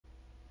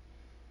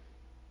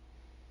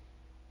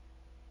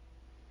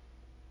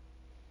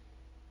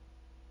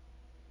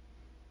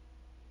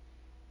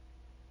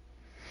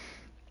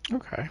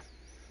Okay,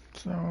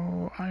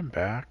 so I'm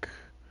back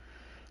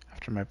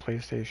after my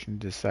PlayStation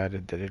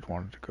decided that it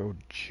wanted to go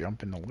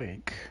jump in the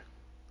lake.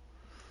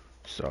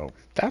 So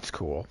that's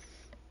cool.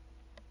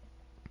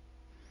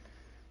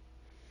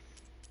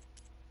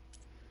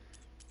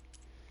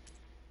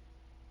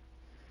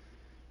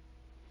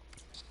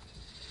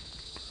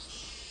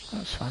 That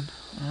was fun.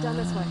 Down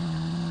this way.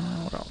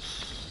 What else?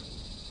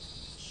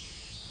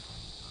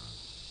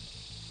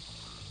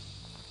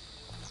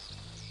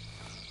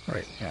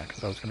 Right, yeah,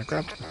 because I was going to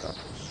grab some stuff.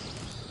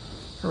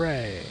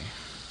 Hooray!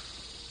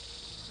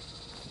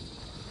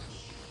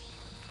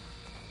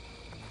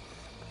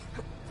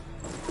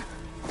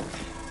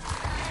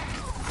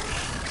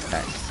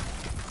 Nice.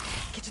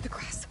 Get to the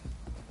grass.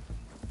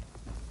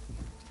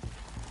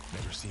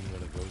 Never seen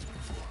one of those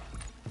before.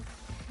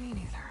 Me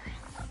neither.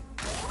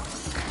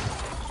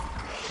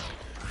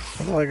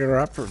 Looks like a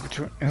raptor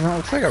between. It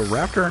looks like a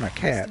raptor and a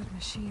cat. These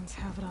machines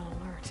have it on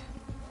alert.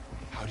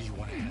 How do you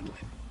want to handle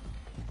it?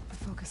 The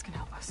focus can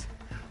help us.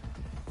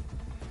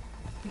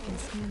 We can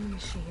scan the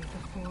machine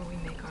before we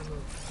make our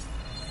move.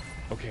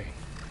 Okay.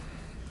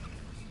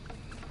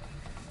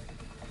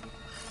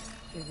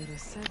 Give it a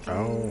second.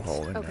 Oh,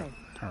 hold it. Okay.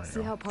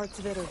 See how parts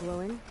of it are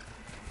glowing?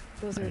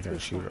 Those are You its gotta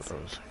weak shoot at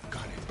spots. those.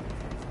 Got it.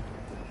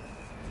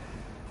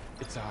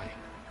 Its eye.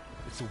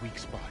 It's a weak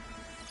spot.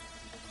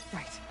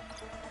 Right.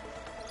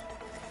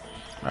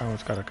 Oh,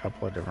 it's got a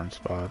couple of different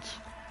spots.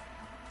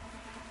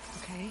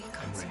 Okay,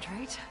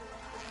 concentrate.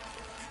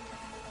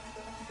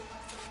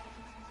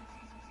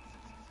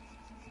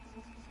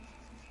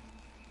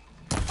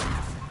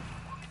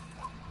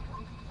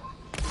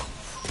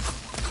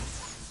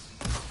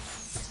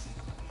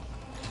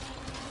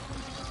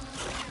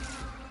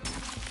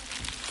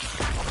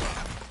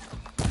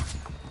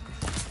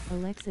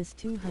 Alexis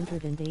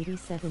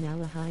 287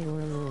 Alahai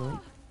Oraloy.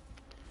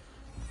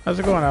 How's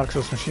it going,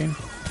 Alexis Machine?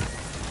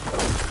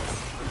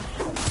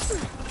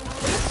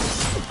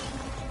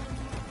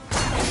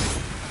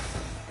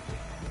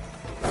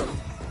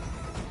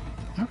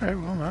 Okay,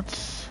 well,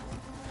 that's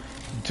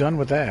done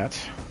with that.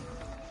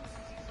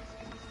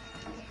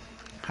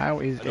 How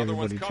is Another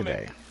one's everybody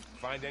coming. today?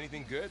 Find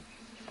anything good?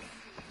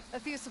 A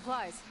few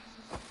supplies.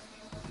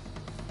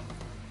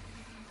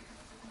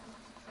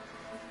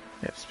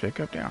 Yes, pick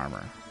up the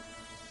armor.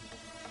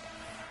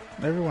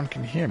 Everyone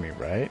can hear me,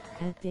 right?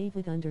 At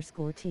David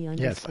 _ T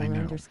Yes, I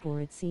know.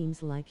 _ it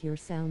seems like your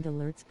sound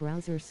alerts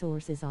browser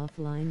source is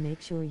offline.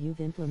 Make sure you've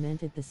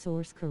implemented the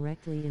source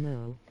correctly in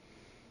O.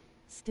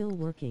 Still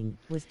working.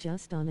 Was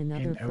just on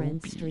another In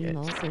friend's stream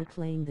OBS. also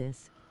playing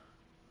this.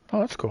 Oh,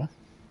 that's cool.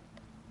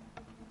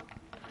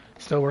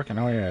 Still working.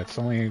 Oh yeah, it's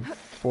only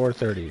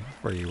 4:30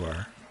 where you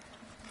are.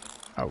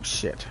 Oh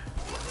shit.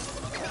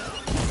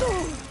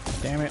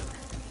 Damn it.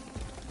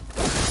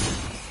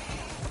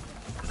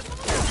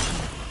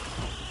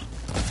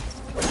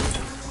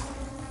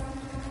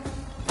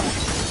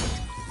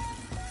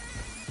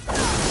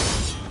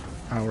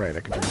 Oh right, I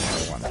can do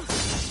another one.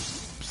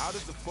 How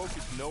does the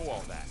focus know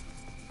all that?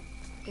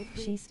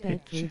 She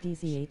sped through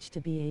DZH to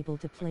be able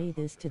to play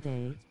this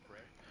today.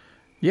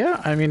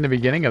 Yeah, I mean the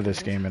beginning of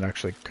this game it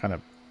actually kind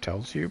of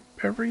tells you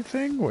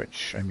everything,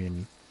 which I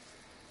mean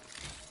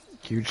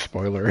huge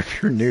spoiler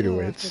if you're new to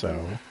it,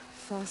 so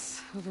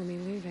Fuss over me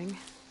leaving.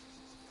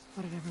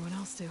 What did everyone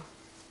else do?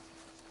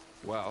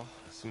 Well,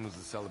 as soon as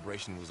the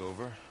celebration was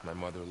over, my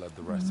mother led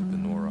the rest of the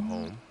Nora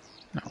home.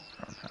 no,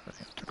 I don't have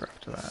any autograph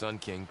to that. Sun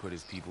King put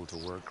his people to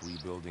work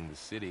rebuilding the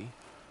city.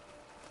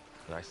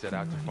 And I set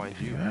out to find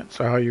you.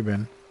 So how you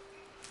been?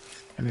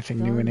 Anything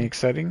new and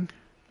exciting?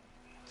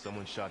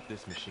 Someone shot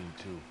this machine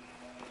too.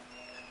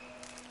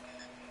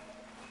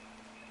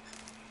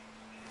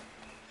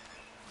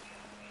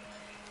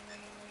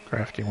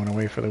 Crafty went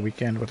away for the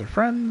weekend with her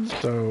friends,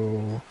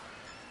 so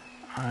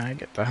I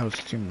get the house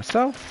to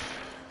myself.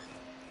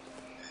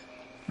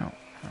 No,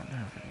 I don't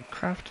have any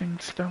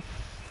crafting stuff.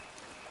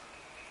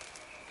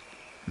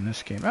 And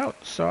this came out,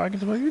 so I get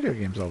to play video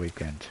games all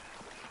weekend.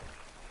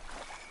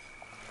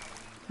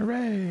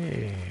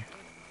 Hooray!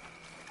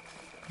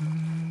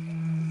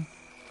 I'm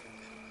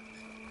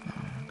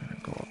gonna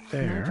go up My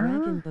there.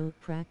 dragon boat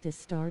practice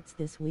starts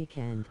this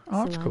weekend,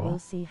 Oh, that's so cool. I will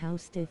see how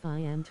stiff I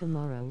am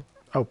tomorrow.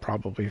 Oh,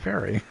 probably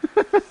very.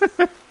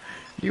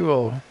 You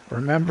will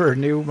remember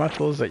new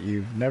muscles that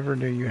you never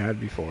knew you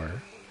had before.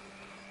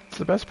 It's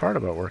the best part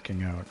about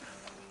working out.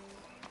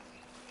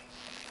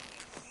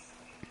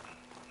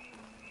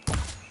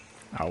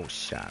 Oh,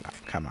 shut up.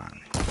 Come on.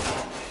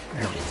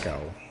 There we go.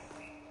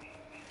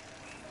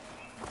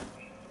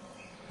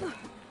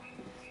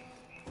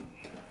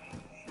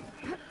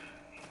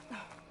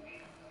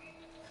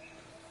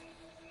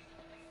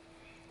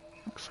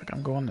 Looks like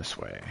I'm going this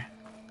way.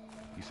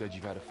 You said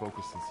you've had a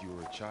focus since you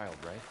were a child,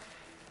 right?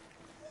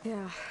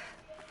 Yeah.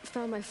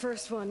 Found my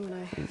first one when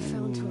I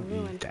fell into a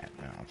ruin. That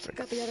now it's like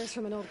Got the others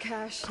from an old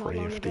cache not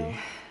long ago. crafty.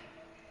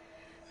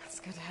 It's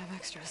good to have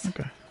extras.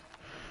 Okay.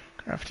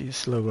 Crafty is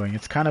slow going.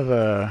 It's kind of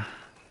a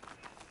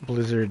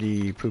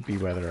blizzardy, poopy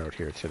weather out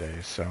here today,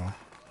 so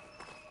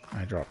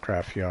I dropped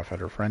Crafty off at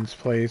her friend's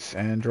place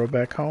and drove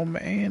back home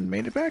and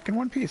made it back in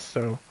one piece.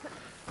 So,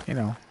 you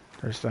know,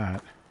 there's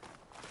that.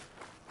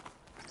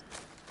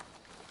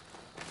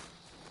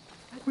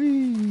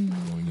 Whee!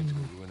 Going into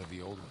a ruin of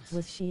the old ones.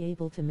 Was she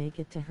able to make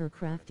it to her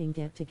crafting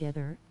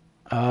get-together?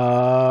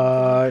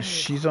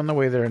 She's on the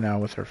way there now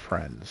with her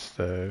friends.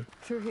 The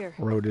Through here.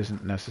 road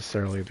isn't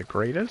necessarily the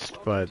greatest,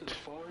 but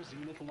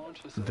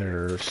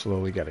they're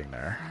slowly getting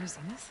there. Where is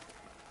Zenith?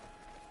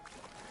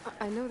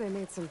 I know they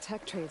made some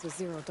tech trades with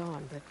Zero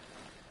Dawn, but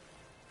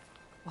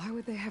why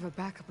would they have a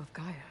backup of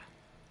Gaia?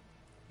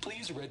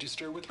 Please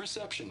register with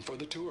reception for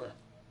the tour.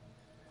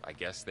 I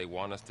guess they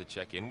want us to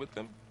check in with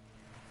them.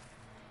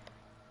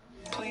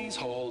 Please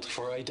hold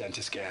for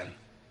identiscan.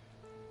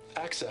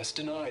 Access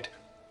denied.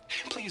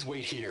 Please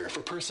wait here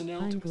for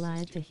personnel. I'm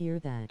glad to hear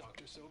that.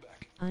 Dr.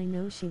 Sobek. I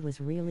know she was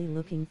really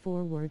looking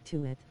forward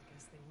to it.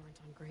 Guess they weren't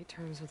on great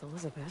terms with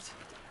Elizabeth.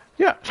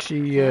 Yeah, she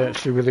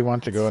really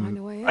wanted to go, Let's find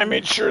a way and I in.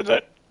 made sure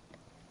that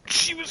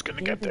she was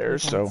gonna get David there.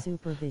 without So,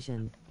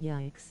 supervision.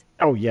 Yikes.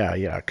 oh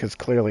yeah, because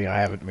clearly I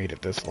haven't made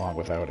it this long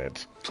without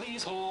it.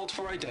 Please hold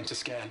for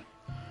identiscan.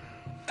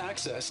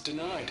 Access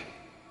denied.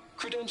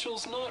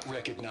 Credentials not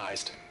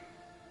recognized.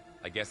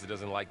 I guess it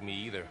doesn't like me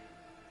either.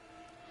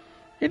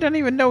 It doesn't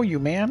even know you,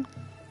 man.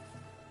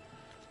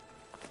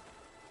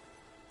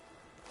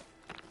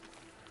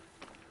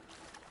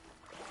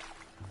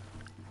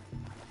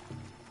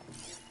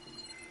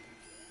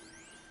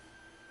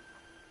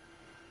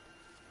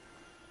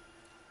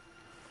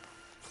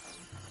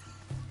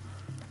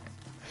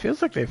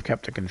 Feels like they've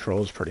kept the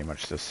controls pretty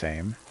much the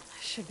same.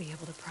 I should be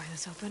able to pry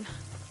this open.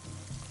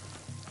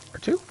 Or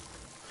two?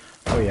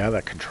 Oh yeah,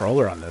 that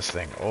controller on this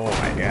thing. Oh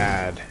my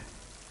god.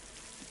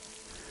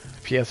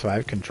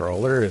 Ps5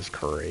 controller is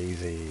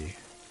crazy.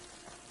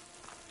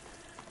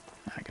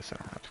 I guess I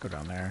don't have to go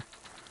down there.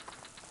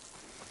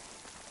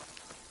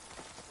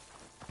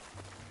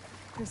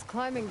 There's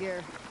climbing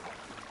gear.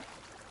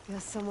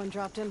 Guess someone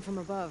dropped in from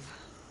above.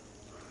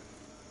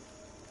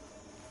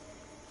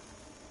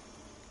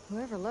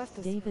 Whoever left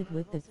this... David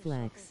with the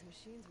flex.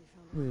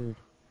 Rude.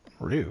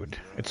 Rude.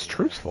 It's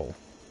truthful.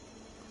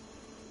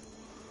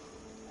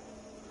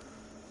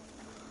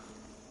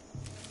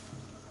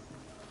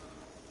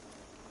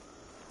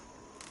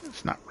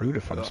 It's not rude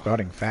if I'm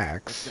spouting What's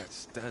facts. that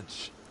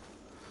stench?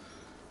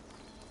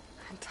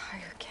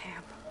 Entire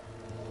camp.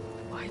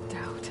 Wiped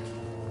out.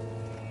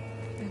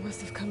 They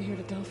must have come here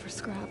to delve for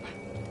scrap.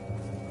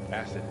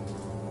 Acid.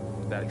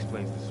 That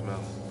explains the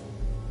smell.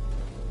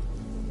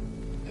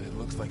 And it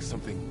looks like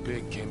something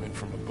big came in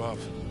from above.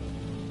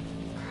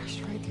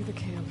 Crashed right through the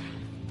camp.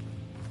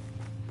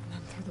 And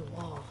then through the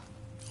wall.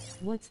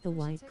 What's the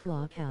white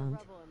claw count?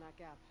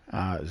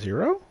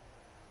 0?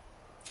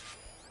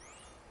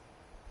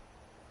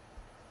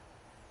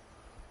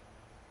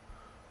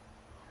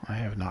 I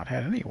have not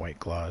had any white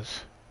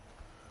claws.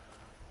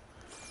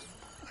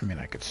 I mean,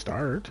 I could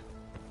start.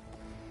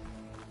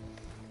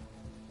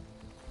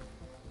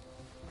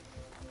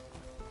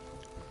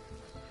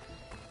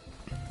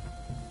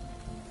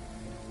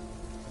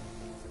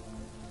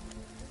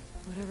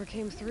 Whatever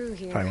came through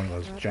here. Probably one of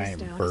those brought this giant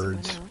down as it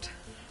birds. went out.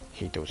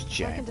 Hate those If I can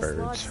giant dislodge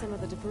birds. some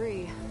of the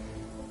debris,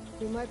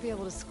 we might be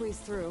able to squeeze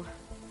through.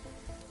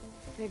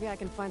 Maybe I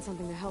can find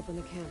something to help in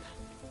the camp.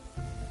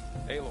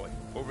 Aloy,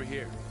 over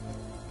here.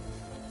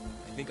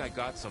 I think I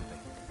got something.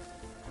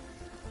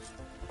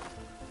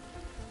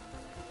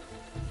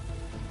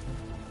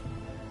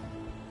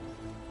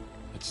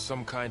 It's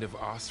some kind of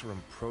Osram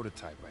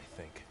prototype, I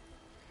think.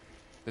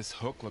 This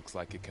hook looks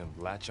like it can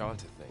latch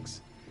onto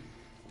things.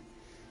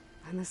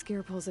 And this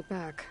gear pulls it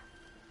back.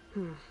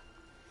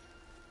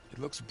 It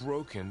looks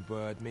broken,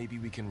 but maybe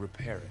we can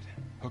repair it.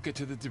 Hook it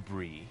to the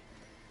debris.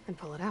 And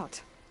pull it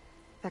out.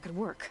 That could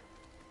work.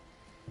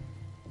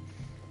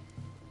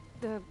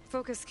 The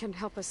focus can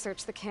help us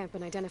search the camp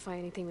and identify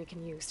anything we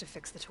can use to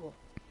fix the tool.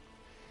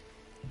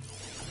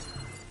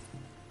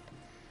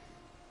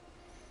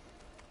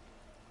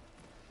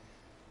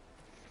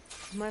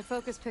 My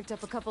focus picked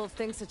up a couple of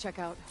things to check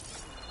out.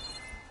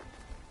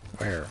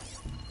 Where?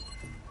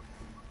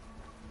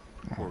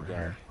 Poor Over guy.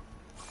 here.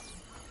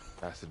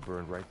 Acid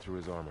burned right through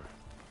his armor.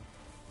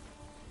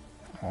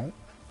 Oh.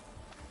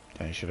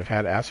 Then you should have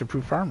had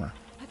acid-proof armor.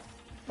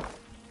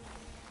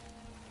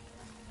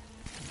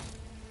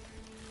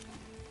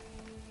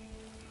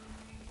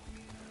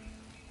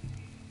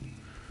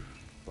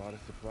 Lot of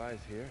supplies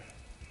here.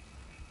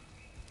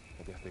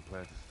 I guess they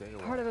plan to stay a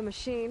while. Part of a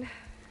machine.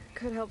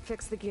 Could help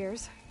fix the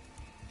gears.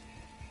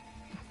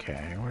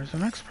 Okay, where's the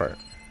next part?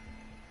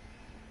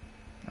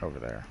 Over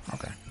there.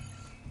 Okay.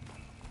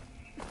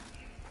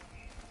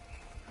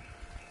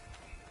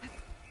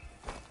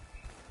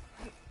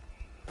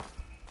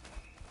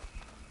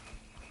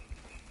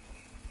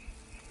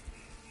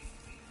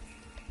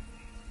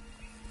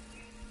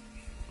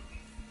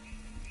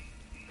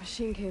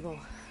 Machine cable.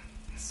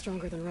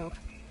 Stronger than rope.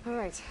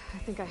 Alright, I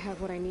think I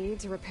have what I need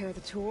to repair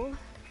the tool.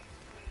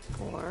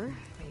 Or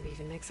maybe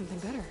even make something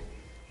better.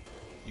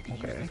 You can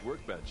use Okay. this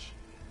workbench.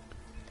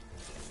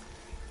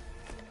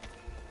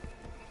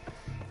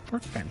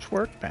 Workbench,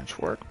 workbench,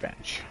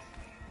 workbench.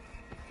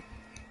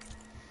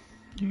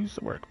 Use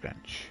the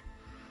workbench.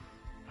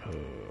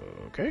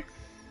 Okay.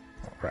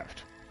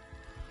 Craft.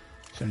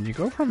 So when you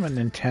go from a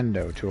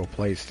Nintendo to a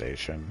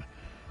PlayStation,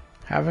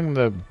 having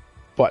the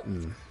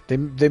button, they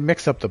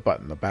mix up the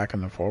button, the back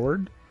and the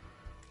forward.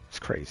 It's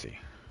crazy.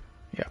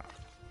 Yeah.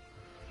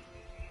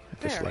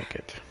 I dislike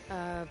it.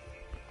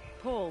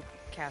 Pull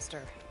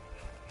caster.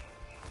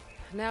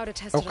 Now to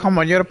test Oh, it come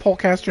on. You had a pole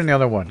caster in the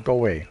other one. Go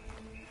away.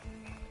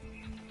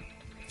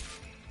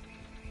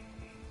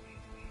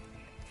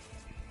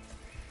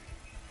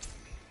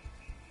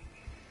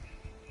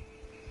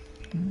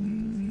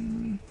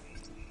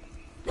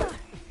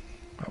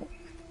 Oh.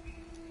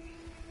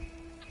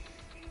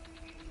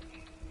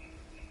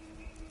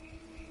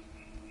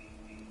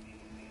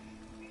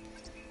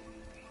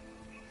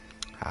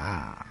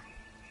 Ah.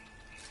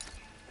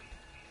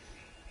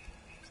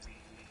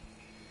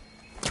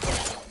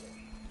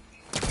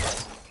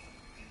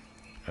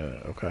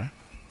 Okay.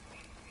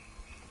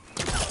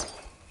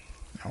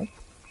 Nope.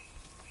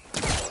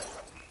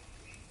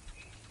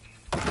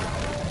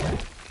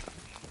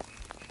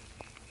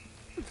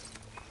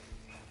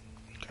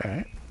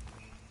 Okay.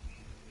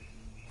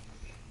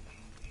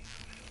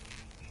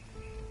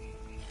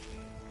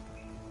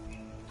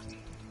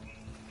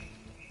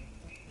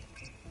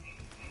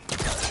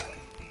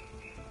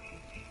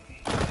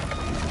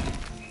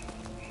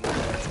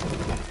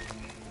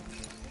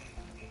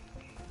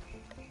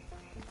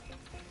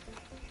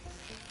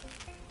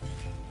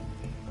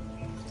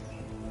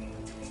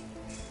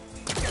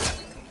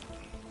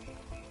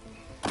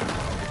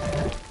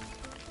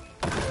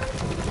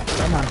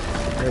 Come on.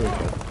 There we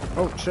go.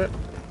 Oh, shit.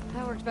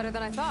 That worked better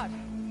than I thought.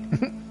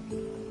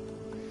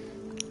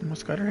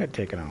 Almost got her head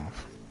taken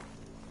off.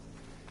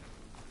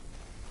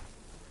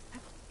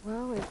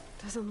 Well, it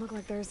doesn't look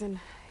like there's an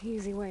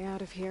easy way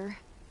out of here.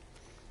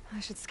 I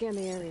should scan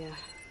the area.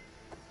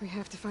 We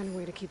have to find a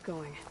way to keep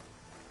going.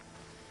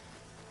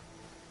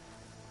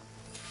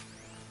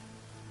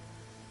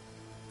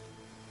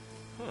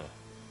 Huh.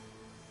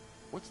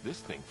 What's this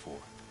thing for?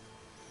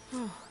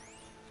 Oh,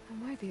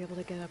 I might be able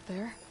to get up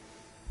there.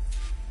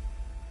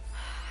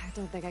 I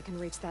don't think I can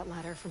reach that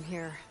ladder from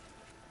here.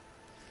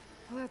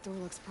 Well, that door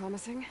looks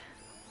promising.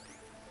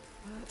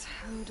 But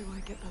how do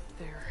I get up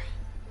there?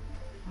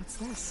 What's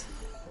this?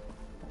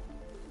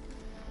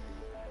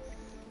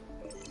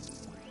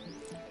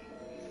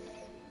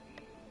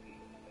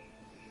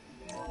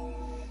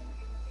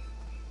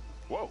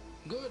 Whoa.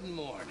 Good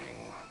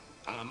morning.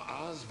 I'm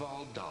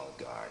Oswald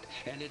Dalgard,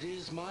 and it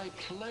is my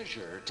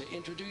pleasure to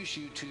introduce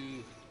you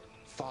to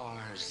Far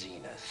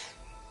Zenith.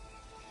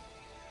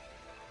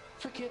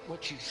 Forget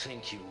what you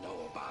think you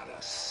know about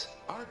us.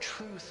 Our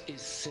truth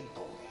is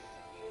simple.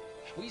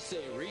 We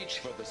say reach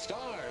for the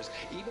stars,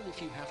 even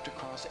if you have to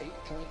cross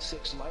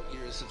 8.6 light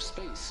years of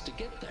space to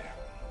get there.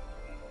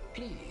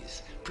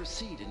 Please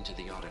proceed into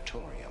the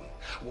auditorium,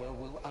 where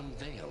we'll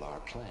unveil our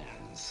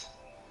plans.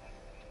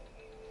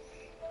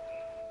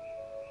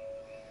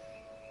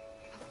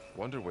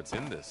 Wonder what's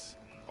in this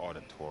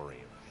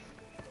auditorium.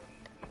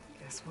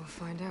 Guess we'll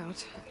find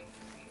out.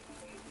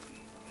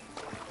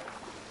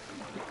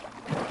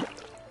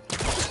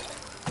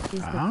 Is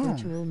the Oh.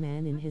 virtual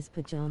man in his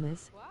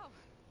pajamas? Wow.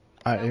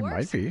 It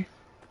might be.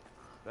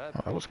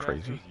 That was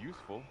crazy. is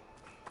useful.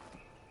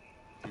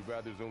 Too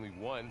bad there's only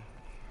one.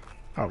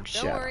 Oh,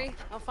 shit. Don't worry,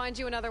 I'll find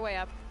you another way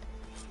up.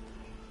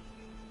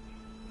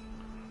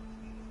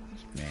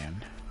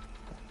 Man.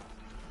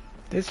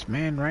 This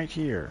man right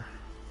here.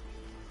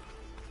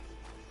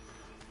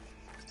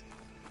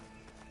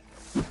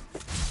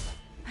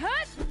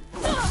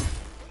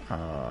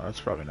 That's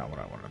probably not what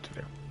I wanted to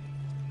do.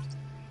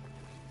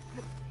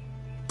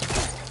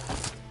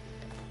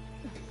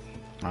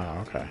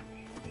 Oh, okay.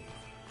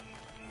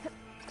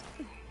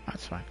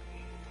 That's fine.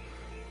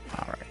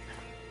 Alright.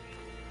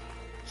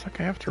 It's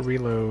like I have to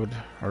reload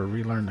or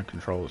relearn the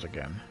controls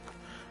again.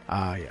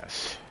 Ah,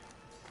 yes.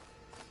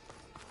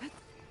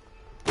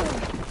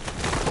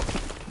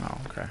 Oh,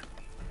 okay.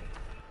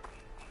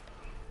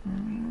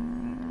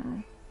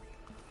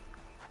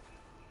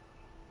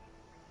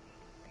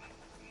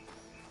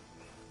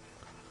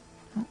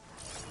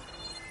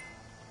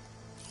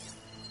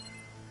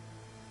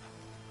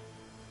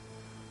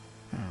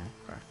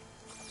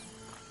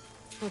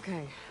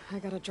 Okay, I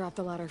gotta drop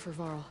the ladder for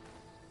Varl.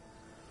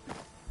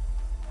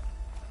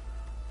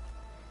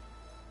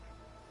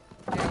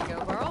 There you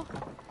go, Varl.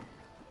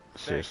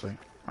 Seriously,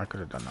 I could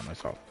have done that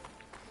myself.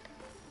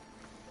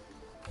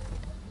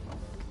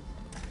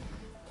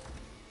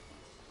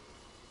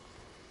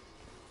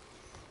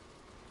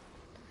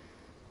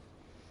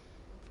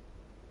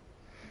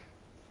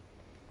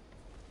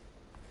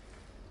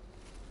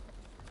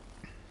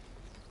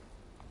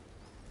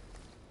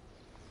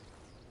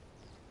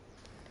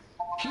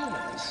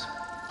 Humans,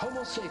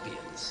 Homo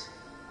sapiens,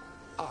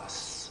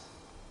 us.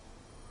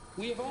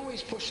 We have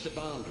always pushed the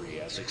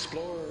boundary as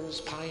explorers,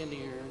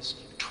 pioneers,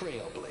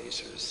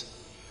 trailblazers.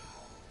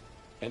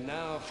 And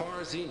now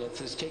Far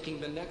Zenith is taking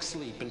the next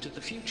leap into the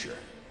future.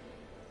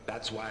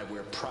 That's why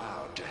we're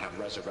proud to have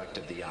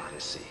resurrected the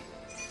Odyssey.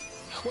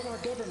 When our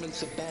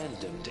government's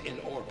abandoned in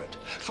orbit,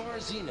 Far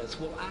Zenith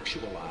will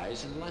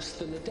actualize in less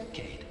than a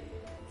decade.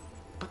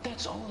 But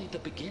that's only the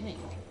beginning.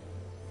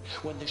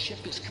 When the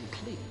ship is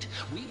complete,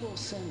 we will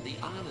send the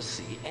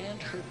Odyssey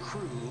and her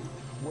crew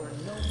where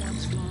no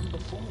one's gone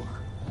before.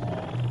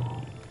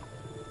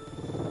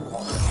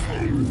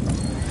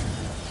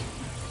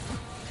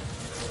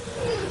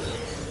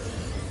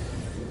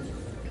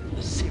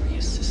 The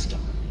Sirius system.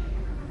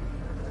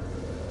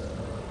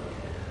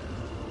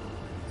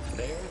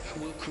 There,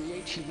 we'll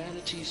create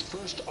humanity's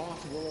first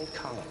off-world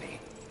colony.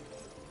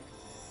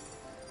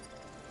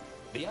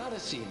 The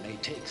Odyssey may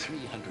take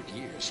 300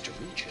 years to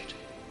reach it,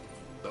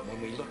 but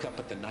when we look up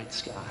at the night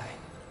sky,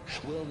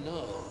 we'll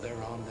know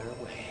they're on their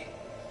way.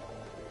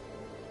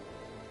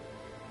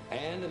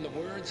 And in the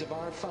words of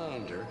our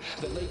founder,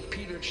 the late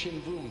Peter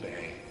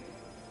Chimbumbe,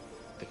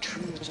 the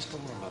truest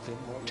form of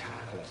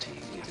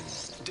immortality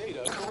is...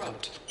 Data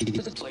corrupt.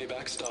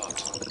 Playback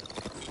stopped.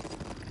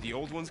 The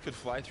old ones could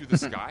fly through the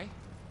sky?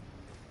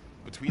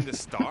 Between the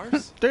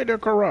stars? Data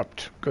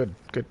corrupt. Good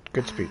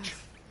speech.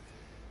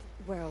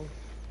 Well,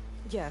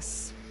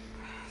 yes.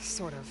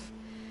 Sort of.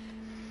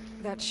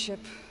 That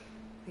ship,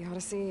 the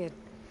Odyssey, it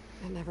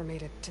never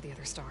made it to the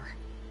other star.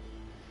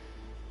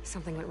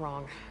 Something went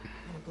wrong,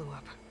 and it blew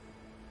up.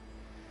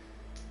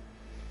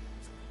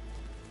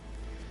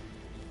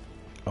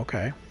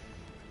 Okay.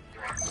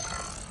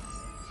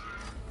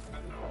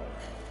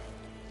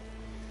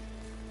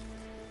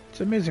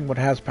 It's amazing what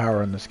has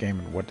power in this game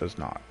and what does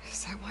not.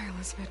 Is that why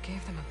Elizabeth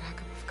gave them a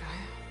backup of Gaia?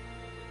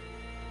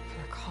 For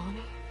their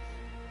colony?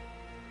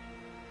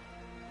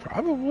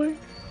 Probably.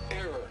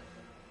 Error.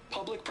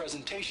 Public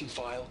presentation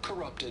file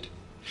corrupted.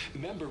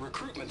 Member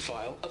recruitment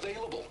file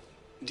available.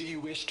 Do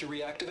you wish to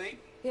reactivate?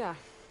 Yeah.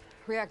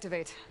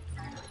 Reactivate.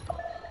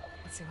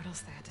 Let's see what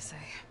else they had to say.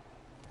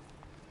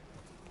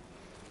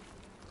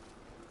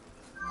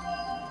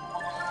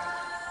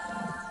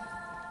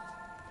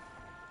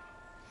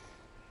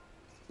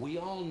 We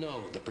all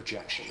know the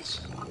projections.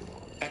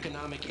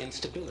 Economic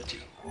instability,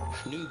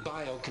 new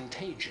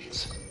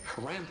biocontagions,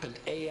 rampant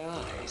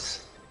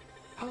AIs.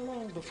 How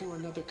long before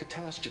another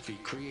catastrophe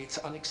creates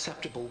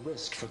unacceptable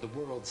risk for the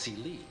world's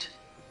elite?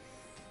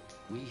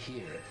 We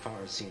here at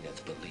Far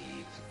Zenith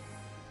believe,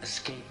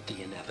 escape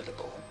the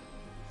inevitable.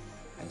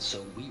 And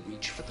so we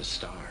reach for the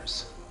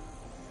stars.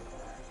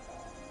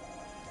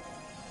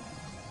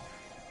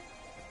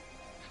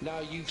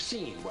 Now you've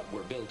seen what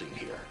we're building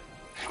here.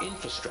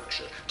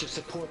 Infrastructure to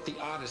support the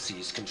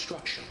Odyssey's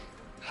construction.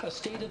 A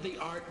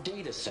state-of-the-art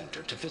data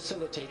center to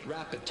facilitate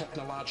rapid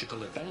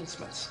technological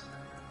advancements.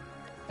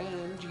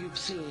 And you've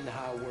seen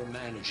how we're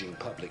managing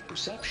public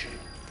perception.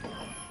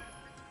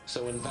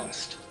 So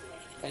invest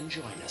and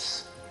join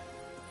us.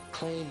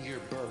 Claim your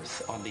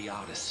berth on the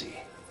Odyssey.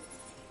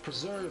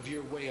 Preserve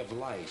your way of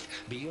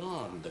life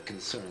beyond the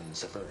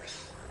concerns of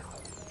Earth.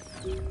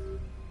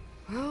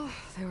 Well,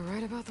 they were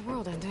right about the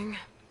world ending.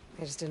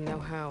 They just didn't know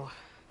how.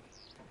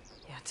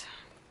 Yet.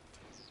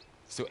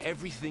 So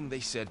everything they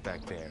said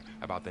back there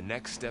about the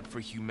next step for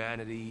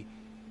humanity,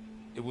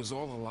 it was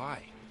all a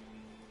lie.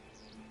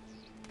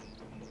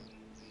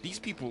 These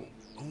people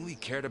only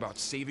cared about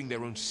saving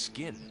their own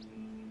skin.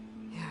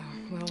 Yeah,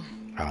 well,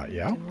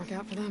 Yeah. didn't work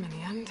out for them in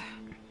the end.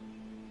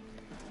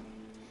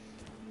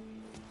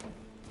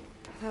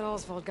 That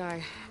Oswald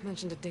guy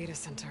mentioned a data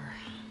center.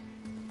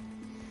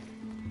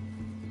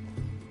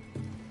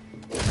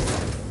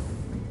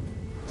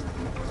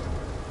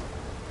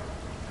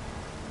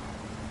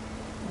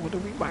 What do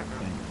we want?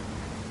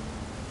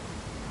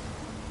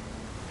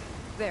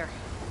 There.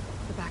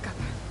 The backup.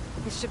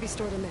 It should be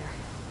stored in there.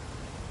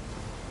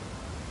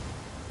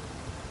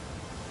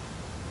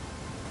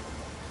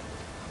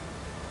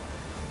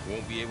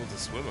 Won't be able to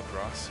swim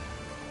across.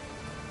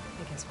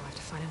 I guess we'll have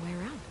to find a way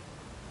around.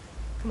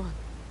 Come on.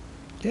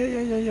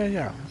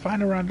 Yeah.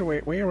 Find around the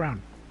way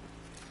around.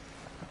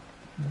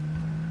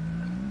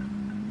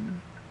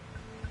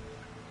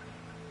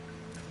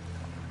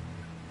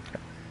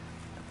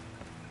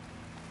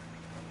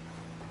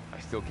 I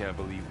still can't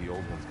believe the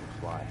old ones could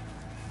fly.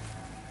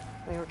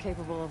 They were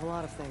capable of a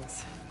lot of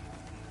things.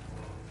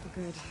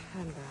 Good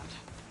and bad.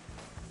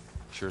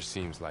 Sure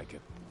seems like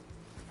it.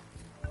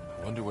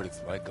 I wonder what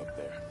it's like up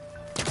there,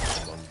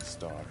 among the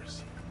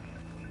stars.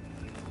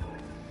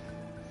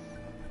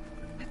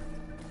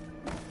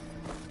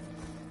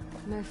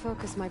 My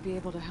focus might be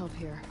able to help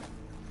here.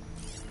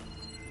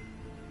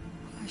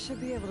 I should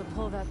be able to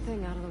pull that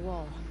thing out of the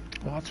wall.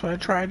 Well, that's what I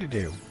tried to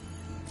do.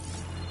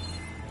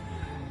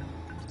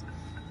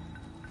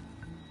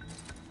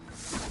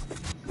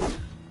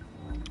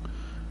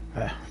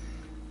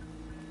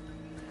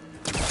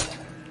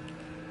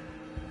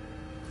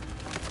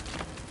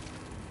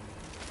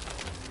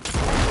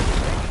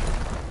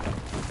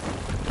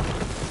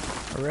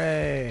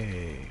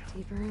 Hooray!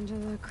 Deeper into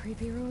the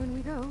creepy ruin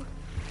we go.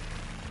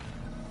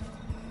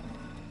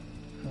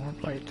 More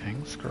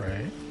playthings,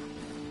 great.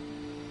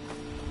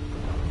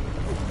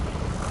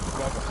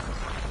 Bubba,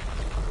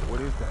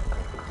 what is that?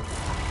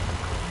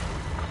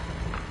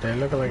 They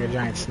look like a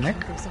giant snake.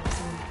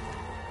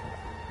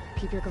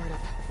 Keep your guard up.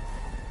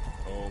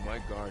 Oh, my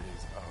guard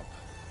is up.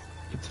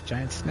 It's a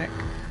giant snake.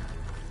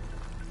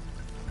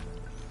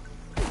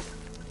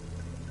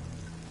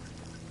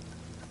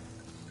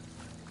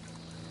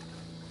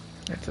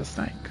 It's a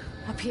snake.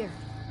 Up here.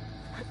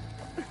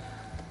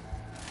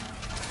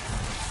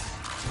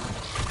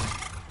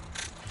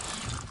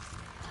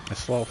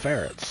 It's little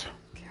ferrets.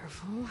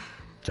 Careful.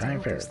 Giant Don't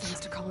use ferrets. things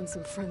to call in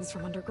some friends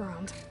from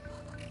underground.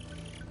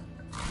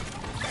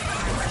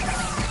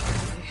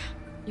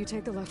 You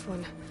take the left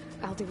one.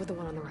 I'll deal with the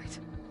one on the right.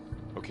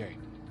 Okay.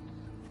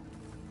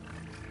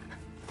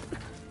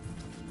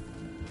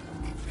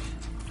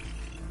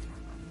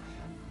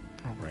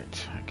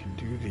 Alright, I can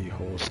do the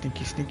whole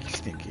sneaky, sneaky,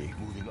 sneaky.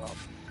 Moving up.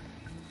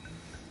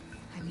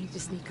 I need to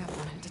sneak up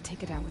on it to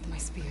take it out with my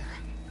spear.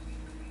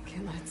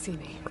 Can't let it see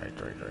me. Right.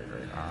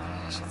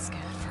 I should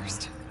scan it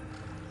first.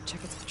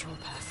 Check its patrol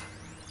path.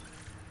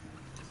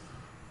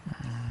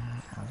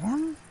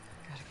 R1?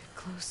 Gotta get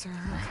closer.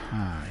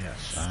 Yes.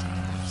 Stay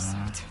out of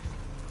sight.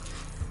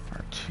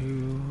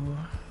 R2.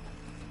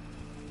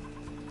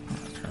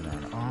 Turn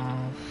that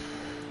off.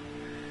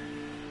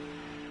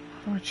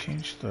 How do I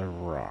change the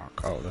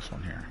rock? Oh, this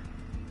one here.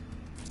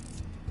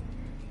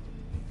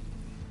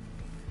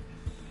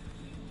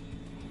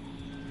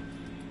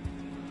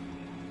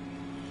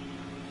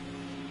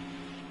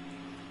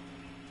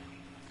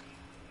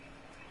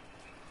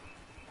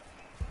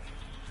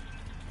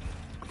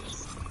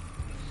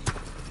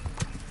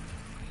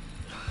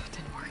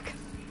 Didn't work.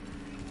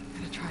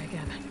 Gotta try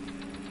again.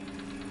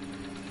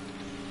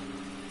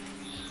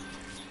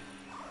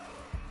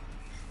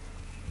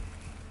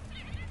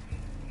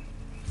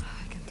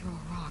 I can throw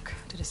a rock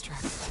to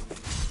distract it.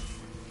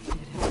 Get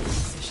it in a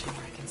position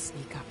where I can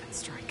sneak up and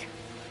strike.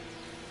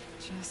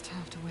 Just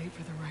have to wait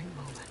for the right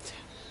moment.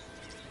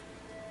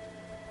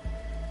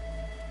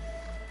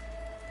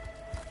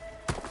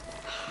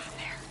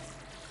 There.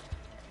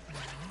 Now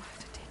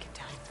to take it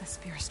down with a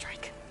spear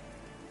strike.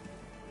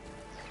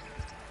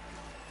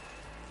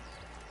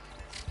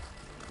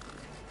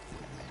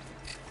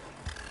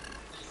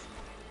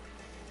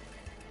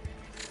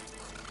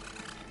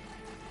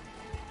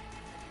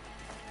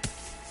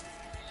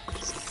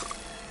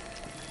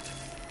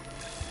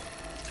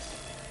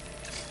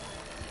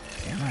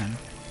 Come on.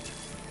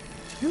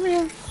 Come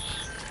here.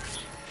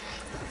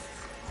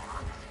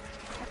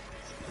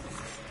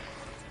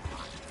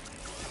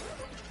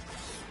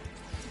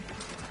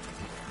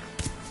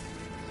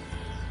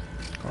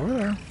 Over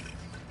there.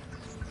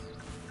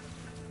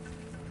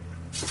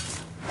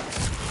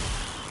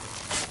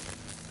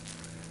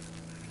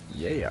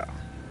 Yeah.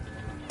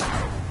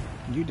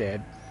 You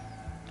dead.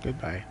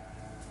 Goodbye.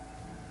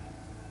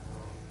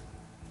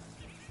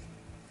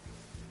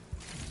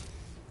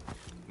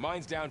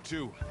 Mine's down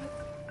too.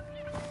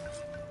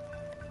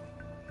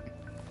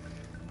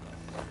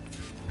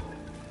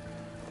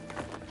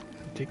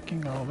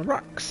 Taking all the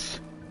rocks.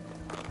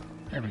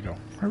 There we go.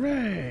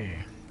 Hooray!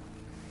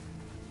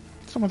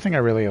 That's the one thing I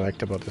really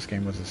liked about this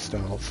game was the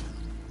stealth.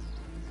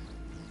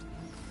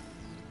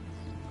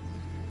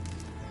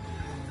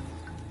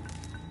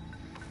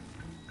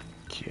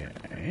 Okay.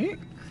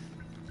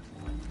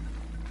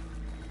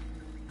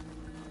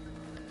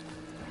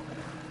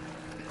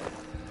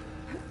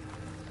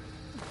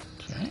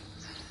 Okay.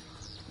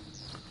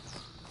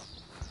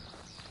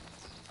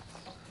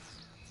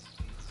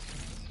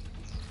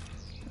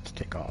 Let's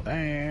take all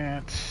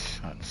that.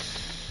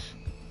 Let's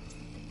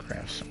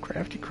craft some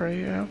crafty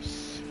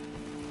crafts.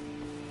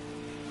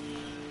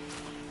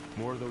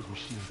 More of those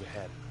machines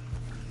ahead.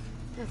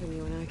 Nothing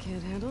you and I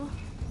can't handle.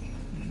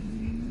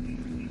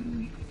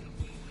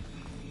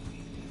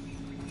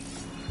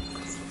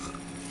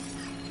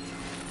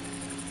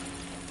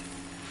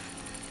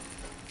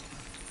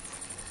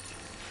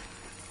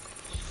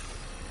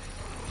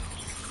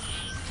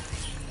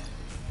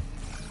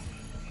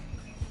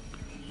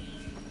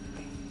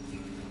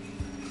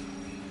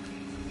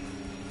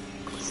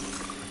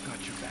 I've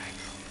got your back.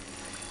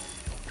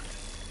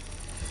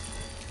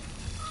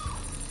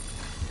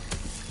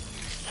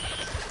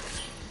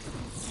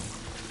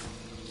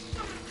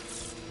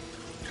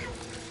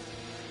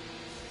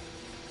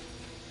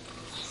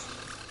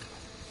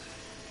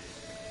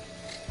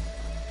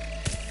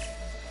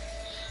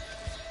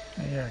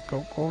 Yeah,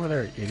 go over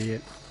there,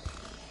 idiot.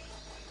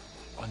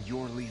 On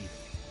your lead.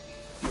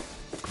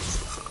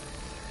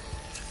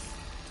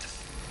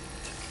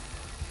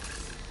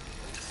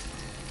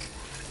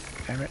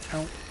 Damn it.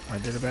 No, I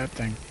did a bad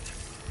thing.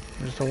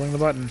 I'm just holding the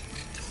button.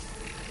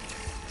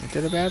 I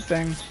did a bad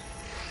thing.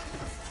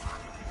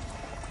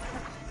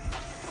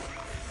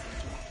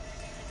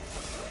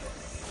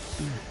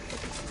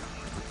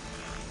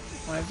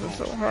 Why is this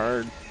so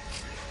hard?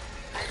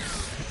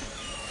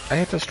 I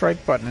hit the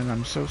strike button and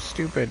I'm so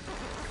stupid.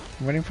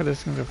 I'm waiting for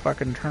this thing to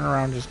fucking turn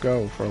around and just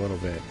go for a little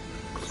bit.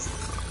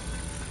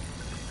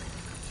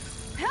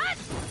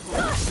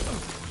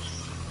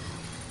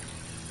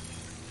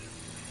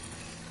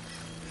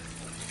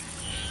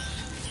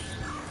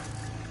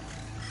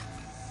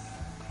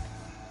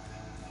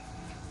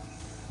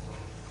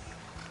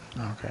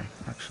 Okay,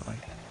 actually.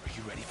 Are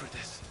you ready for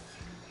this?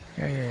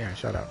 Yeah,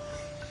 shut up.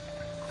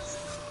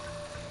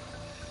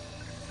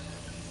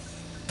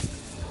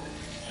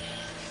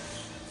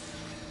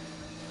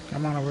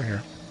 Come on over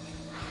here.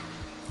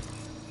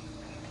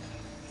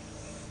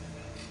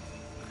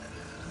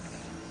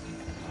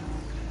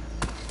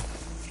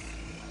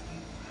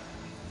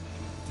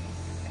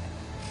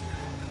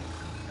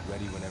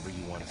 Ready whenever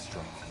you want to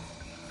strike.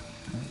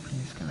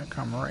 He's gonna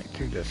come right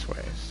through this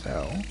way,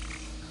 so...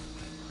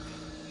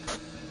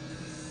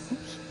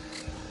 Oops.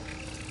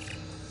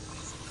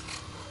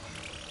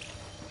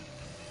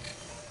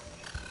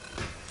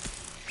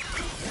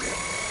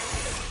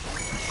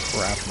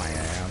 Crap my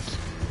ass.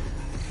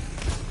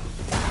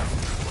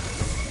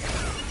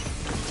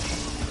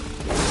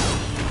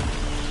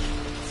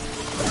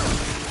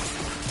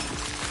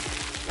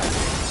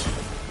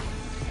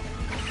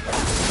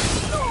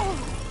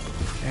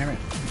 Damn it.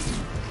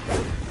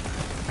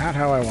 Not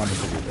how I wanted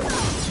to do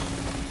this.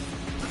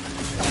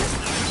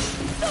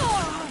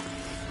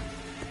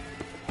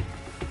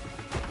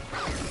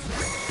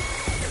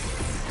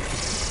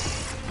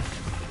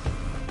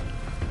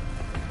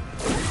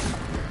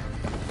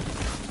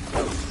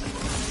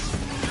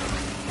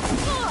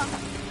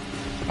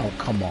 Oh,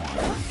 come on.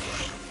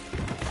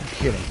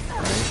 You're kidding me,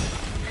 right?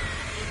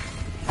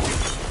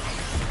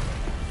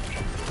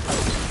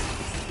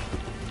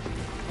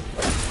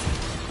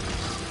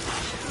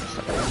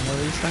 Stuck on one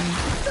of these things?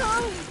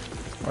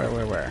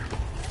 Where?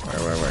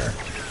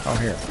 Oh,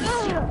 here.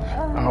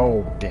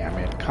 Oh, damn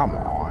it. Come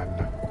on.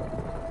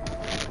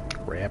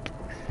 Rip.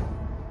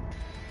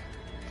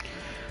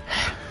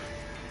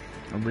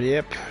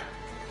 Rip.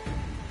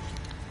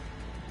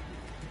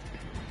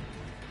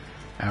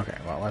 Okay,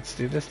 well, let's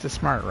do this the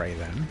smart way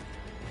then.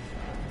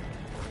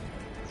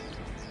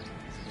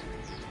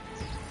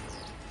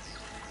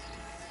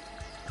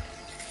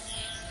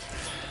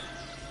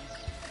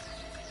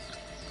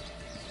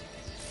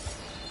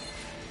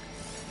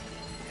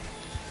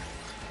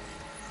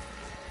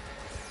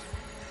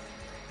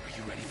 Are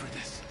you ready for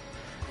this?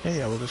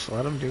 Yeah, we'll just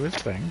let him do his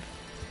thing.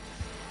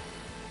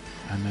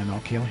 And then I'll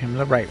kill him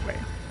the right way.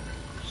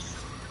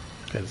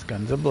 Because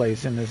guns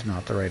a-blazing is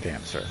not the right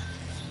answer.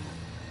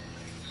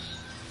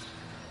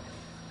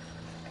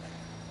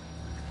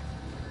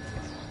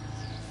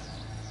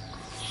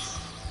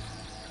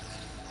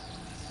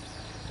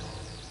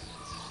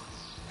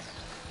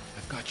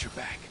 I've got your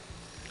back.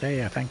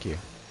 Yeah, thank you.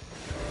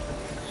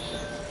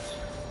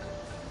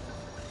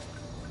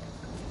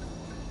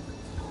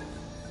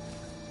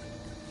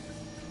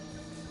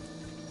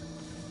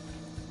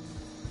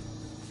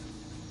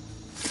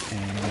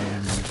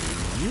 And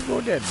you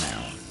go dead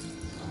now.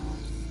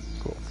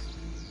 Cool.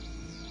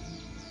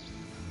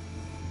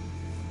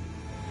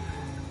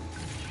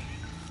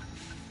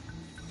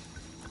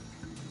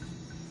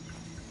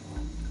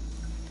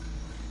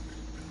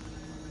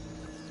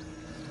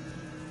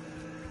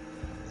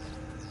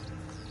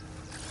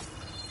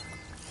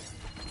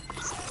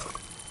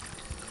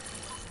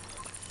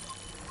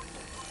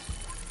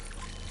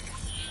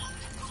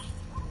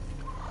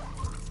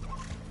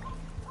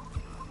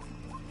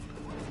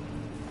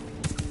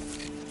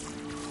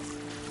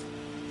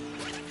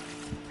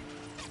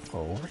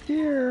 Over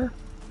here.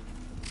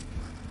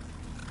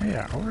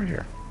 Yeah, over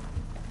here.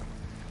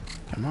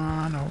 Come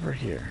on over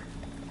here.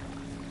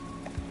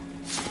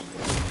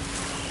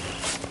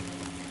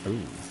 Ooh.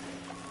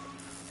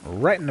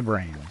 Right in the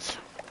brains.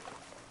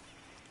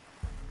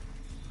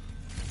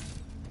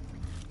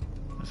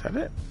 Is that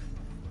it?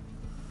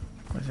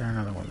 Or is there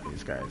another one of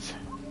these guys?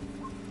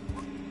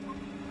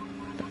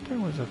 I thought there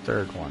was a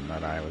third one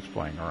that I was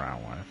playing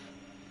around with.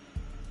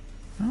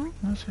 No,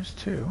 unless there's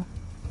two.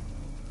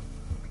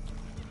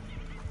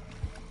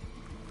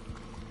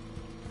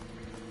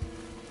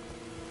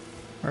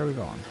 Where are we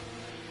going?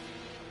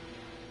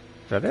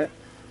 Is that it?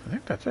 I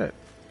think that's it.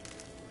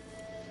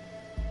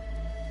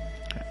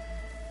 Okay.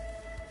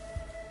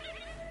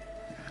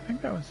 I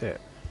think that was it.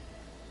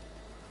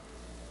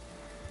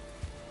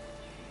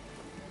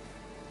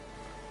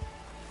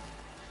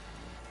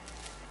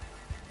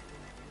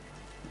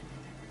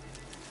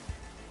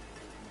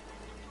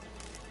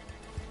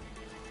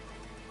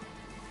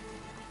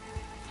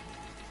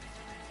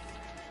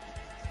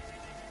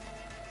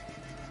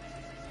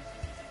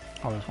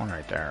 Oh, there's one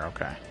right there,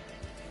 okay.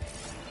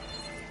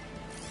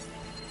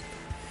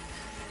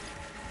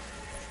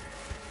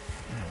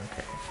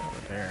 Okay, so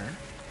over there.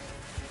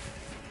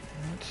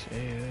 That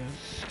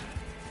is...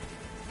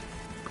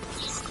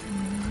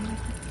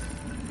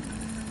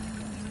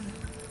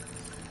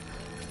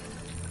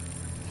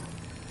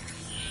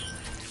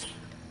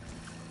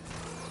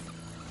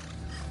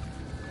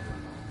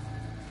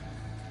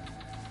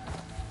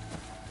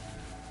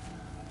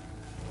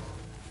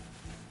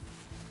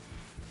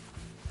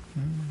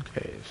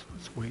 Okay, so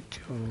let's wait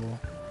till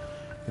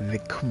they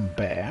come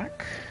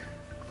back.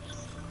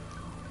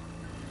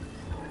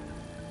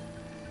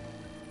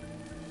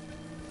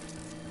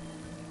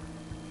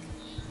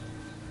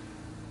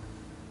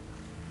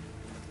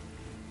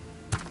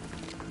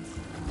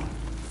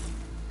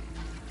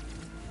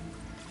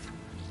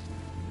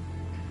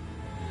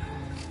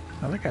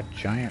 I like a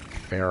giant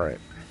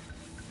ferret.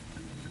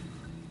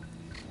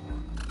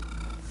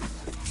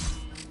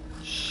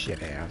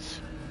 Shit ass.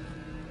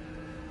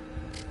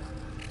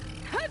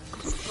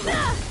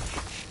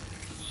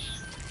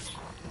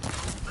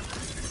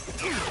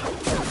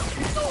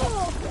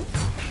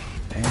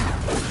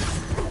 Damn.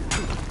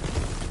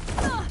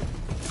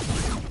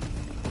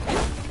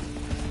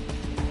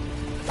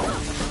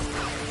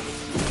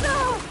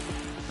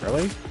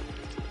 Really?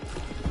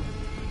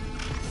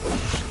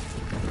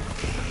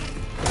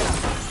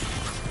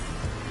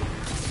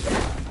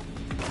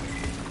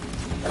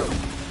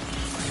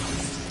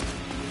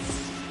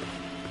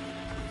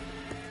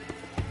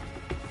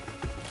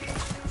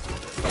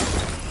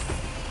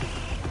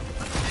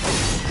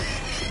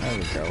 There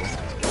we go.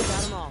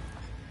 Got them all.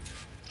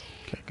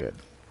 Okay, good.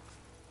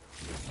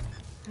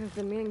 I've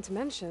been meaning to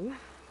mention,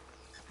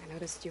 I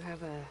noticed you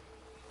have a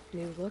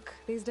new look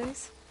these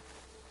days.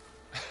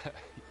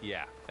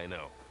 Yeah, I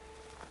know.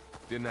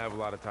 Didn't have a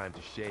lot of time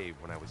to shave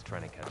when I was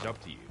trying to catch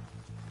up to you.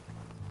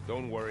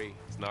 Don't worry,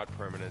 it's not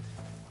permanent.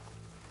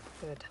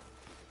 Good.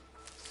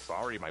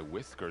 Sorry my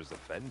whiskers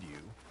offend you,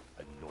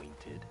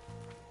 anointed.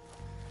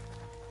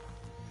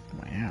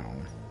 Wow.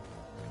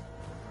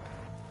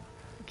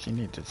 You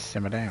need to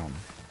simmer down.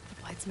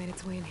 The light's made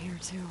its way in here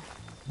too.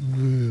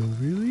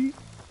 Really?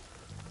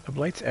 The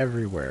blight's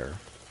everywhere.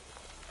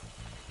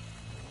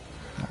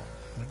 Oh,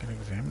 I can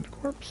examine the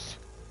corpse.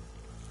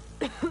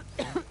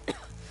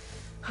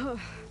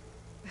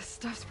 This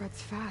stuff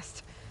spreads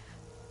fast.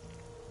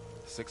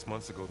 6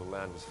 months ago the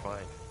land was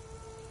fine.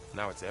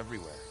 Now it's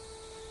everywhere.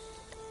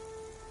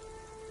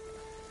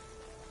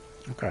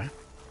 Okay.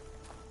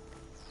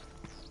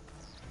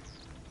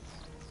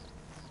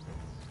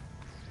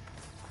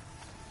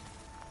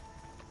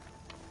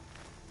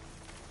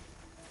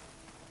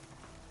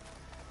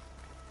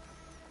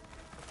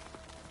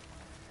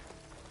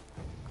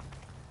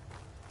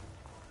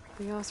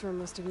 The Osram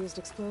must have used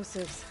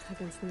explosives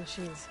against the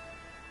machines.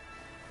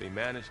 They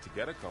managed to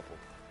get a couple.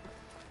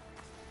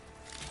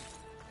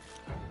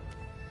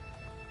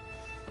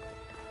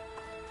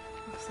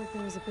 Looks like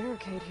there was a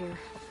barricade here.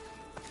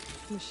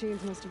 The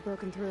machines must have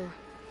broken through.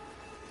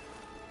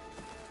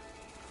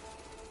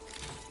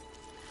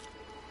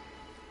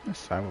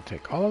 Yes, I will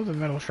take all of the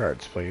metal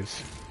shards,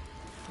 please.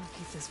 I'll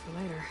keep this for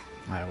later.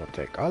 I will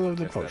take all of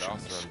the Guess that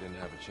potions. Osram didn't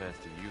have a chance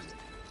to use it.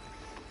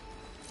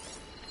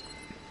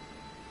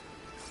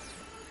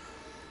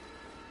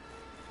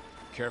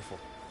 Careful.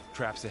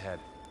 Traps ahead.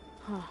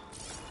 Huh.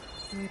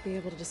 I might be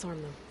able to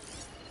disarm them.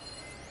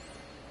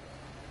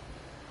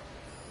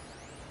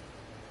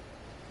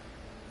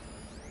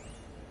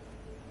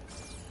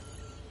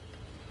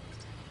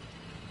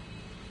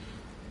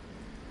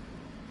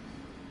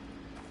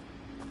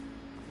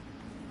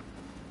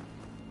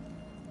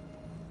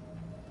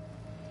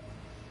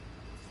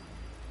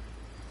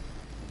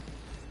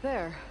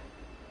 There.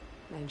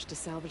 Managed to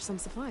salvage some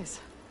supplies.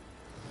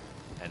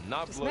 And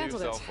not blow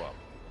Dismantled yourself it. up.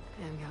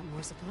 And got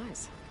more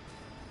supplies.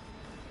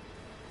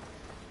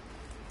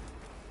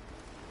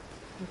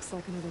 Looks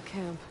like another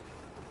camp.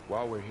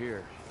 While we're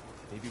here,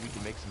 maybe we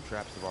can make some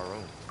traps of our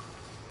own.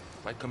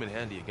 Might come in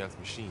handy against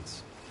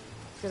machines.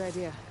 Good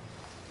idea.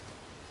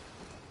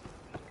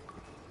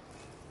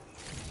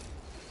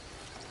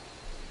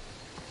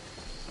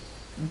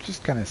 I'm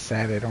just kind of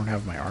sad I don't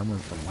have my armor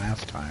from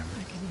last time.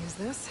 I can use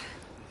this.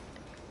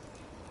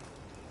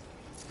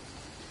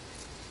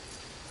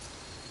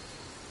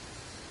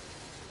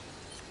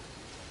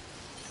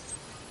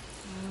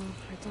 Well,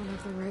 I don't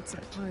have the right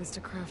supplies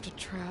to craft a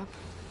trap.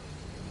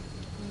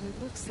 But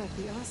it looks like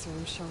the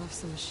Osram show off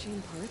some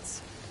machine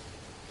parts.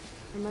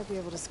 I might be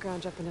able to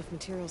scrounge up enough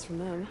materials from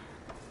them.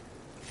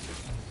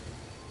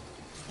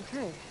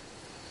 Okay.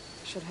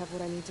 Should have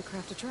what I need to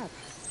craft a trap.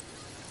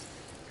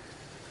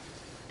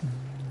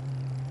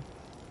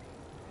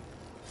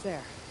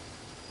 There.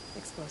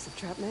 Explosive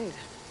trap made.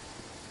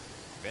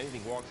 If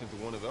anything walks into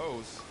one of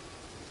those,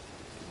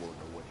 you won't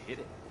know what hit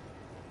it.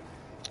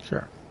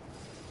 Sure.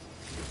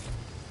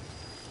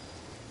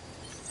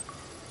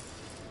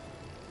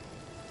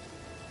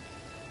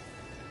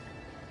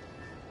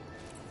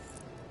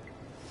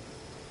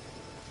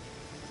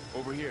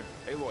 Over here.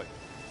 Aloy.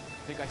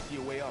 I think I see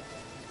a way up.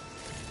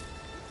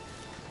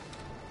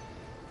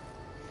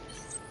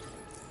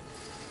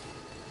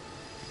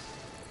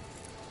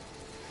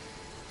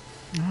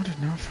 Not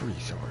enough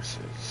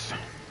resources.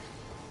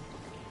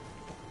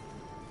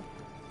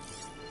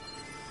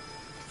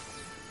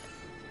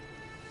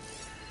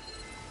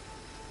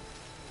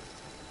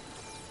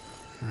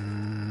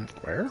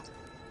 Where?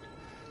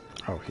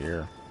 Oh,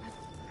 here.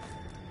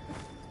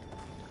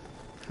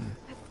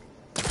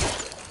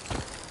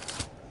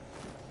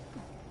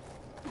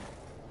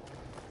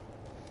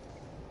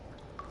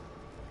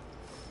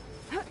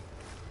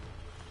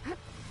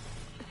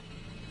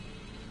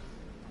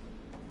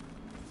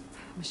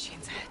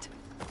 Machines ahead.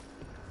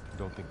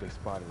 Don't think they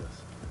spotted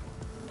us.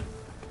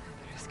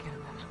 I better scan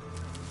them.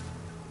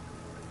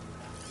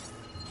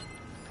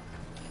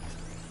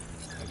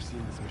 I've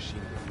seen this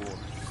machine before.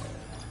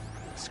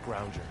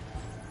 Scrounger.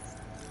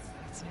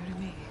 It's new to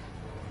me.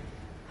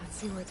 Let's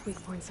see where its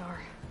weak points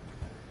are.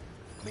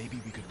 Maybe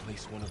we could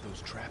place one of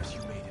those traps you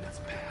made in its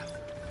path.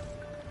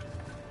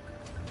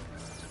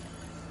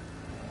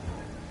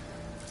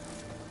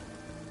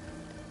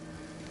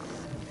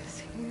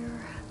 This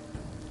here.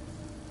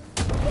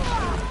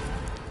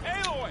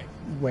 Aloy!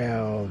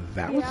 Well,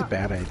 that was a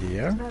bad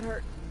idea. That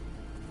hurt.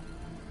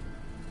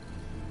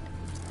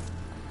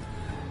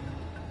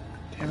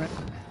 Damn it.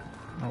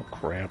 Oh,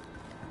 crap.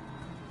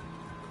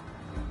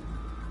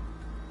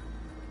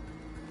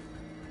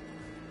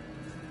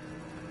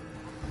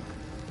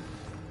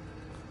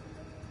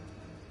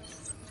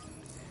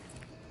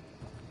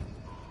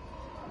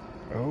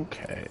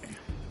 Okay.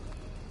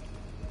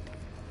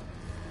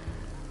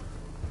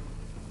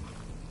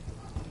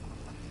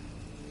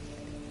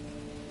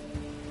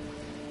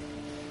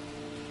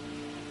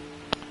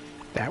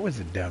 That was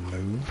a dumb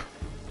move.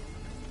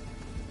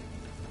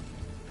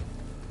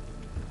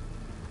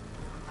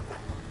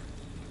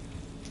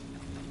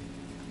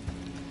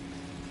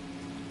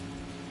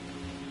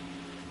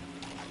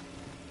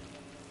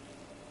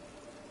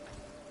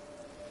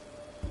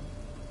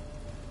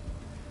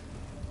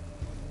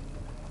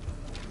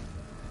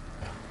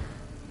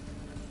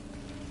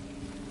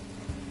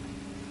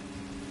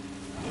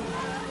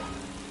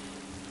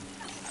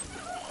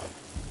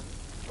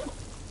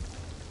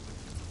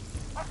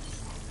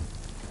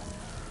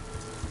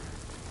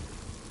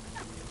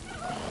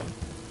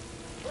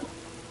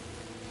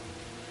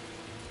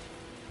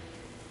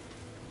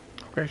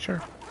 Okay,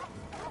 sure.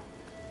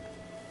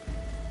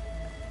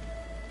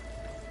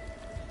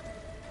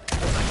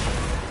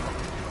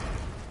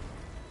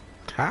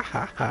 Ha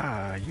ha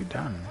ha, you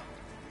done.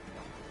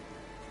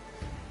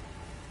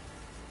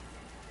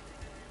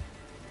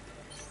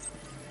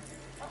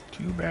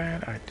 Too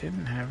bad I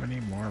didn't have any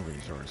more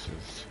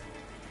resources.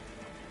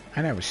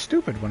 And I was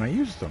stupid when I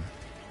used them.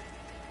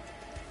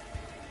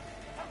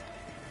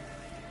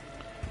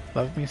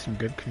 Love me some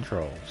good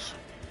controls.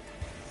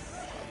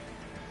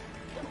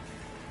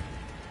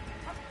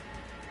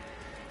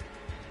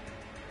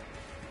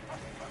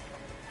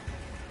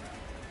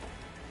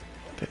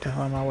 Get the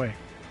hell out of my way.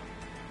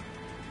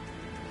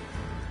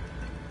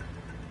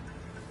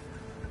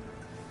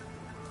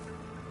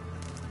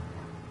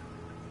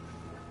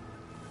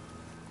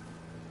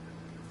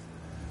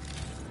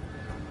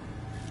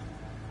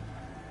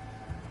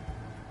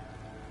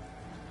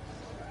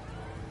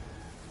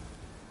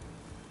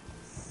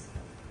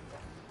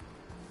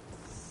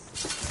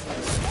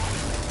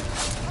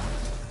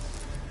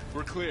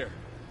 We're clear.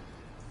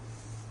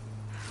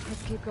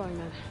 Let's keep going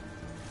then.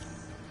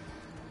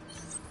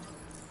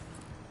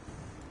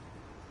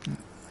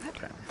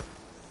 Okay.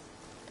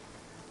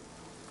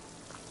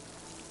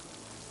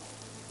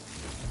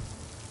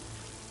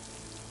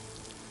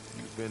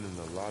 You've been in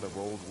a lot of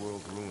old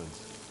world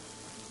ruins.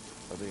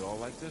 Are they all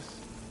like this?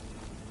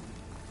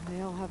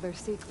 They all have their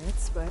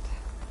secrets, but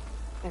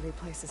every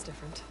place is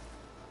different.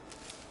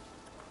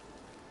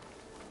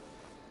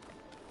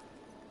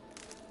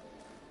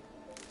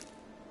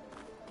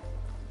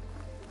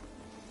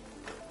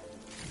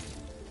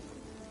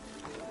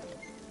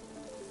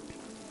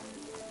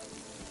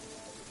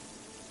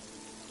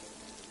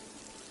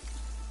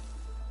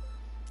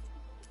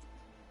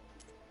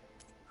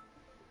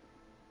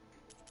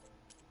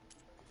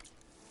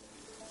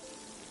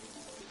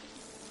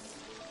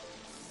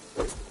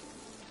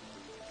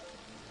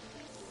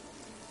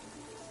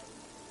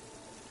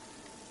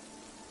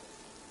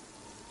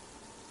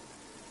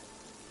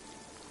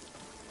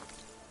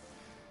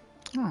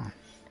 Oh.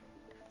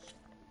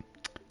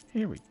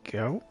 Here we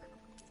go.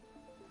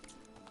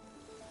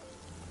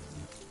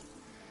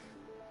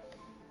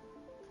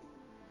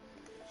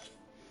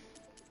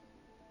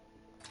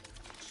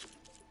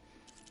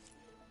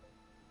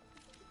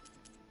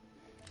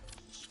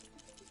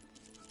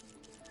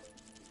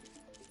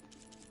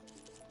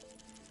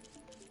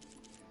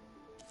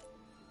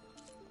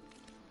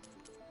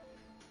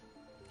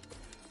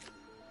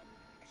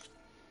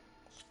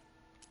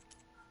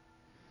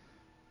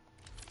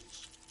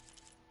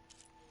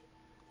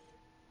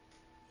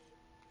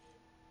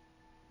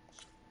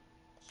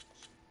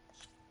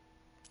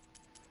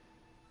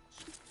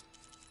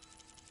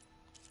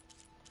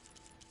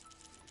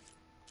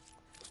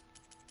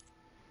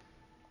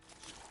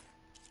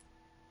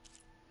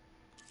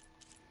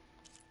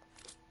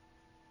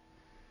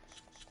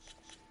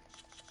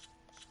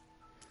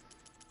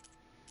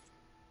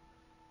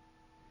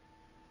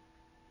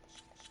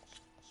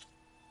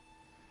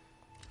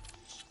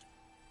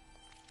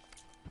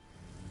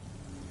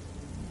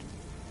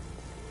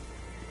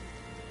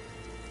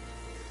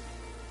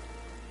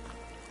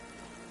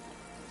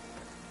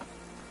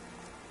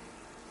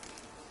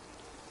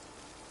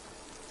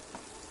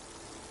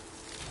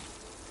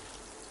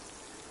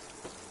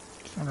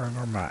 Just wondering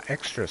where my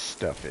extra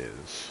stuff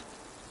is.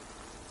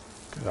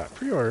 Because I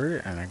pre-ordered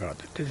it and I got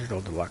the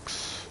digital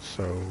deluxe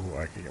so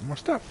I could get more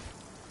stuff.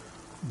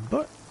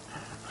 But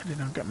I did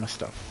not get my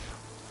stuff.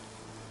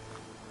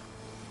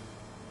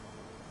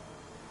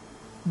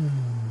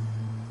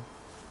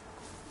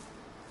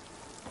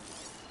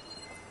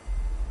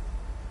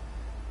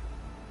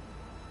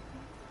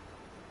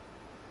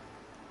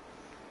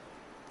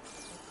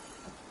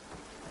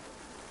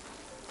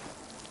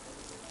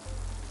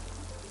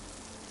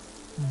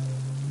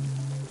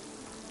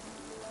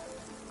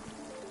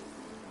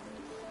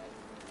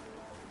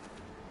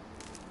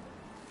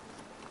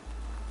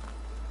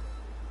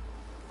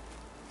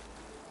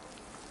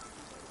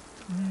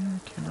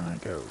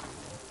 go.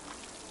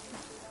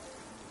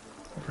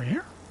 Over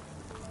here?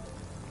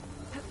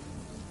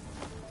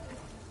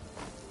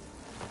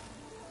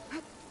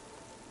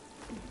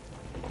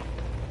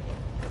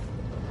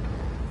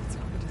 Let's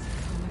hope it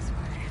doesn't come this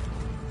way.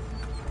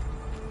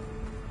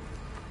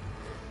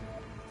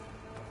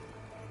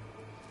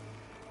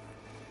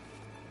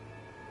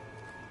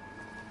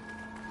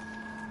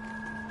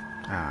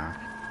 Ah.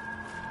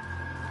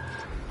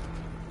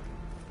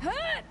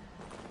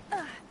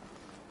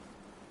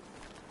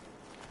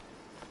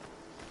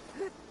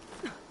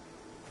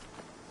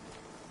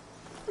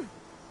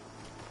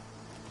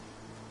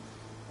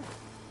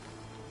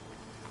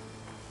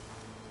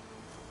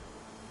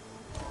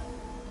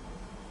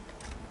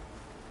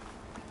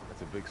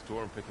 That's a big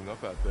storm picking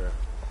up out there.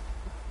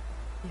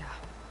 Yeah,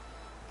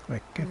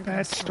 Like, Maybe get that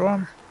it's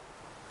storm.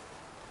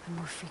 and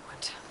more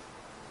frequent.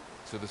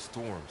 So the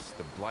storms,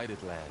 the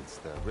blighted lands,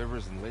 the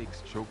rivers and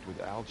lakes choked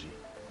with algae.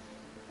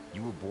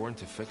 You were born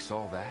to fix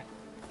all that?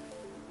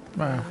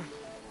 Well,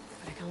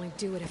 But I can only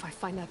do it if I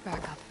find that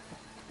backup.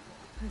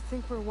 I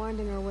think we're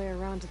winding our way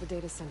around to the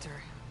data center.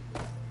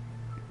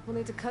 We'll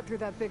need to cut through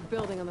that big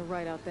building on the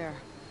right out there.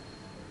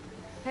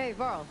 Hey,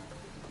 Varl.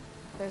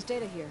 There's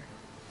data here.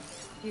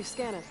 You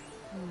scan it.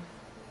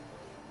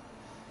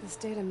 This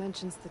data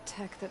mentions the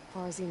tech that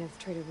Far Zenith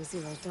traded with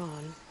Zero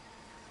Dawn.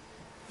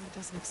 It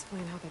doesn't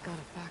explain how they got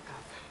it back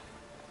up.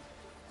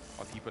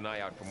 I'll keep an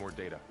eye out for more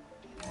data.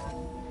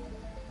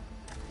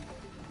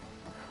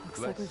 Looks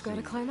like we've got to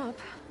see. climb up.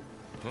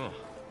 Huh.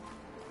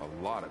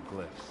 A lot of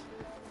glyphs.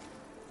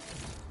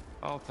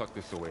 I'll tuck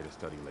this away to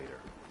study later.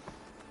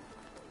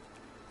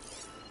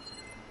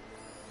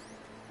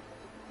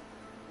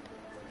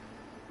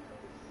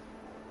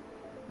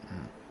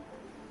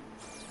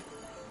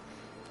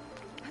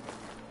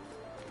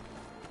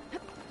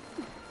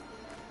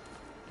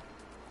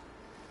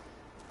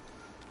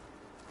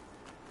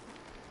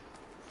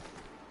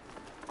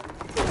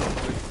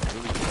 It's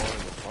really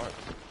falling apart.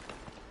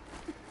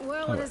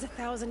 Well, it is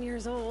 1,000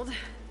 years old.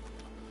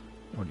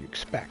 what do you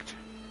expect?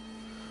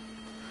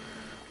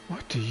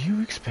 What do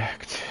you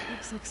expect?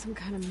 Looks like some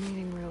kind of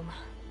meeting room.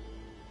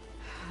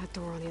 That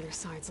door on the other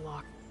side's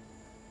locked.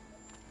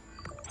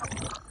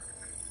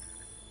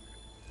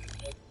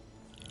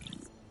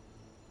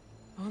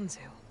 Onzu.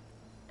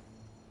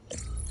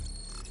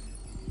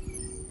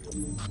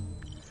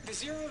 The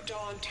Zero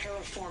Dawn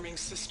terraforming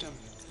system,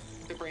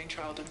 the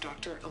brainchild of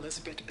Dr.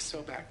 Elizabeth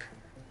Sobek.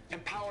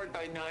 Empowered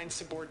by 9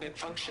 subordinate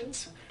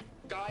functions,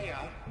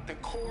 Gaia, the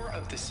core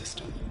of the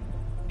system,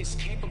 is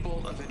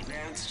capable of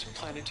advanced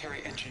planetary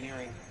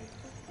engineering,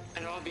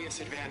 an obvious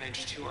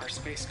advantage to our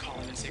space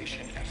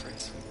colonization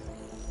efforts.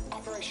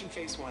 Operation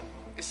Phase 1.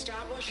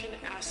 Establish an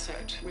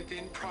asset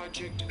within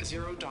Project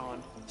Zero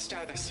Dawn.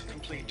 Status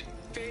complete.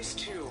 Phase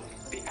 2.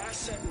 The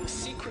asset will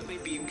secretly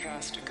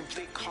beamcast a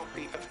complete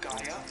copy of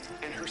Gaia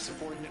and her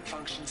subordinate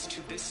functions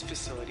to this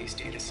facility's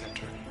data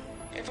center.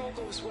 If all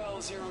goes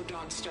well, Zero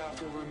Dawn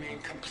staff will remain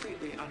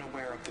completely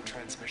unaware of the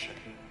transmission.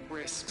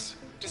 Risks.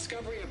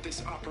 Discovery of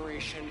this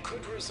operation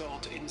could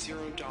result in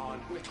Zero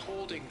Dawn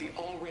withholding the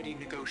already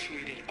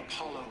negotiated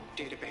Apollo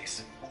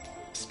database.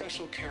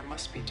 Special care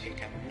must be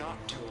taken not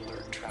to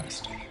alert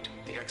Travis Tate,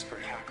 the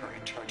expert hacker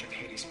in charge of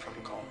Hades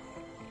Protocol.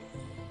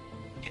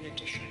 In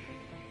addition,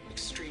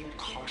 extreme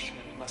caution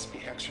must be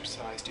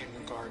exercised in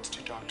regards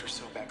to Dr.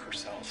 Sobek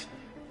herself.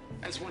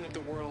 As one of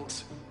the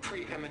world's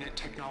preeminent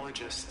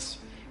technologists,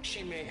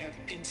 she may have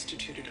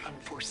instituted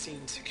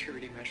unforeseen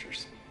security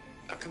measures.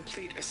 A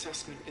complete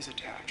assessment is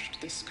attached.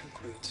 This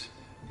concludes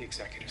the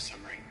executive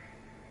summary.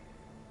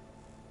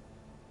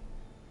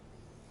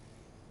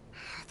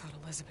 I thought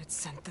Elizabeth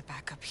sent the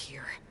backup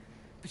here,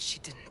 but she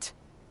didn't.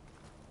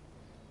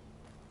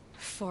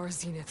 Far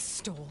Zenith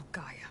stole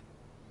Gaia.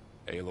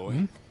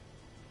 Aloy?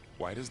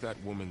 Why does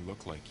that woman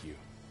look like you?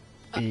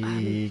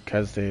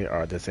 Because they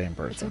are the same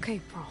person. It's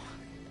okay, bro.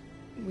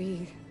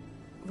 We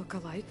look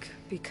alike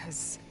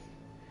because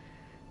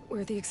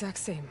we're the exact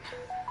same.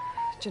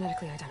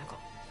 Genetically identical.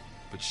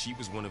 But she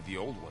was one of the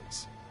old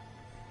ones.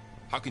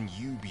 How can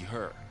you be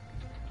her?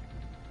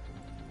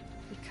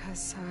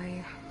 Because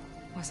I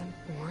wasn't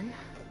born.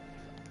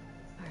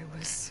 I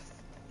was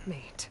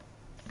made.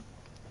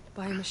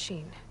 By a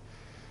machine.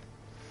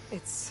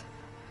 It's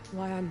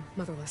why I'm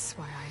motherless,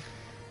 why I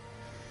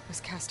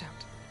was cast out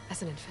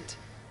as an infant.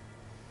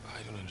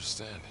 I don't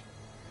understand.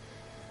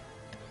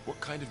 What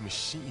kind of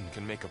machine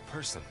can make a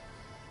person?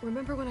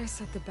 Remember when I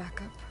said the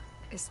backup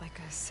is like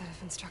a set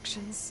of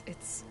instructions?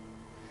 It's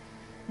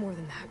more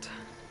than that.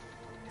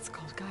 It's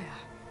called Gaia.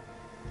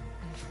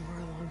 And for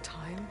a long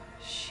time,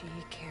 she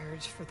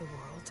cared for the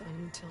world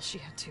until she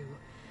had to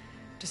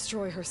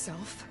destroy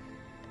herself.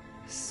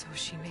 So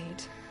she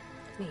made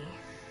me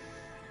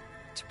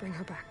to bring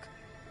her back.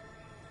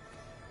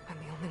 I'm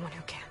the only one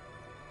who can.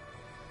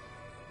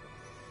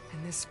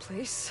 And this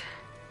place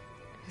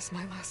is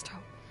my last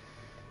hope.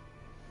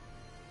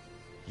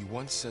 You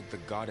once said the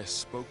goddess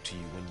spoke to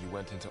you when you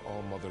went into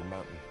All Mother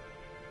Mountain.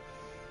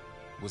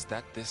 Was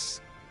that this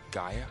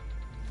Gaia?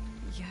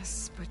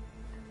 Yes, but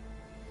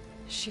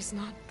she's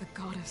not the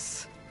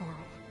goddess, Laurel.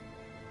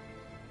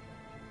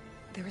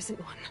 There isn't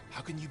one.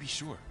 How can you be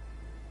sure?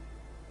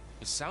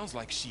 It sounds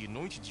like she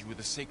anointed you with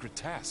a sacred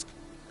task.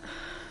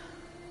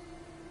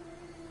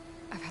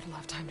 I've had a lot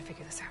of time to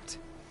figure this out.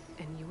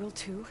 And you will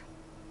too,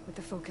 with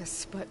the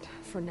focus. But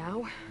for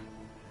now,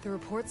 the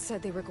reports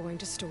said they were going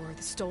to store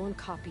the stolen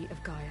copy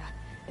of Gaia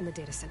in the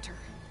data center.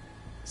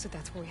 So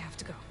that's where we have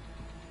to go.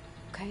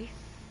 Okay?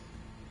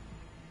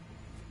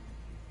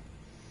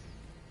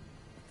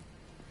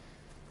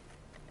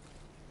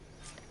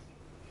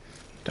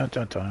 Dun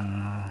dun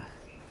dun.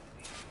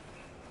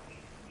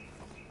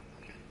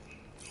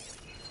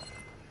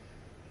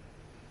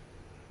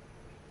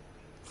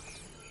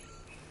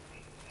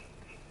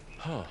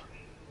 Huh.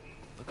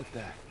 Look at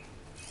that.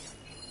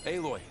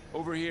 Aloy,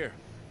 over here.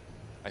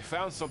 I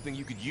found something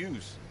you could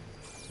use.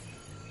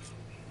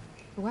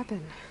 A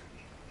weapon.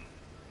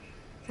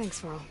 Thanks,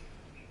 Varl.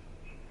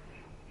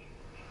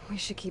 We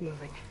should keep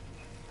moving.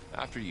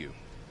 After you.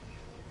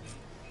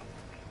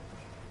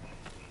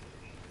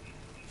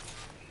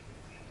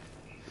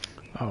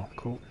 Oh,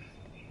 cool.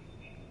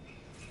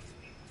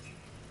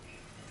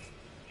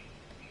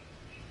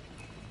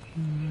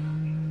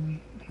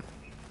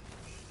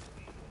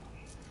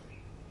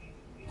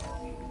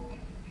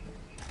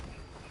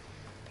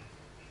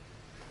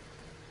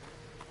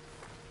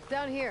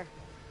 Down here.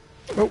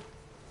 Oh.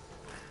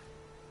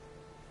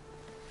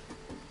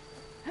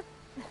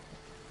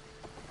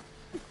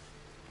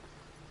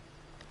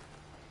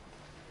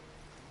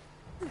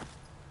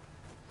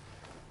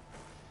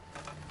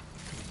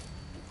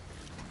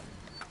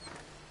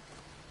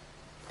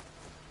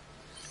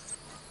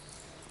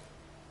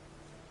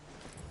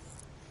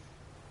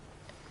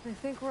 I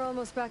think we're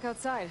almost back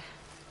outside.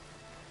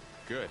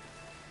 Good.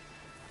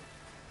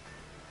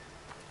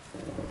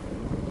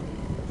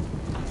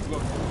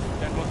 Look,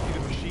 that must be the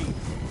machine.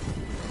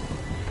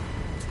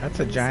 That's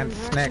a giant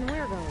Some snake.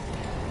 direction we're going.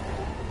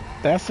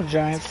 That's a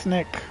giant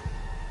snake.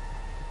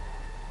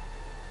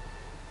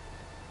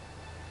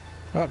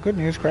 Well, good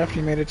news.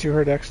 Crafty made it to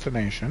her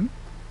destination.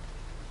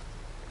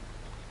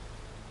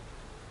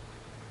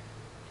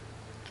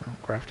 So,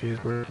 Crafty is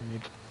where we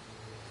need.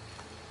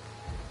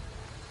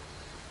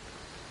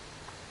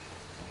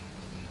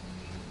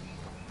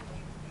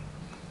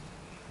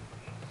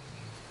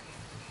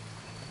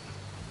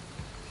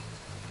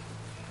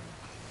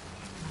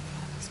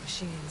 Those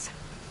machines.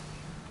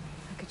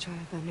 I could try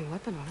out that new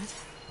weapon on it.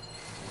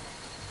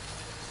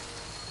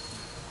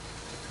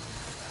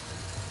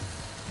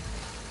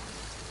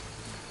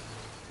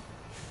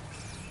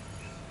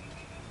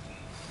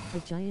 A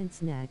giant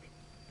snack.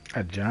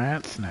 A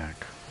giant snack.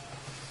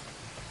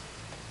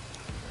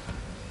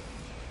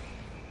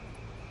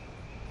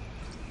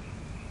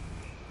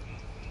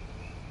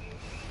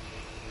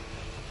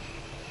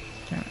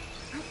 Damn it.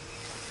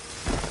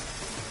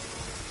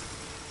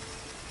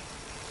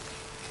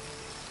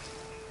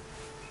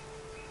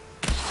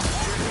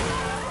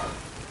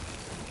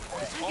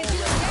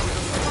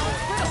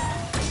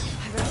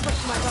 I better switch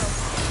to my bow.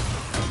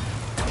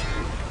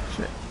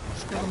 Shit.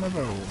 Let's go to my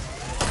bow.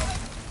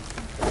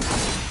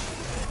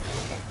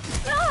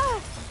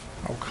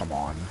 Oh, come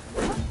on.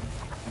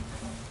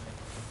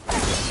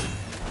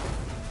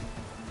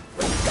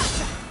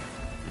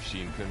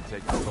 Machine couldn't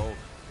take the cold.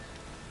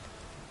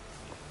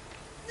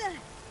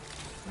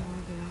 More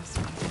of the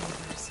acid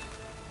universe.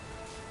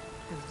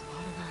 And a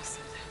lot of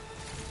acid.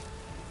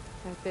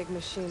 That big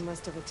machine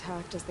must have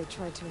attacked as they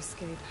tried to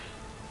escape.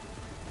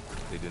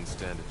 They didn't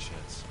stand a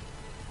chance.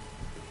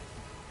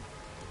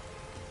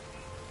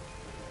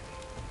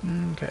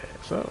 Okay,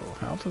 so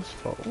health is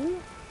full.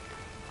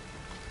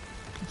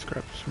 Let's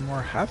grab some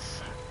more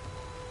health.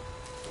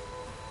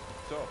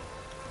 So,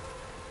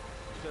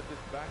 you said this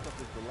backup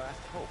is the last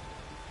hope.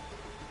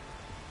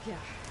 Yeah.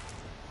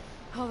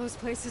 All those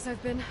places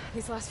I've been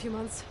these last few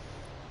months.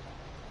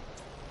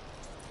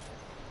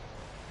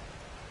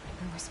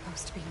 There were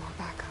supposed to be more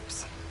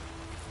backups.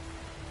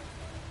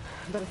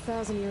 But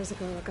 1,000 years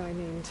ago, a guy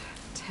named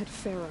Ted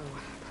Farrow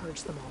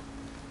purged them all.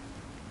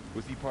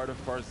 Was he part of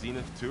Far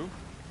Zenith too?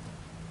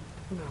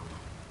 No.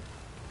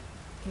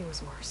 He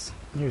was worse.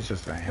 He was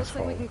just an Looks like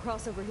asshole. we can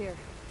cross over here.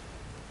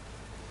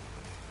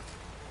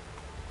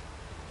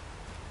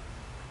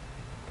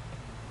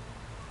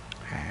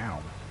 Ow.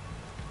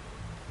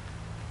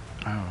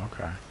 Oh,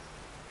 okay.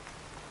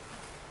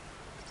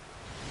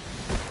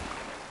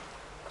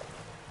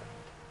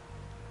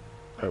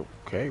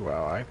 Okay,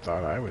 well, I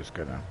thought I was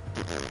gonna...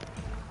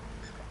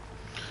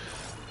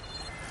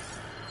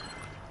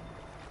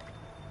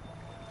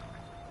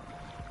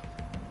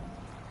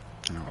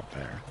 Up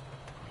there.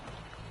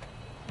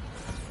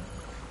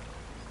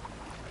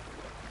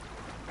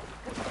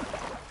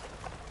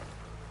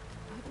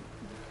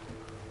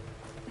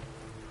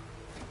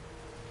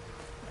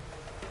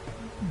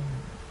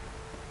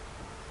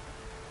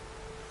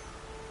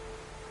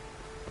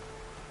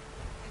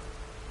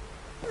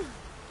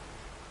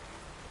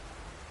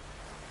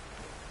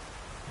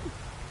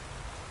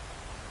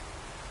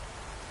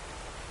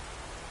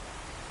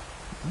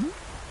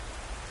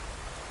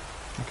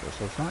 Okay,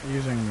 so it's not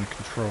using the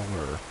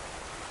controller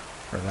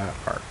for that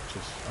part,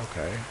 just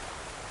okay.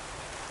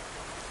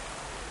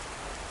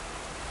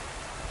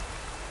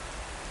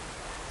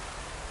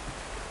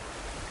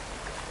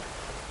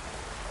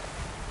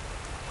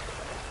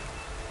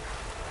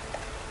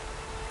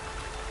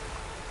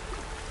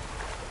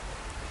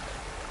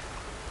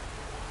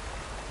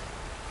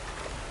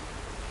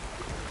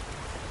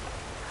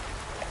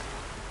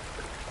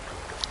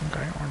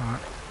 Okay, or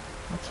not.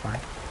 That's fine.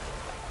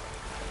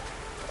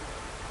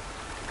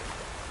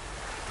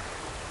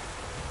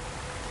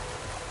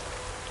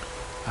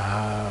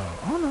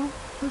 Oh no,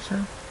 who's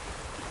here?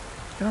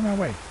 Get on my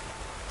way.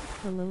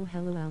 Hello,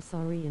 I'm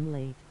sorry I'm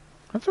late.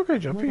 That's okay,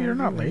 What Jumpy, are you're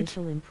not your late.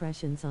 initial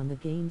impressions on the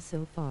game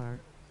so far?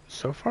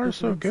 So far, It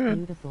so looks good.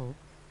 beautiful.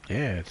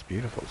 Yeah, it's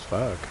beautiful as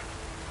fuck.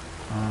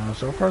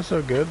 So far,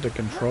 so good. The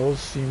controls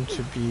seem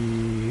to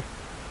be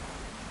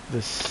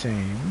the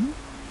same.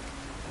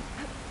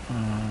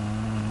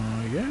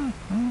 Yeah,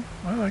 well,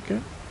 I like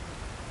it.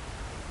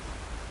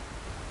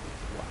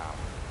 Wow.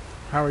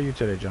 How are you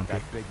today, Jumpy?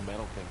 That big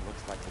metal thing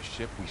looks like the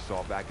ship we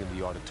saw back in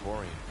the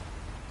auditorium.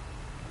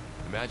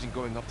 Imagine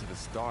going up to the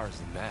stars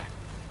in that.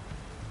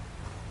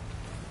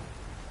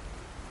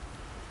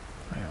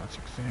 Yeah, let's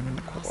examine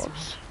the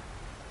corpse.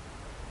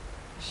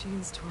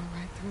 Machines tore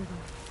right through them.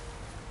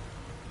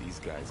 These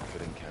guys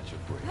couldn't catch a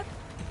break.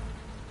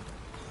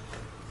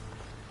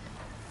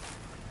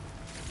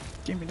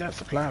 Give me that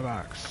supply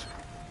box.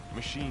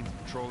 Machine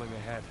patrolling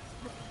ahead.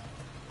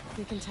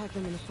 We can tag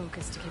them in the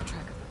focus to keep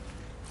track of them.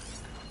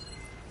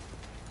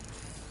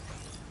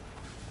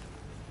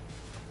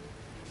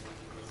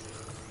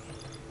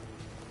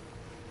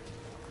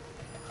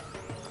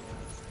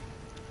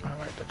 I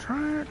like the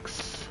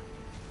tracks.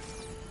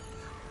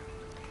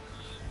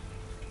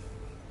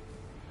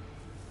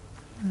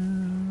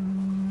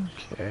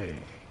 Okay.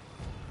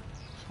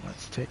 So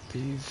let's take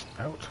these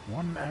out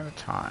one at a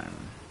time.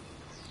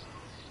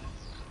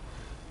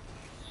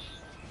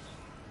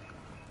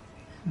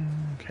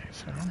 Okay,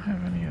 so I don't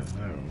have any of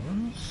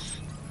those.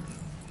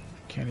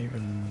 Can't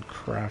even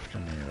craft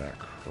any of that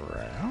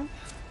crap.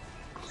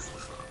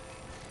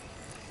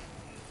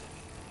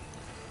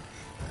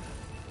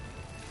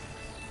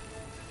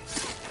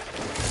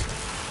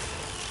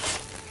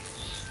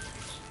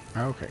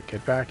 Okay,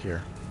 get back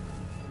here.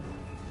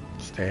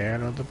 Stay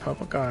out of the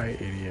public eye,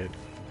 idiot.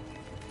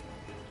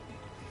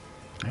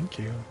 Thank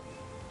you.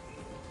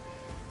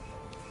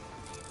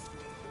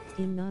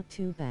 Not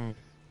too bad.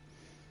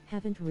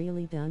 Haven't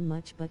really done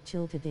much but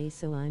chill today,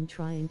 so I'm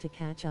trying to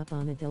catch up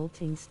on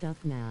adulting stuff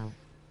now.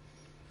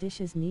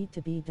 Dishes need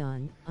to be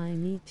done, I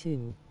need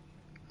to.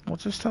 We'll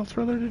just tell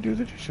Thriller to do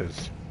the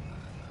dishes.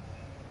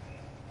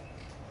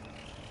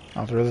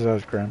 Oh, Thriller's at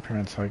his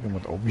grandparents' hiking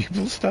with old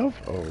people stuff?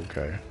 Oh,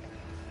 okay.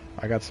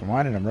 I got some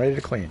wine and I'm ready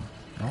to clean.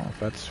 Oh, if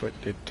that's what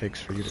it takes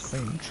for you to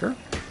clean, sure.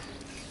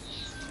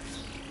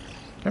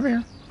 Come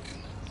here.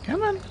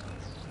 Come on.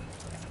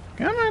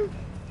 Come on.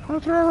 I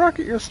want to throw a rock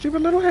at your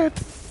stupid little head.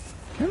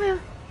 Come here.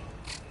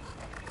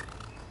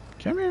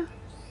 Come here.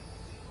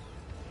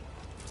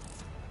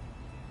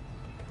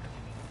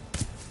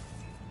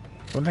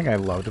 One thing I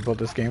loved about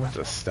this game was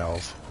the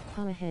stealth.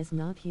 Papa has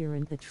not here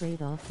and the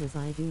trade-off was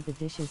I do the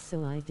dishes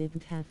so I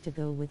didn't have to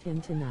go with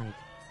him tonight.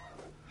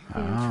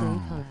 Fair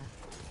trade, Papa.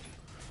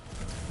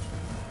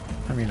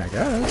 I mean, I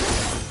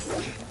guess.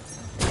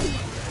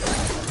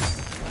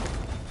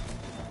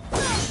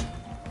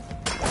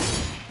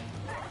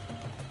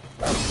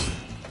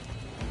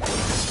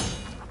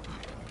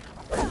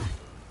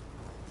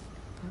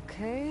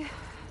 Okay,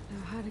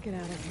 now how to get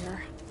out of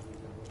here.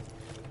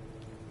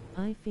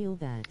 I feel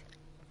that.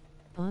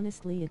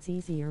 Honestly, it's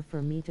easier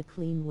for me to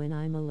clean when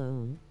I'm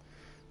alone.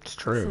 It's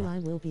true. So I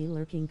will be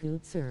lurking,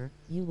 good sir.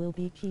 You will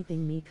be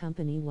keeping me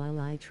company while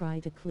I try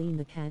to clean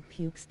the cat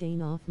puke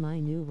stain off my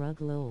new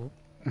rug, lol.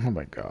 Oh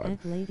my god.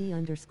 At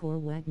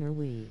lady_Wagner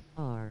we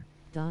are ...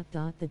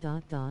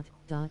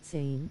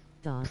 same ...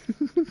 I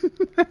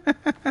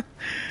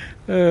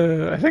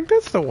think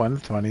that's the one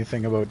funny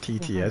thing about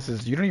TTS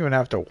is you don't even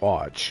have to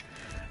watch,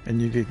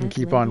 and you can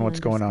keep on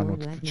what's going on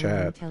with the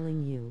chat. I'm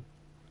telling you.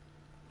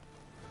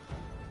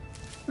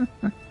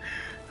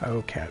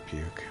 Oh, cat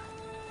puke.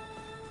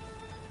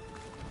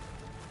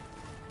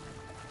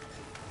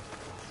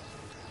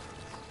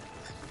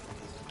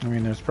 I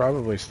mean, there's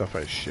probably stuff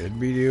I should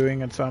be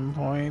doing at some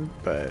point,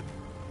 but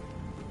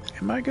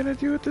am I gonna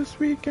do it this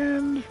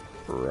weekend?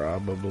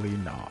 Probably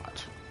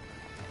not.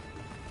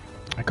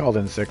 I called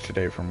in sick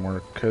today from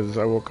work because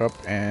I woke up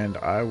and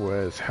I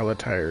was hella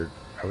tired.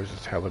 I was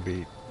just hella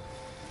beat.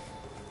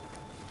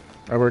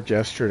 I worked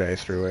yesterday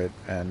through it,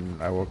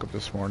 and I woke up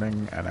this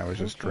morning and I was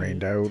just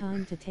drained out.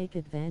 Time to take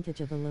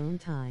advantage of alone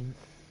time.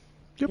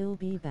 Yep. He'll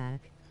be back.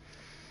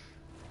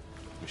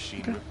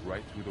 Machine ripped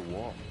right through the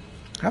wall.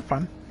 Have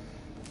fun.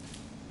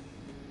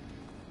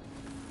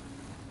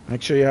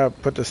 Make sure you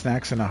put the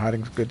snacks in a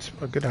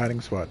good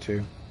hiding spot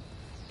too.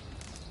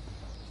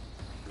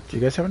 Do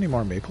you guys have any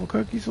more maple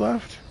cookies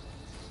left?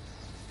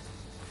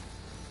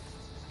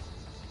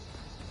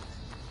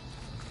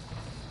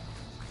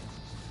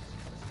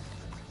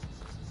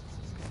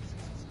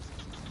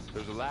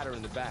 There's a ladder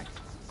in the back.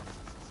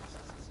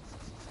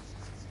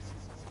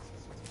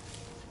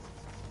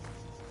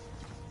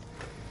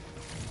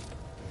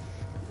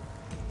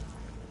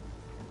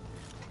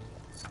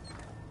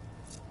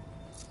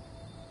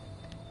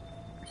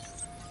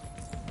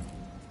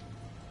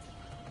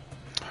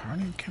 How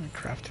can we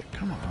craft it?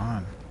 Come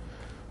on.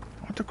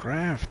 I want to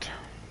craft.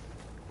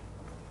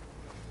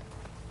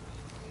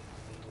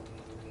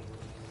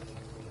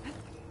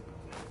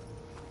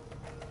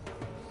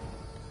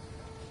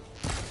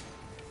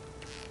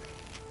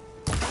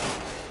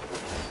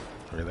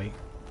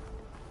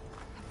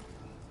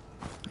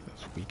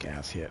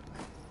 ass hit.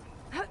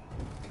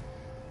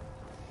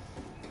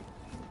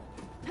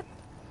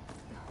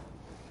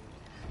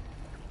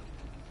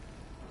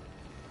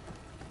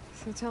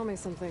 So tell me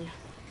something.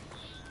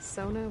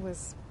 Sona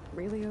was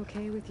really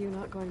okay with you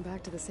not going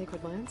back to the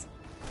Sacred Lands?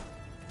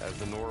 As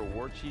the Nora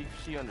war chief,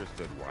 she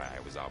understood why I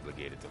was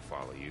obligated to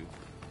follow you.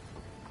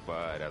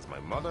 But as my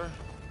mother,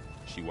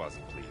 she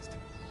wasn't pleased.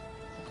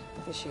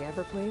 Is she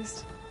ever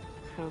pleased?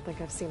 I don't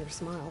think I've seen her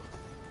smile.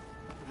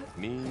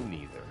 Me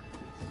neither.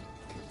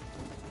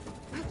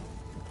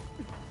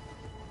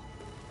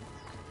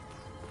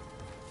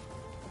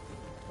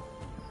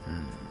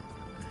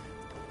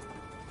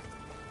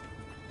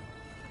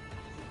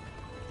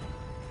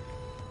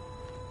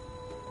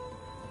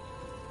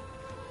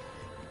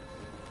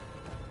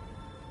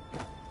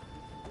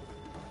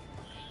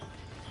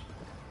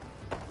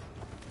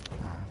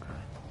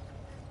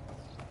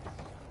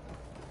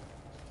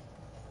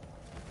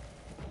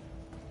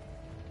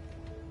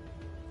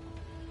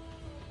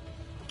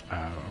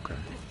 Okay.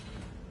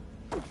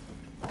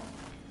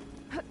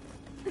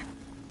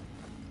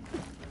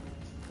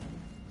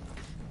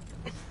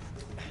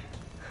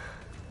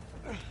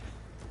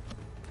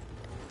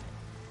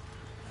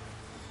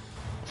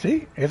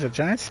 See? It's a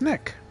giant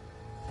snake.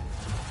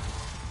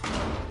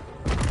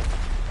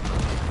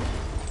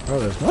 Oh,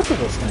 there's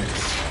multiple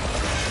snakes.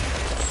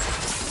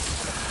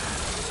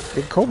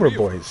 Big cobra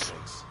boys.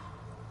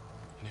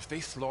 And if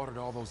they slaughtered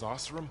all those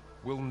Oseram,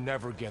 we'll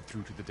never get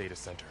through to the data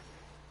center.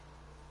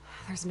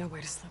 There's no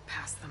way to slip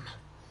past them.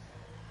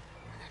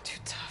 They're too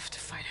tough to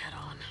fight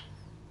head-on.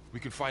 We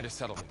could find a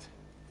settlement.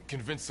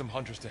 Convince some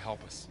hunters to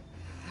help us.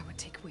 That would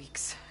take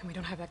weeks, and we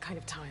don't have that kind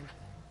of time.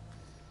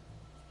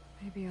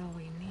 Maybe all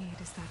we need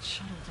is that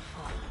shuttle to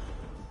fall.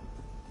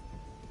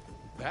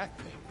 That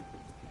thing?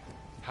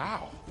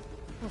 How?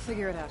 We'll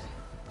figure it out.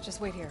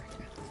 Just wait here.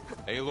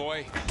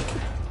 Aloy.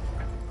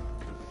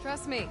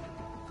 Trust me.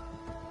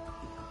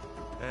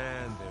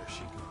 And there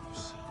she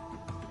goes.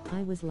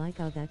 I was like,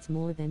 oh, that's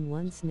more than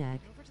one snack.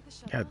 Over to the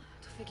shuttle Yeah.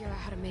 to figure out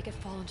how to make it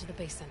fall into the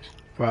basin.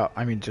 Well,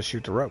 I mean, just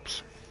shoot the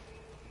ropes.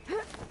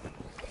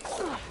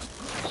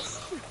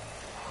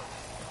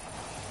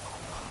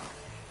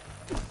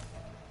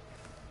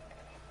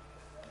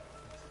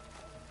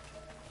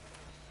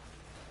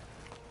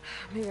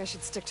 Maybe I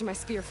should stick to my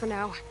spear for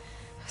now.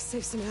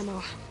 Save some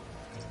ammo.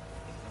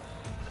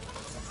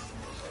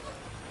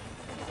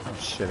 Oh,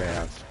 shit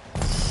ass.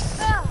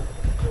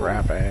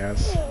 Crap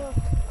ass.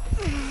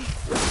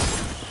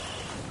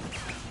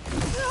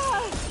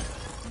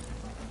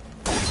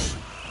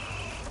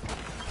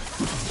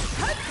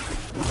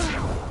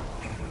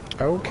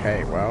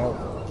 Okay,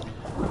 well,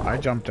 I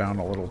jumped down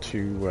a little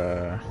too,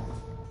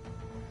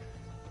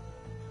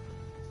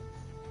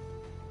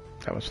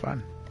 that was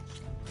fun.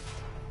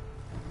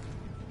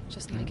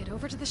 Just gotta get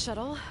over to the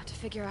shuttle to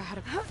figure out how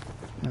to...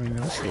 I mean,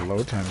 also the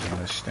load times on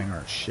this thing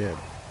are shit.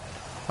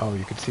 Oh,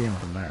 you could see him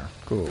from there.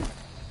 Cool.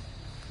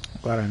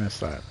 Glad I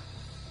missed that.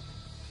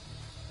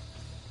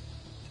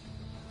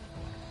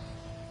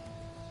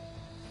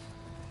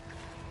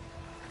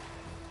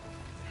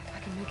 If I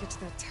can make it to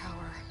that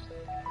tower,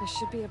 I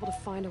should be able to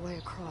find a way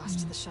across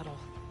to the shuttle.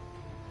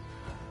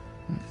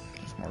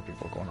 There's more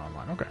people going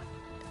online. Okay.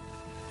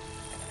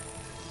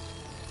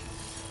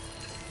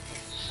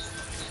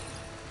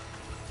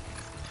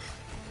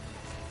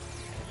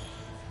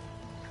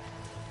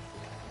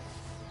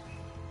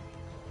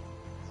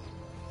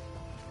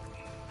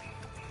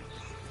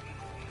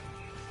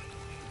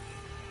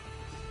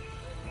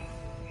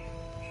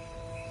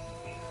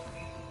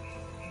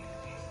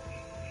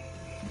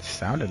 The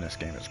sound in this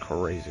game is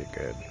crazy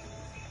good.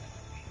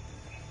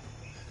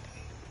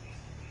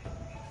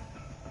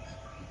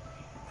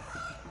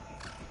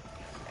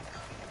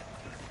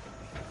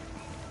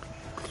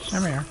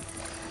 Come here.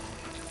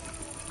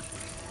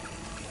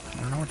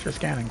 I don't know what you're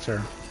scanning,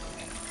 sir.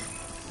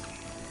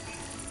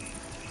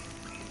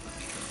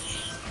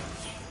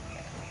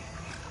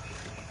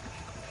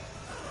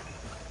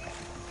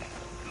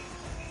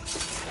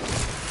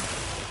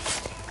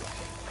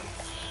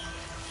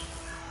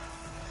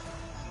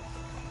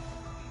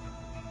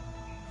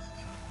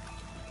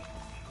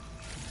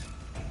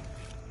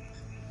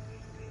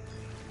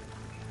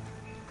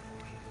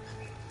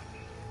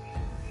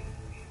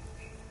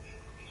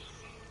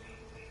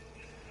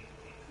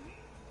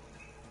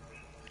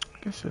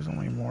 I guess there's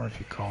only more if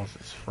he calls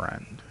his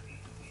friend.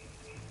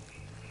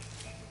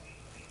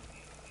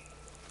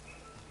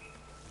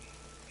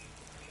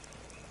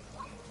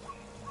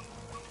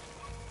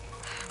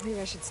 Maybe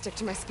I should stick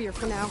to my spear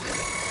for now.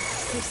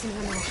 Save some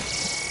ammo.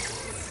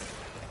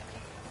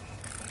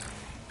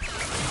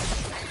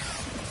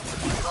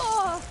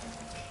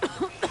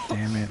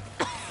 Damn it.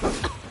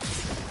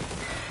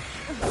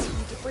 It's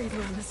hard to breathe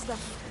around this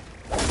stuff.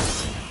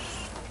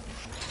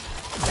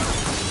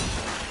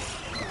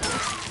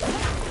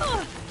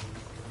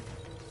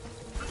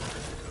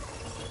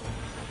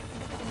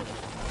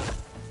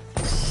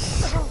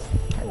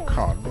 Oh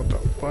god, what the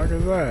fuck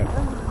is that?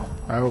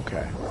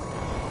 Okay.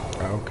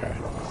 Okay.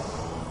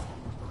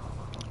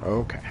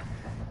 Okay.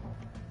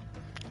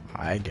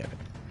 I get it.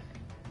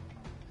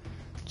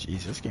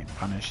 Jeez, this game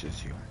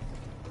punishes you.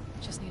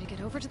 Just need to get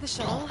over to the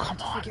shuttle. Oh, come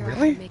to on, figure out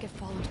how really? to make it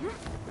fall into...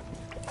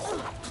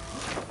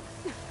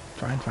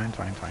 Fine. If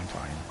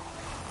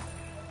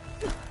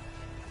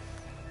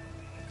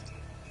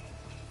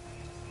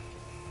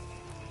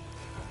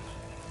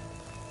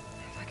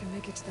I can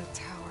make it to that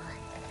tower,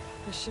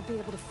 I should be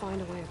able to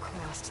find a way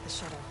across to the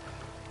shuttle.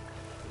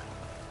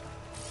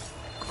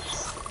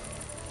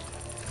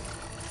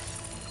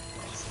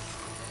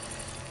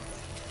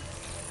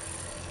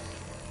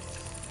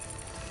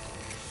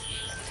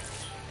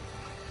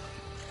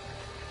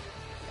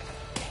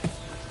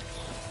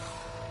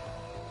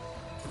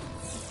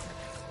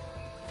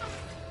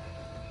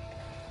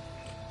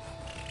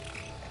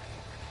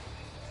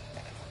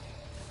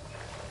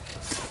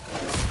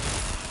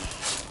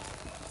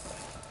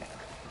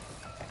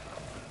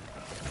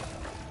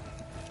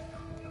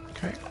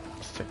 Okay,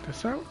 let's take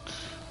this out.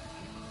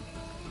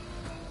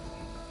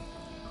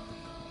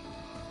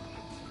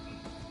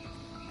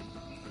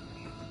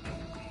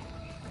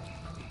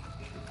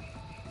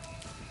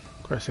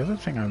 Of course, the other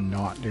thing I'm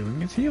not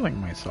doing is healing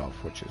myself,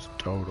 which is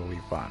totally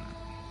fun.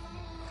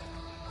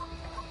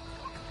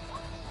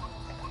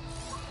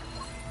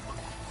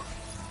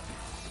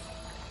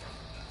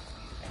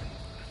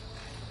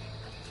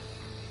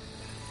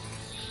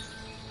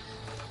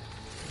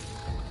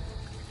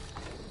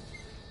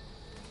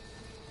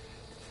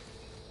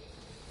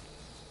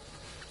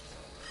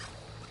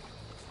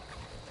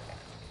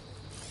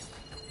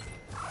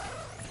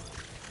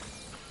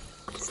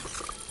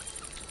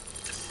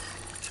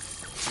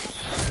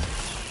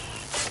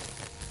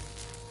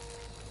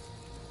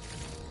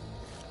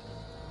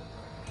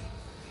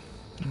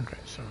 Okay,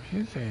 so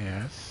his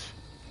ass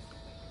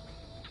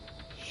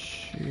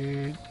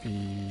should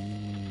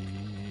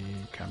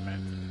be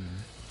coming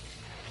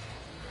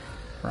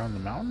around the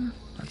mountain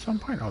at some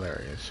point. Oh,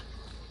 there he is.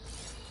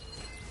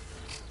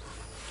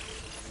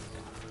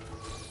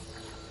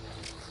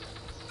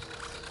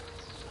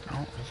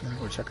 Oh, he's gonna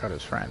go check out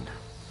his friend.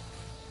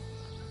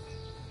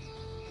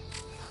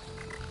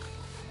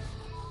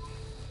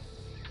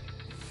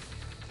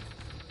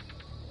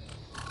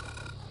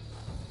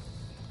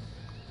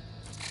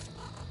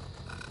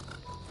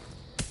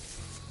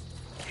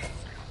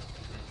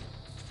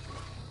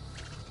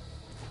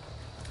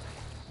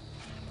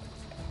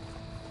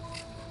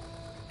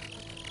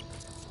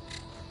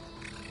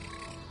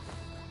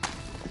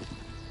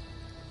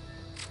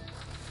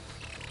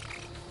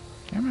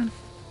 Come on.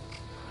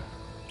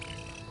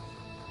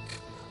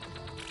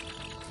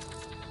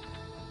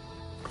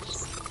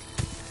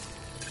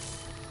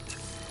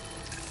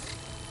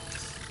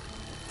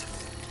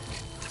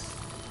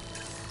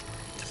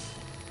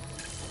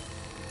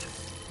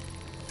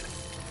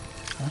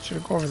 I want you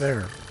to go over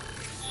there.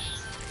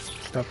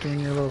 Stop doing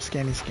your little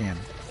scanny scan.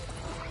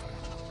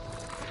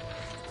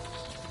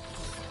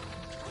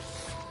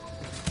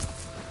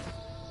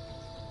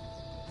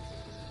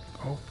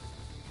 Go.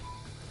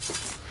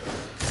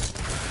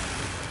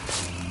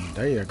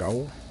 There you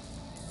go.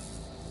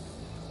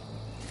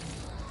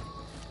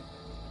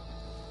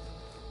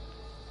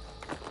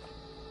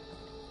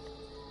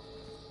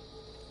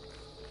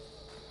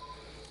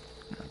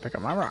 Pick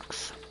up my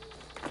rocks.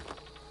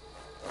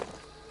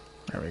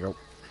 There we go.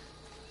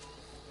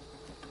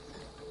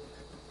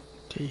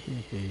 Tee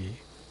hee hee.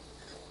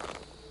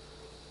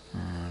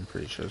 I'm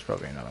pretty sure there's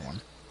probably another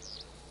one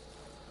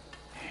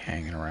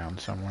hanging around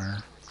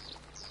somewhere.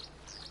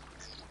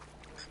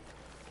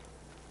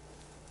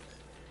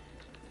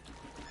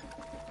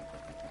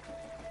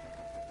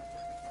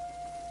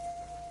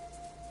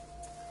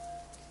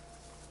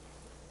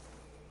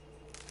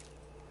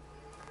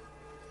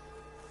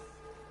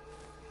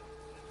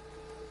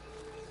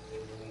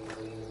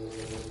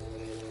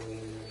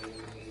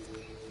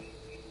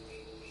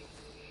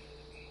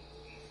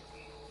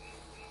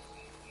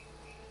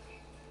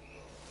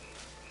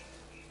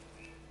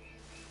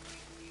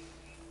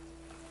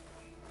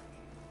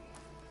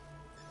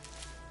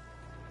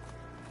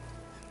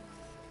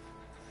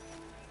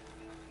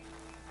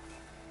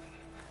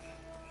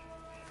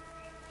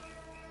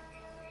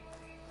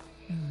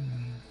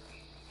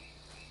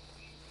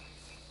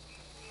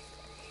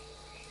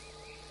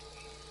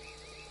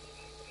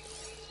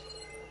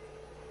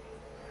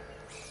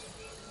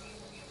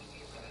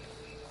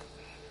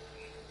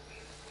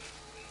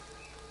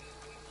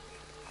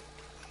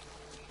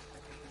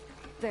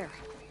 There.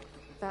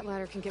 That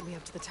ladder can get me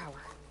up to the tower.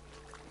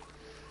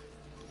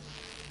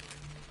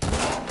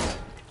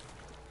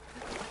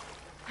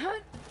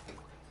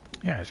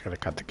 Yeah, I just gotta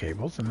cut the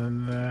cables and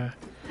then the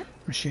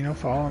machine will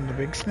fall on the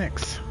big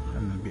snicks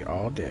and then be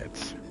all dead.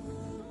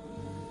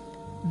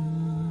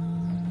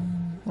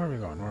 Where are we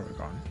going? Where are we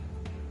going?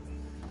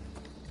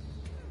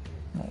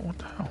 What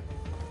the hell?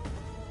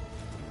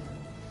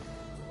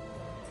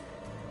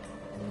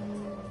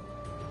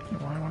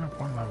 Why went up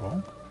one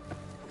level?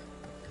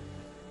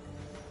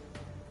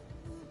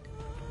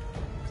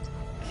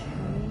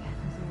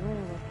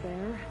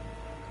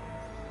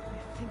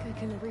 I think I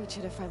can reach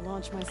it if I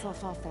launch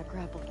myself off that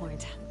grapple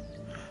point.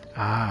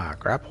 Ah,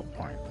 grapple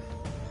point.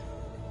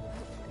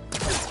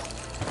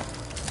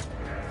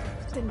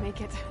 Didn't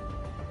make it.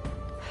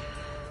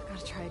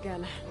 Gotta try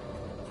again.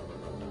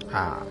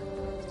 Ah.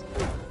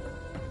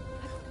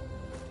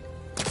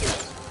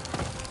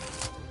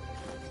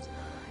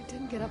 I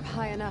didn't get up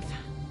high enough.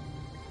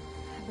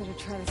 I better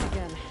try this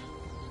again.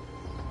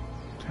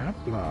 Tap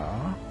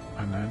blah,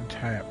 and then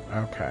tap.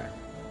 Okay.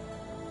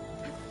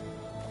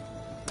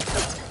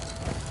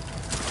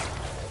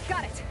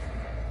 Got it!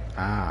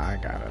 Ah, I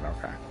got it.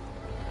 Okay.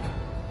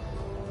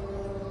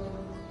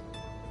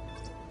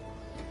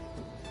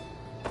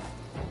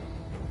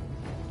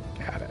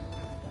 Got it.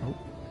 Oh.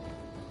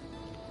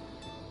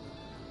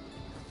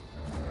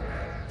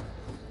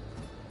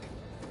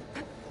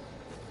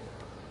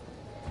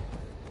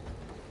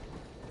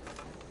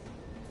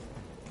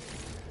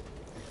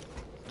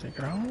 Take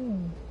it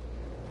home.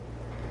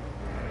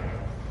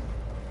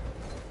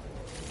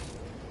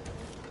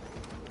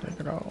 Take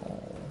it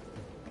all.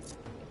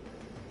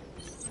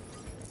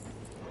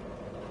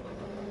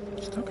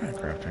 Still can't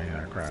craft any of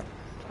that crap.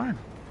 Fine.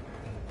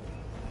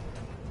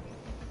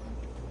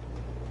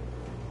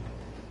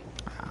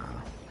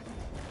 Ah.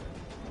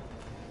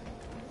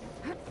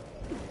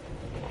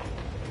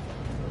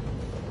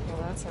 Well,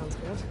 that sounds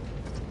good.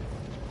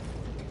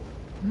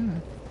 Hmm.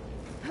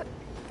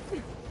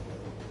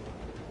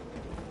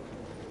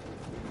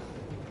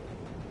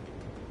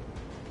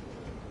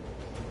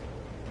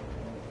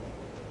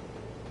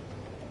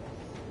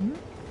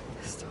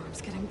 The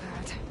storm's getting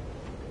bad.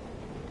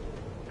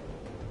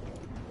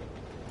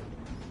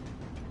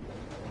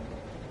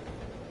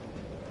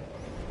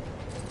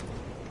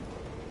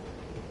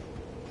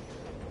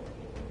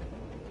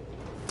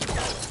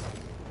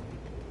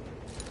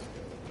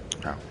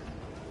 Oh.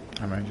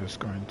 Am I just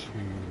going to...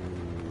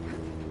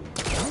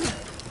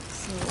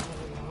 So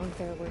all along,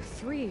 there were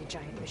 3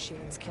 giant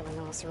machines killing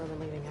Oseram and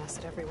leaving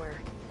acid everywhere.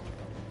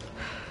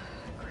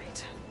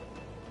 Great.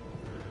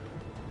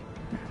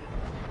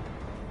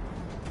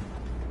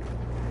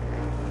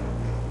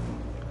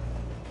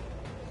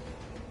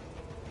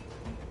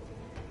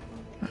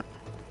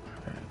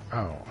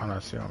 Oh,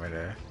 unless you want me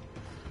to,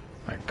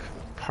 like,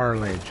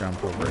 parlay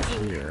jump over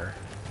here.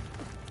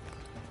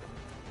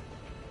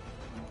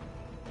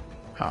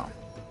 Oh.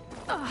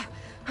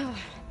 That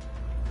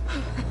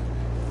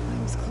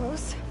was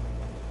close.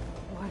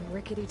 One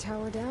rickety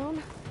tower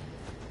down.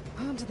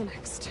 On to the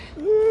next.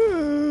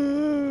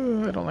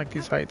 Ooh, I don't like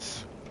these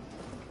heights.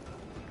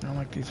 I don't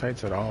like these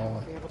heights at all.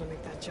 I'll be able to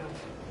make that jump.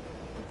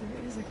 But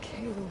there is a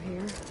cable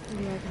here.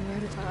 Maybe I can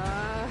ride it.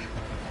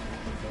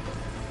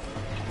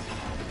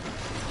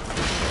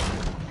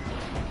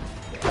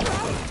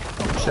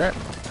 Oh, shit.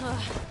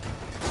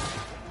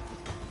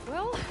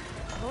 Well,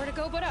 nowhere to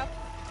go but up.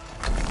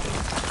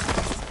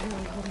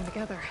 Really holding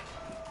together.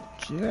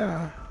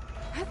 Yeah.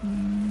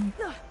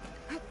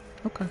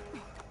 Okay.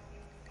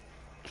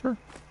 Sure.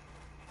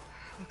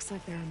 Looks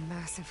like there are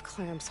massive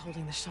clamps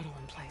holding the shuttle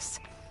in place.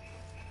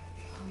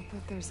 I'll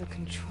bet there's a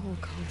control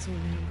console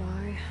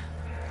nearby.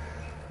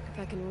 If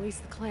I can release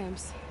the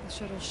clamps, the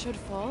shuttle should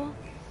fall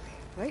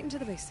right into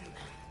the basin.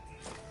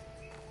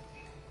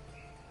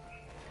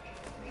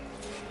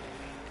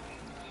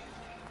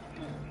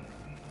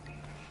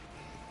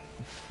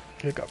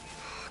 Hiccup.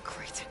 Oh,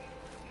 great.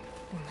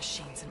 More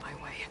machines in my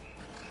way.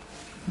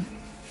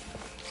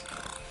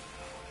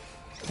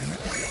 Damn it.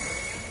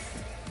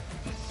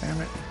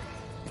 Damn it.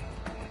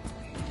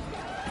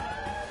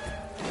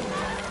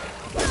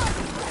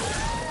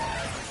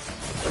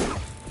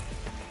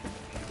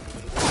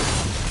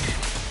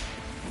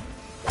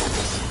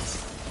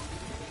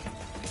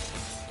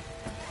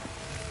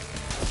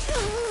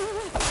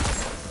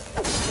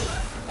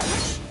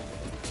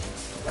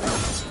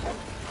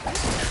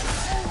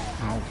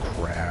 Oh,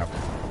 crap.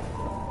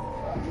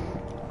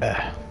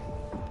 Ugh.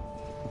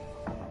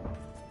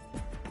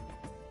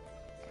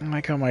 I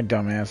like how my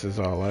dumbass is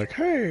all like,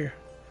 hey,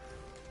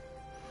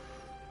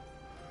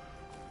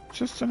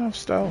 just enough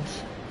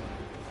stealth.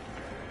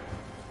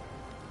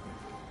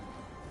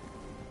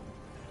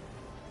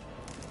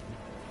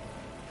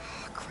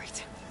 Oh,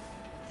 great.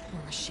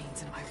 More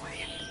machines in my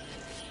way.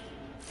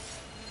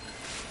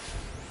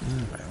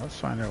 Okay, let's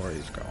find out where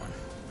he's going.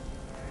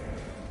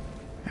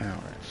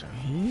 Alright, so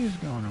he's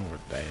going over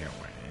that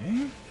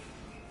way.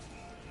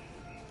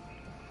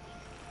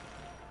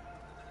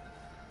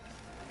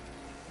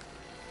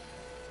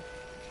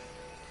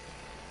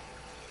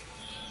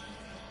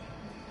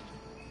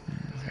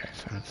 Okay,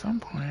 so at some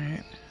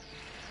point...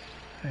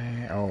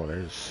 oh,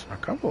 there's a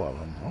couple of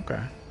them.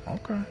 Okay,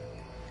 okay.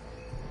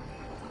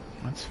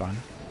 That's fun.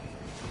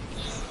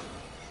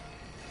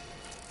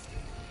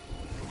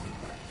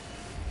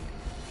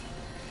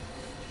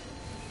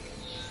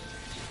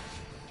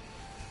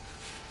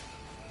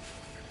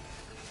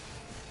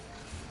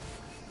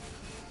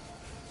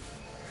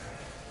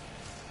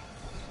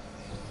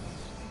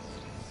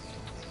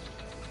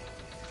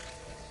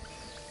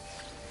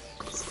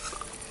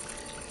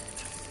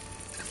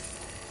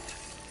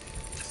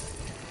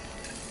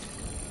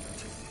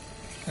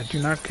 I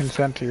do not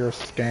consent to your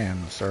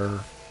scan, sir.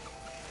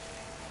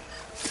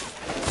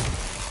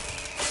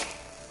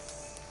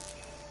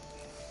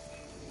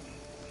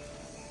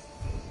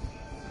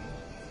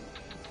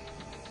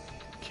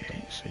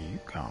 So you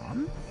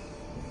gone.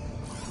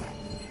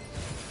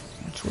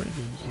 Which way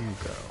do you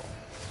go?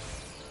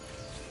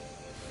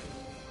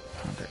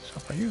 Okay, so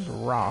if I use a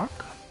rock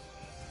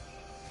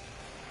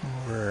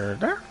over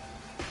there.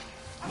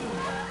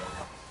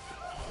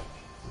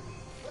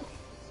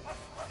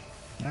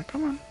 Yeah,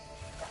 come on.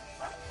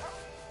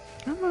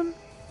 Come on.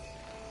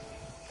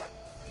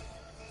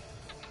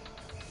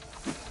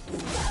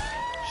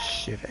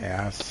 Shit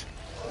ass.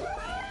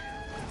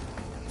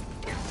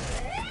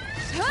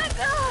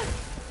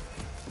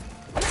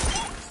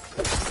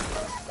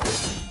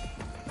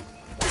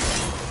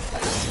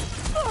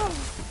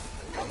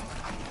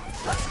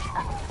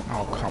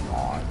 Oh, come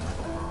on.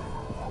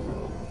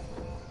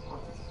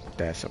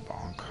 That's a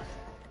bonk.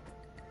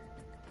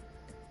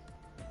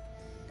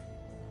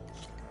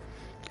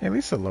 At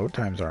least the load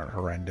times aren't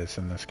horrendous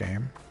in this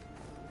game.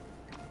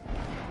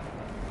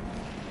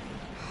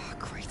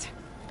 Great.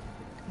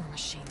 More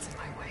machines in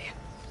my way.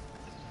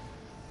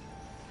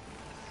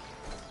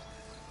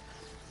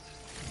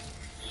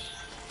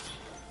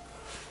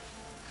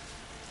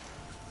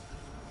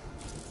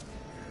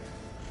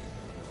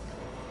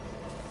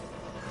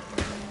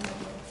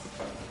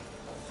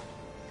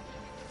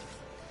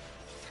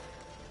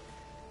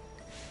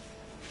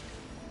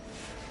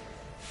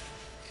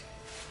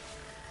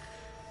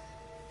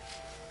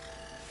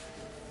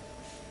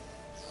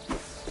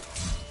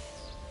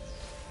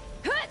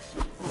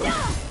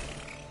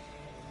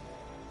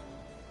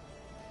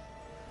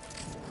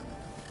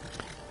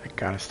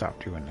 Gotta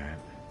stop doing that.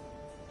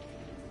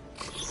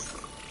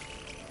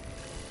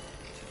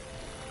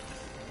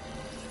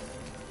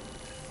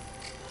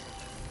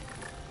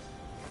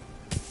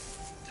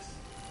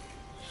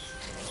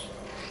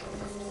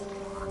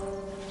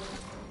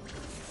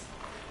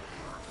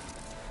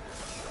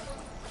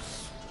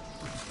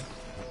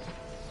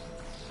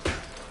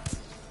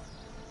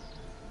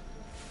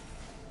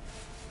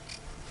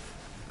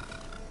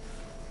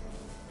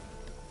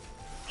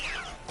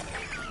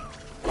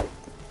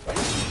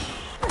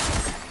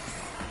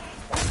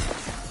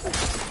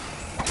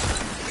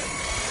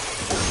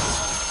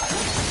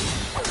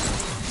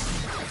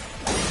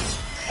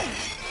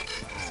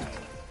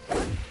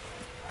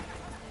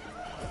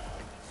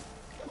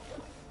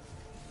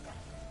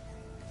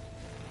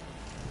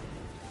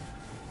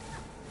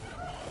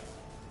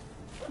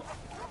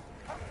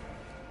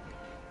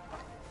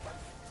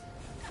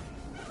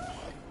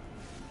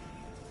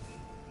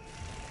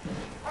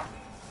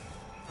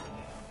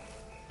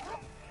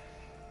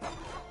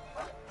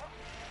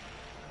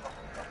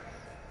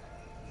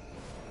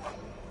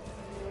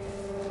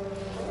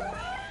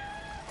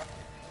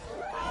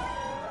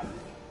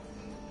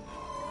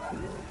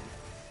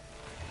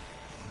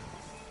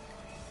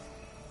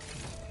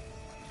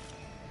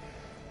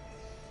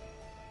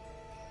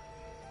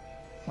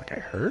 Like I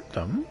heard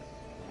them.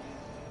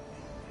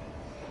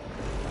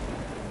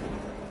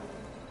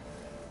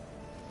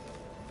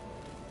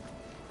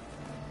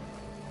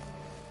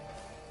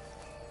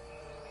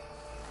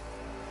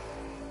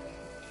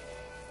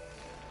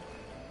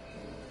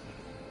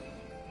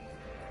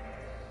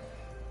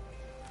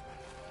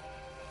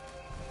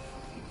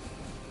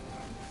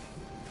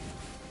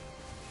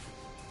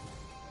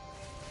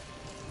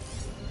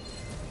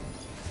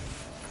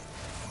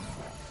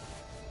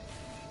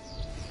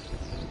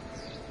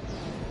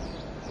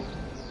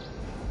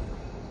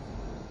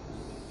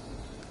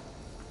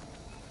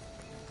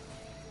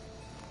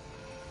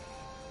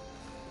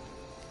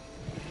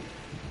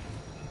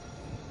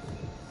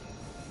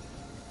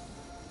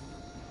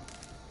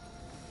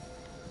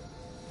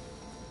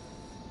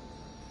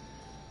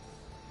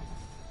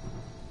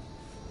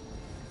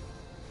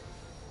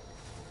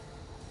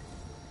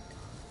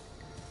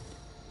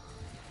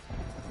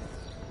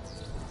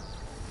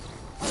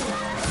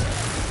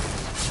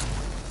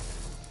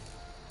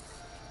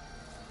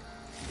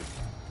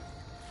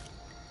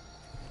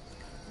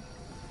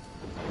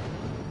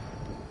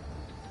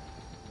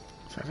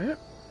 Is that it?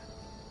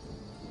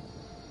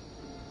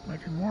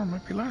 Might be more,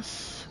 might be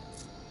less.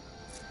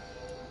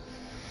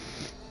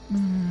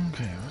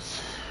 Okay,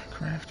 let's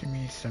craft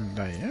me some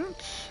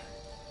diets.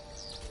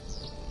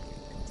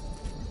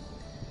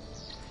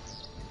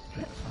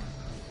 Okay,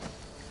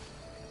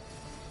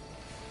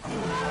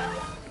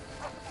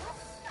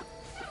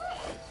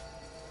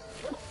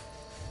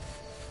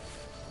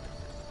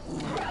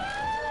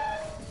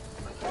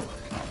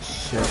 oh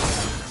shit.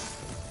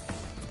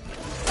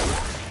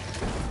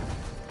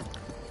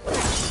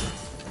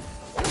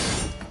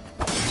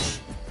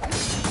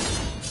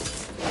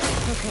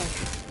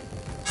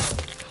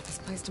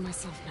 To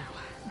myself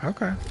now.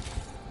 Okay.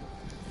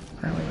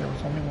 Apparently there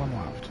was only one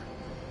left.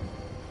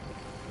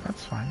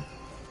 That's fine.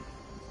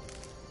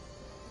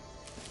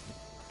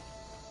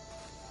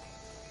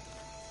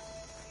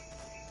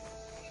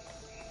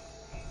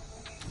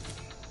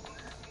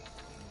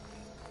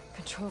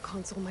 Control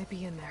console might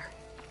be in there.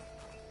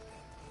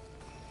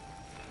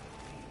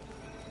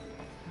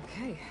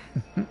 Okay.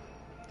 Time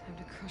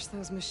to crush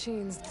those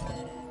machines.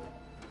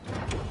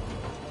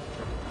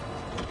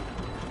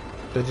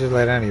 They just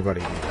let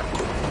anybody.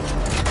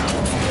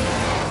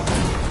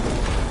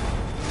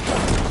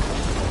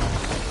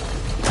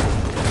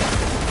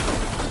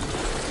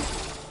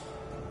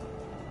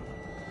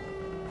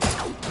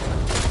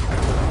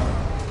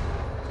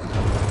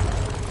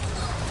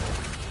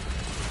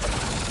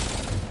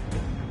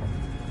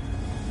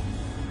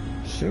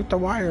 Shoot the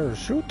wires!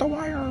 Shoot the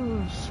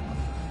wires!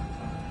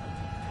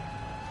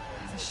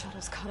 The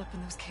shuttle's caught up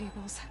in those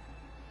cables.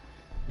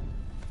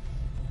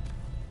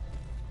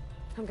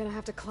 I'm gonna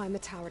have to climb the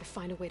tower to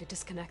find a way to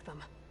disconnect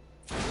them.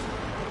 Now,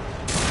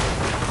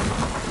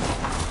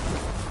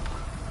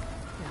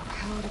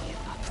 how to get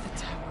up the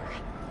tower?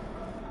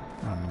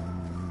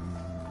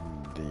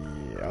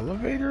 The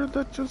elevator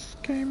that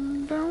just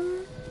came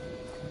down?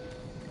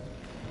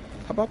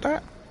 How about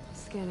that?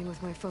 Scanning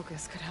with my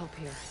focus could help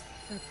here.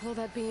 If I pull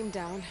that beam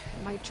down,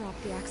 it might drop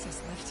the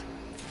access lift.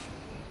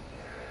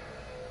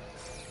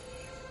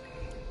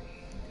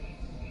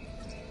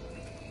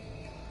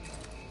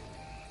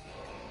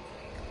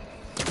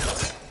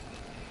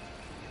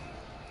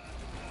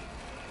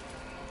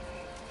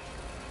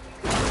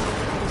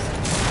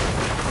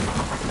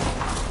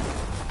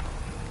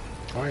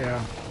 Oh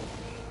yeah.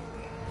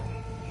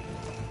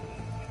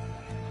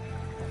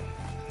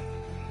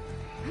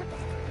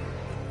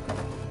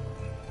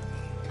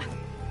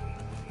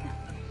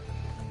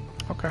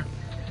 Okay. I've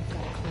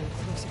got to climb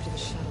closer to the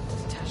shuttle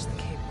to detach the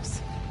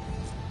cables.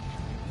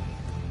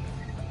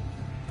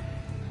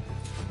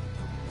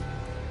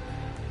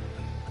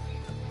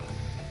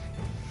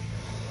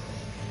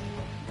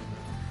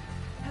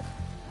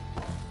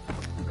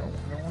 Don't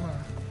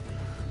wanna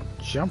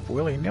jump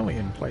willy-nilly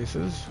in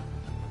places.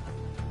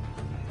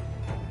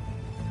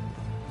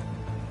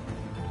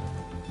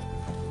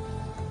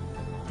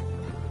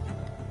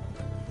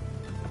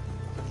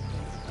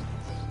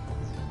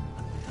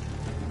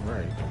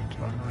 Right.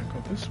 Do I want to go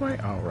this way?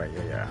 Oh, right.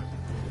 Yeah.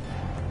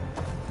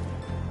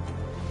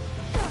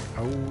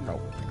 Oh, no.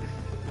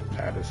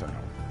 That is a no.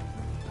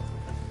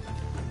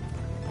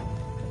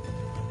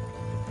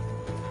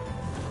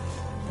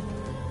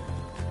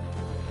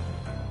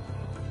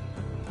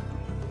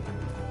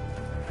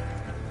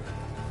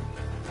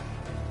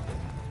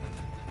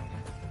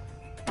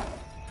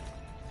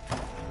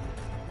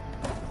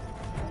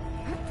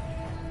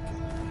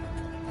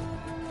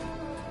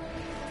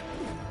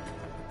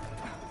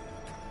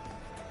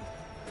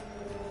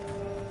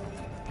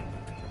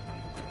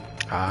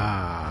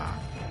 Ah.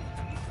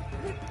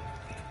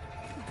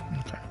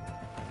 Okay.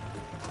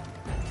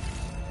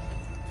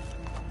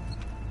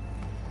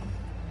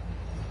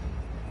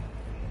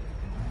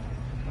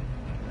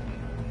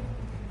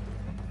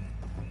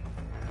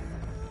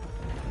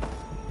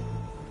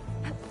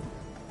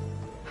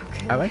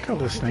 Okay. I like how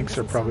the snakes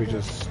are probably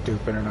just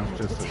stupid enough Have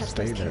to just to detach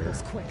stay those there.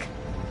 cables quick.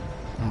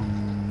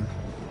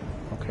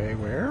 Okay,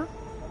 where?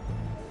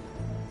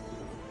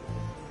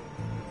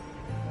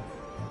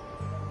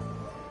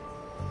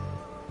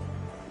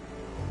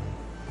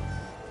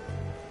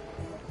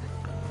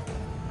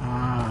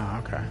 Ah,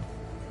 okay.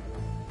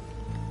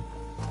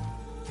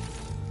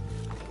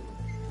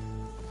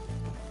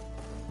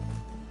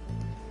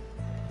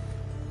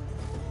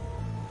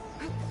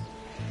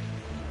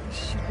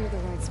 This should be the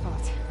right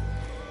spot.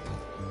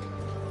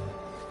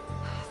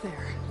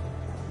 There.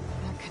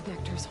 That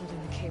connector's holding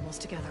the cables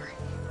together.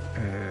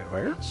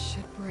 Where? It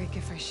should break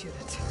if I shoot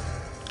it.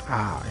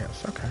 Ah,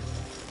 yes, okay.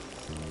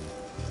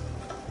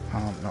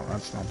 No,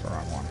 that's not the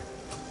wrong one.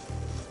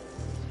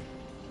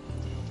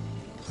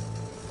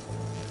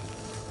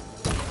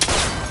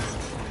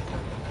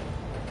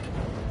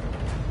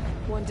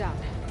 One down.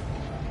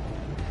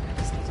 I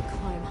just need to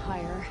climb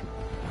higher.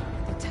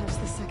 Detach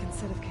the second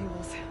set of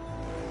cables.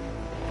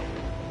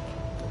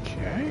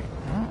 Okay,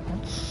 well,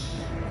 let's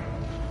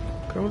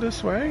go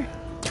this way.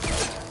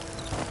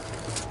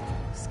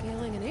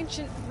 Scaling an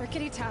ancient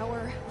rickety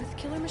tower with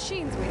killer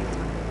machines waiting to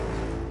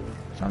happen.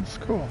 Sounds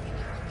cool.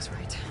 I was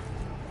right.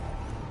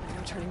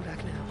 No turning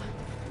back now.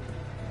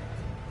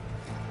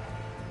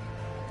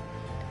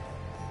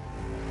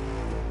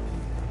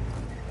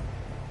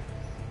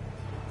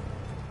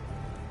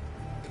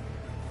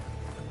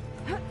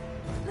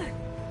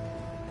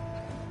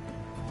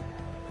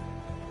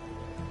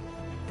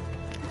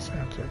 So I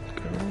have to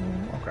go.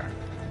 Okay.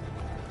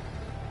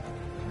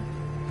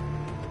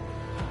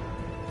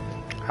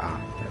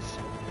 Ah, yes.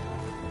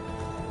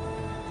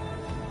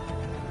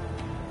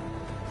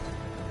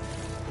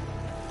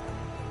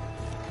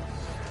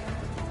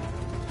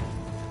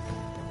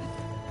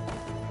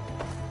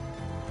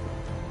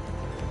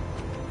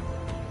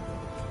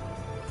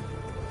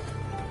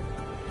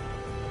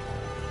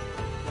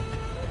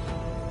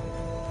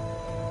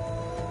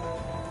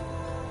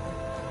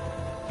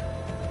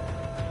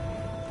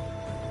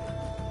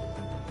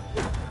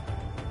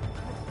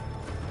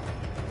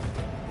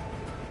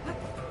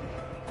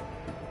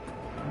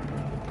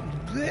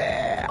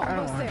 Bleh, I don't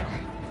Almost want- there.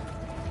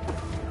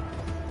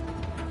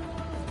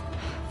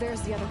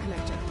 There's the other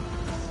connector.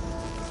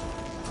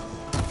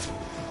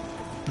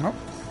 Nope.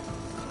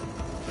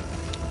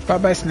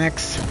 Bye-bye,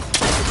 snakes.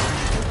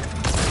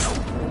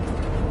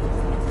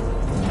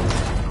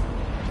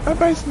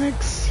 Bye-bye,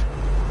 snakes.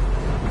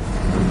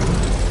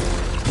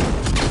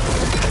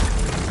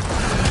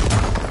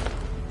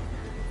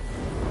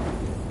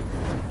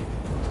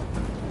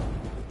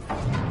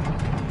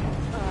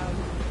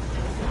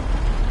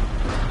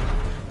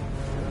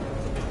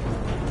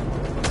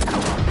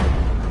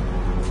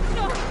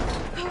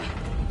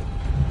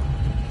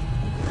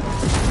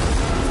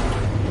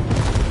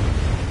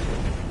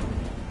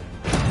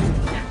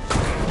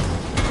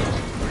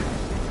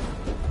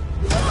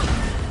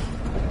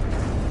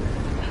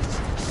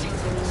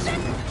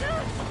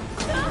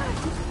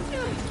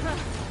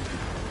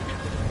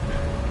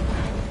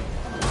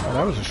 Oh,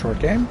 that was a short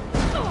game?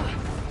 Oh,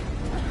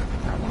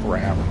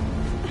 crap.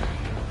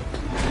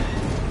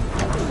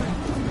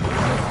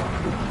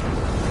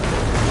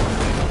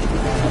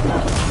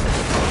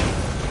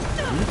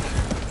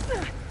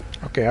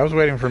 Okay, I was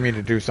waiting for me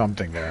to do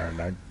something there, and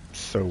I'm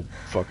so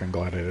fucking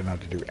glad I didn't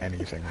have to do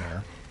anything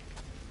there.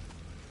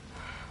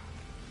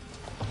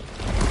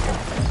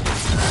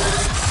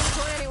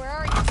 Going anywhere,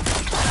 are you?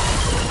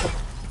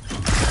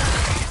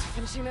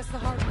 Finishing this the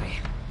hard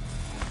way.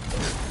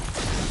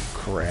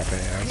 Crap I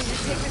need ass.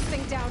 to take this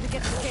thing down to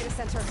get to the data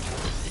center. I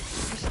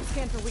should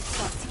scan for weak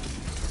spots.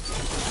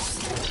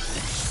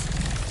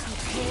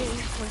 Okay,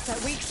 where's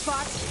that weak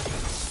spot?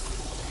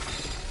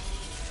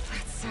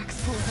 That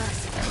sack's full of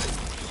us.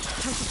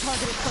 Time to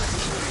target it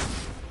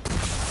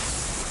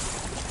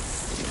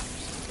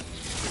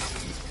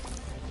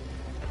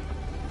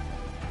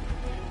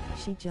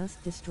first. She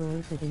just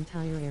destroyed that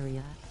entire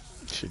area.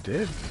 She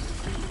did.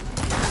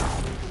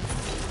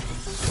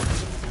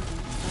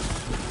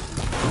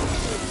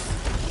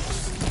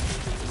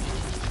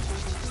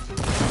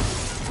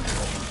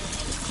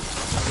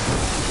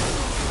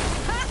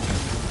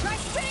 Try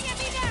spitting at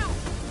me now!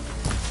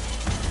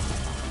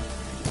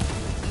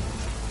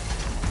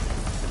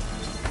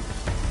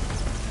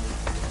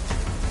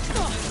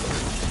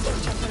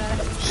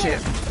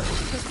 Shit.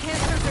 Those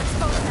canisters are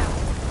exposed now.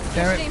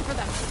 Damn it. Aim for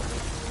them.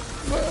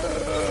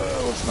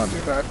 Let's not do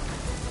that.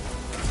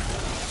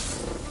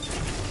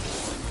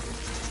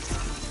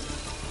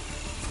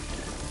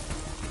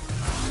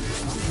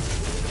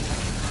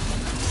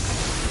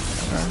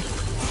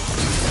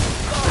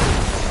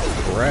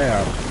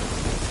 Crap.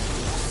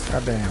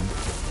 Goddamn.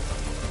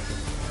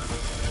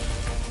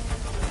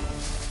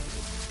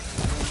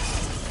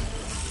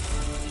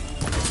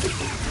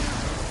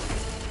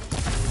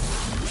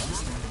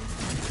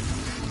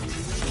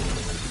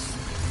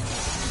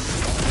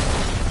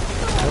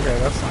 Okay,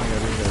 that's not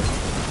good either.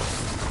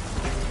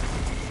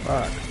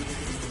 Fuck.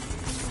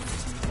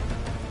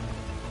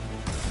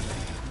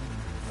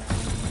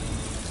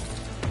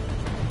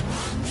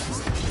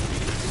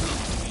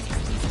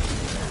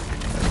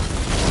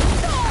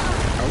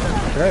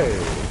 Okay.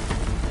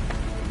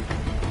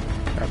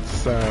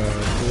 That's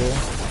cool.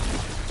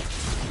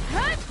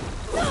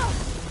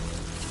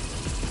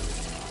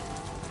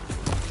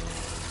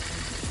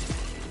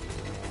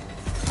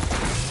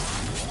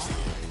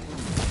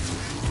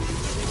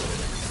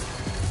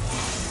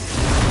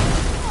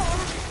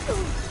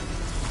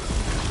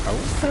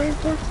 Okay,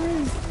 fuck me.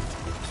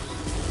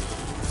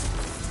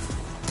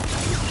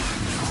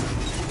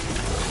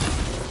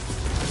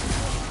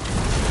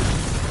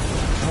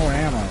 No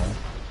ammo.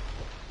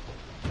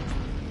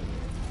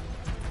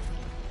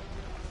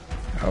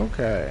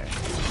 Okay.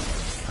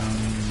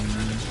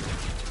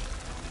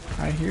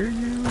 I hear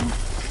you.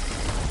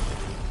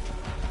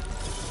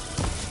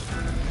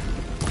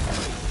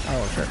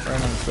 Oh shit,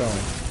 right on the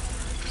stone.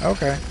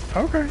 Okay,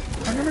 okay.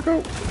 I'm gonna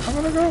go. I'm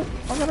gonna go.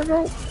 I'm gonna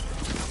go.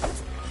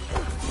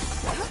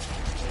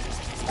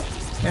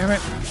 Damn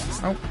it.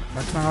 Oh,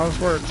 that's not how this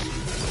works.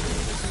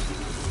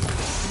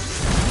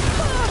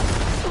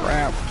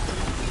 Crap.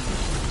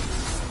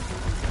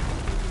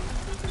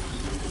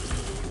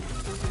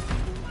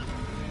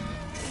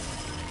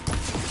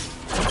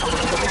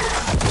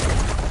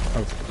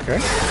 Okay.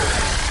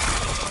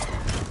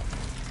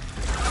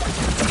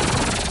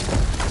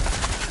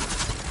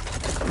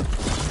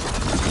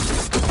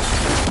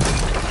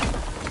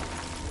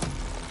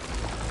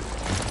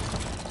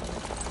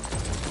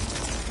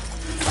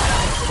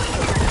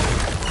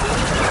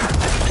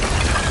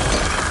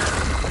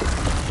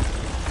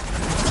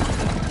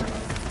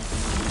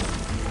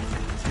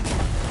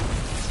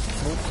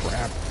 Oh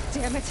crap.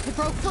 Damn it, it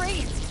broke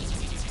free!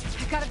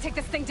 I gotta take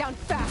this thing down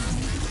fast.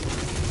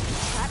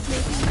 That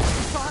maybe?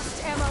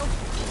 Frost ammo?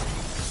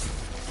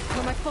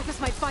 Or my focus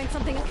might find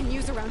something I can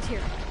use around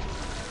here.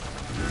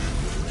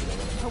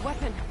 A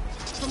weapon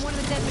from one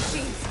of the dead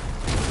machines.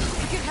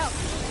 It could help.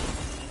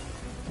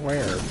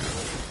 Where?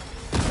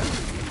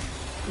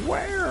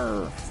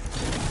 Where?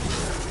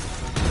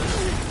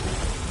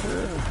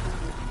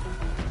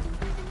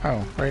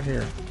 Oh, right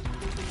here.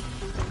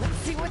 Let's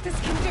see what this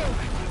can do.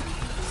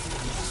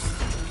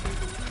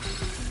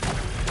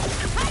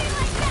 How do you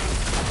like that?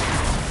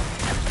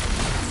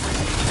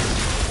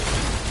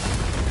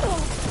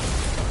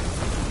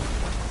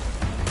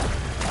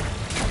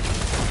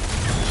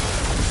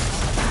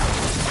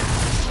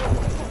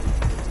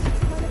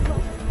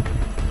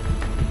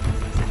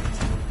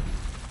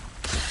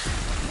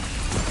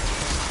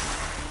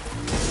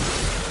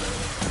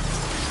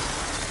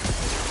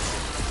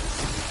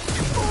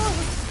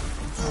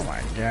 Oh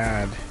my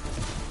god.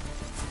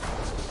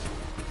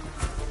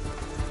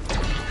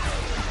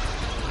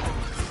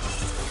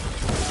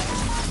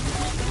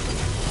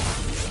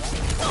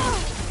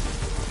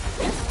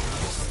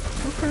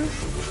 Okay.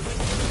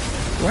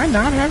 Do I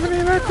not have any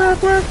of that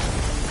crap left?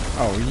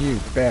 Oh, you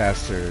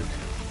bastard.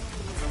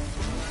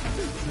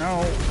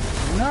 No.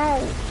 No.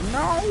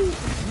 No.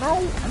 No.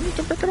 I need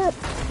to pick it up.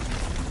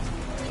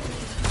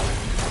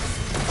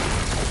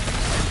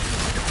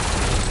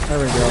 There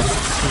we go.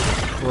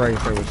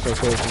 Christ, I was so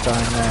close to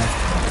dying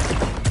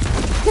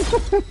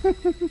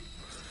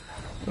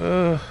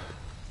there.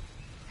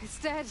 It's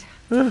dead.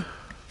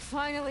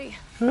 Finally.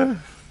 Oh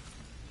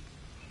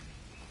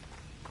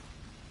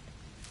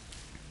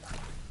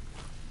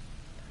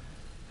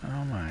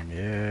my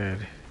god.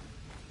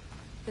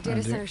 The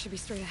data center should be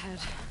straight ahead.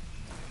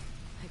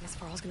 I guess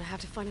Varl's gonna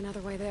have to find another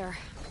way there.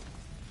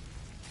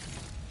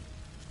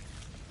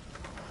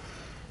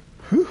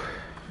 Whew.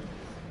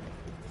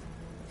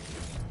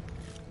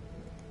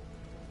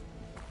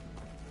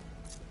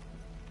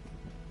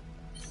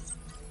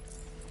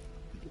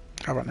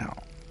 How about now?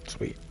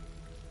 Sweet.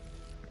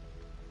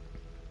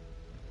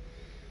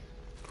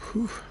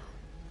 Whew.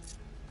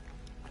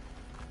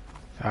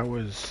 That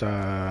was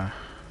a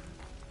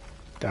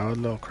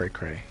little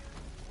cray-cray.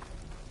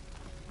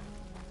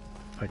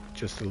 Like,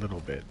 just a little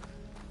bit.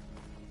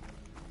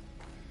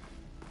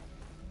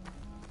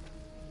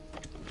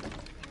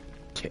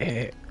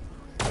 Yeah.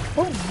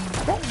 Boom, boom,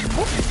 boom,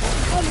 boom,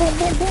 boom, boom,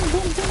 boom, boom,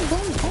 boom,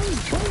 boom, boom,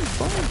 boom,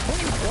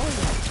 boom, boom.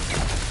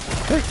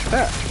 Take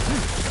that.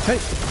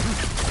 Take.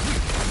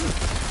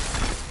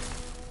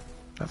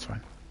 That's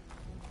fine.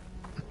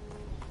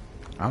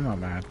 I'm not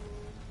mad.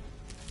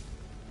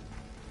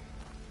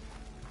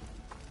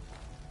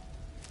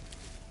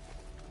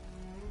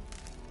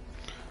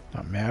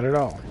 Not mad at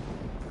all.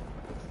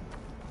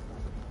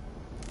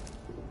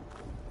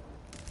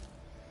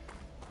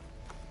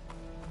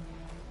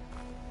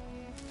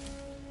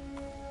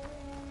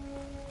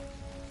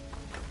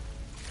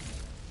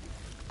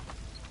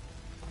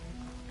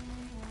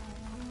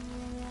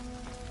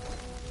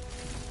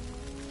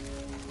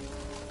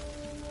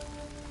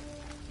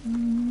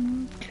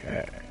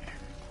 Okay.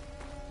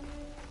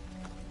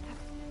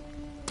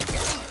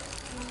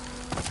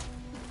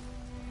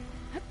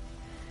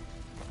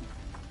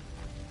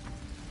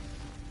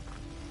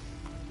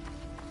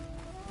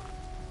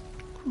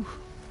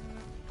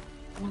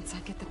 Once I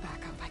get the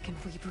backup, I can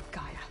reboot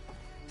Gaia.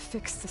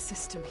 Fix the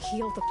system,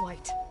 heal the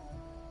blight.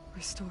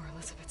 Restore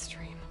Elizabeth's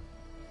dream.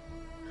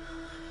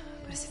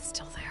 But is it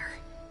still there?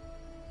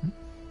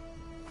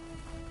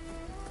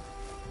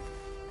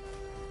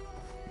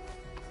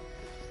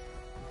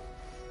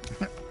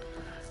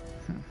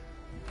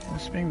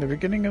 This being the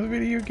beginning of the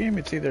video game,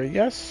 it's either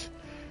yes,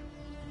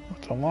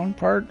 it's a long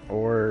part,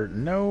 or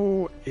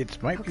no,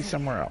 it might be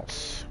somewhere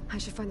else. I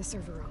should find the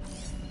server room.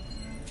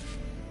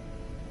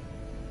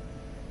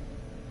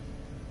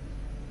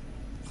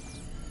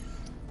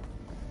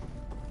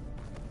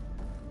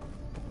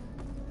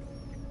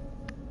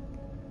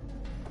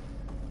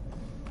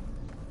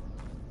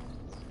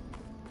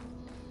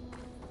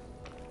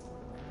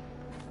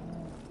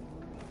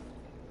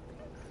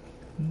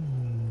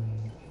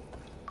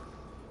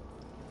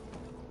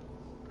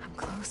 I'm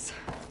close.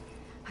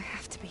 I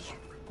have to be.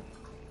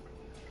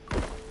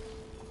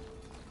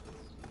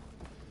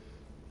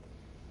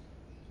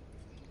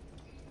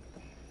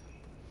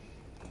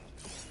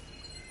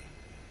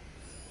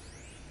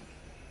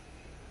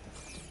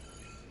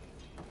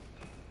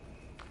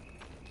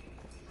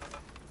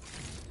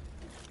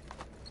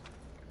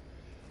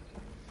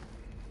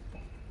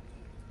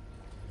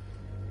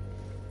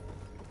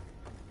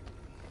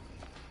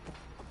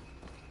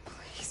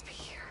 Please be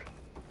here.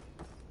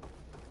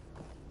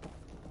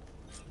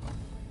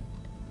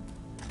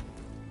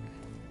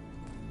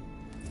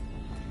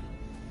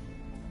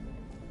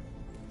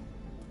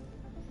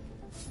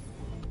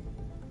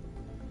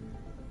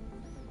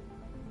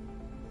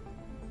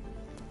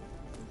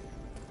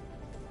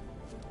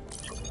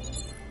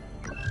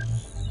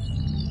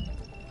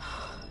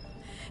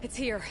 It's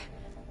here.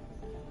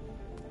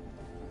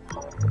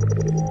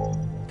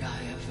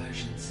 Gaia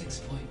version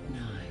 6.9.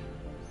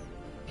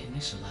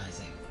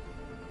 Initializing.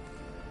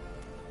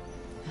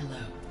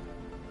 Hello.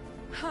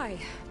 Hi.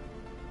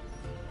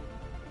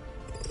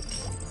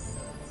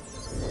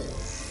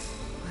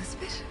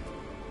 Elizabeth?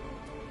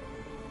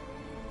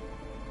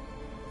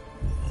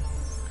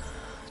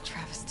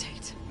 Travis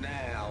Tate.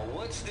 Now,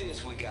 what's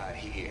this we got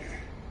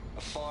here?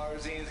 A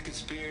Farzian's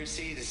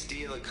conspiracy to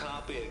steal a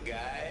copy of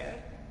Gaia?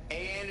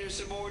 And her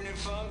subordinate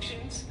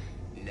functions?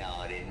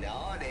 Naughty,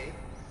 naughty.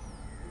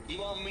 You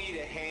want me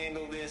to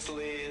handle this,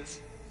 Liz?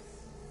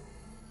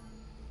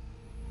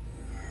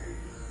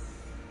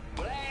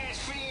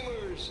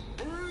 Blasphemers!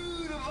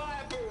 Brood of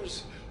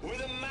vipers! With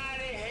a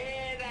mighty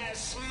hand I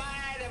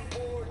smite and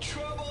pour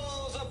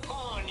troubles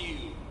upon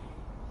you!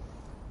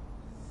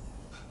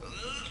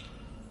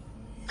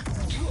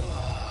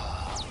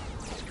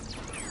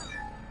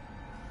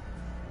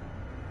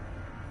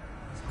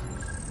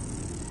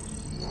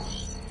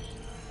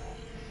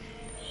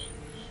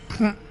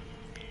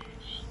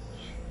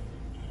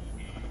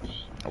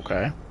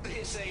 Okay.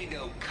 This ain't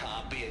no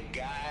copy of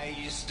Gaia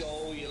you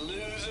stole, you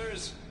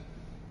losers.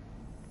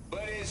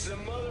 But it's the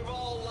mother of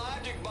all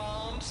logic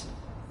bombs.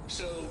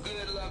 So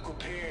good luck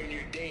repairing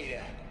your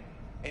data.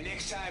 And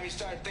next time you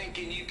start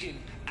thinking you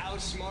can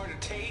outsmart a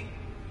Tate,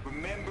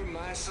 remember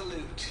my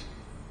salute.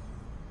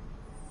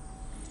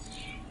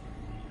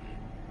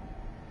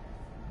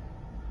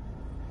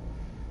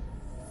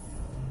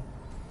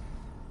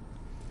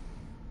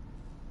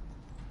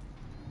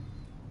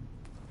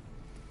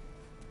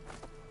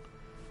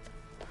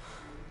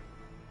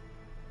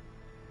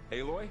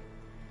 Aloy?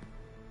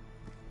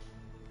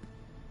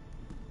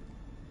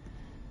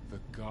 The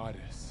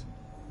goddess.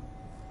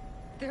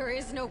 There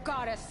is no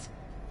goddess.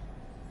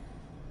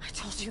 I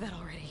told you that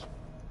already.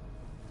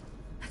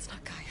 That's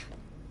not Gaia.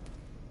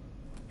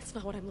 It's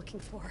not what I'm looking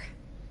for.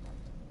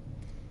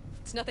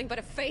 It's nothing but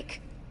a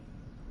fake.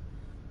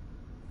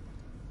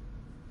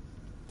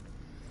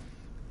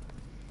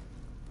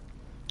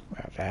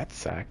 Well, that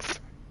sucks.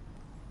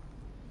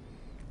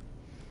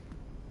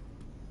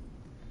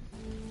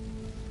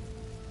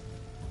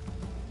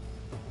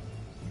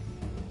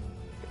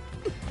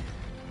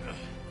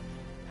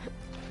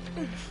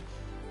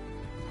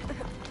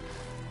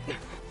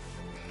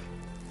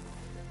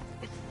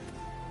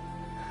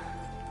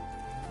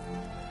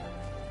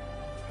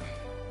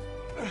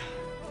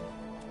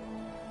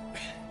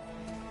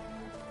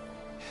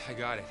 I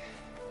got it.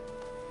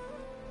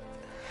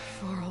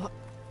 Varl,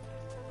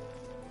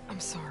 I'm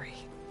sorry.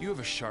 You have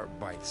a sharp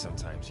bite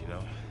sometimes, you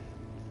know?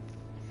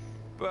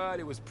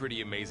 But it was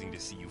pretty amazing to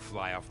see you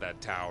fly off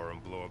that tower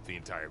and blow up the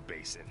entire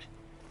basin.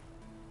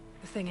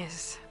 The thing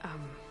is,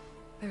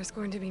 there's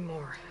going to be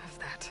more of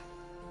that.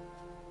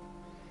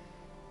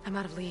 I'm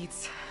out of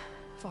leads,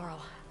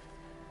 Varl.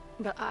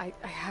 But I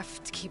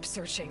have to keep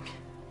searching.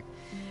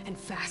 And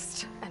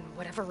fast. And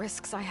whatever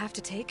risks I have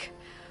to take,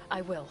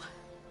 I will.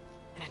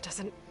 And it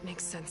doesn't make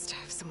sense to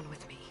have someone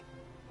with me.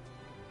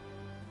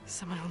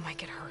 Someone who might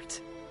get hurt.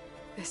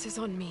 This is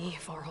on me,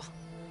 Varl.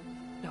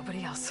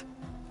 Nobody else.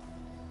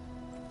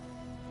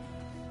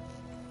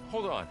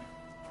 Hold on.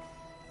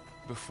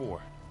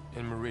 Before,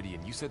 in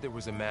Meridian, you said there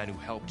was a man who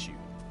helped you.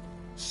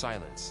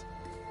 Silence.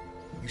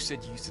 You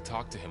said you used to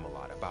talk to him a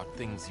lot about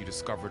things you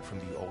discovered from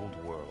the old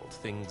world,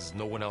 things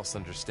no one else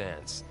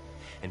understands.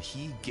 And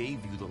he gave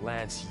you the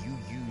lance you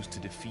used to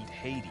defeat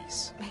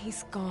Hades.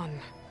 He's gone,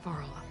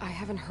 Varl. I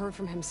haven't heard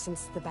from him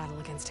since the battle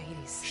against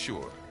Hades.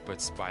 Sure,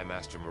 but Spy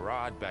Master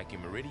Murad back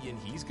in Meridian,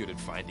 he's good at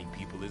finding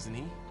people, isn't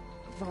he?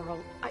 Varl,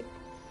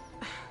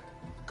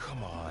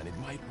 Come on, it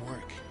might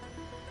work.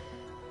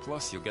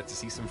 Plus, you'll get to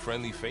see some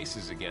friendly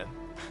faces again.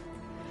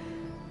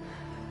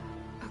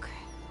 Okay.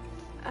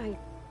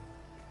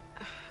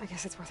 I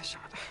guess it's worth a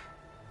shot.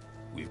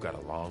 We've got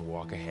a long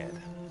walk ahead.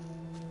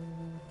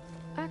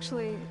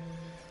 Actually,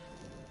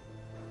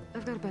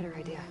 I've got a better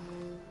idea.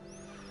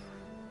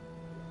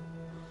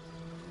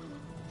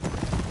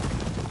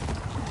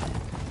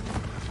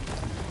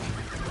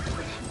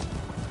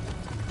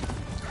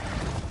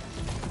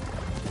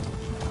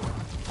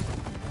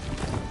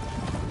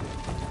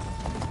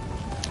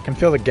 I can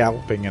feel the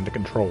galloping in the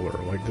controller.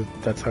 Like,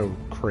 that's how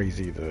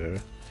crazy the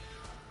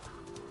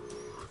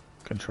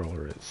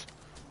controller is.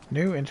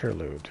 New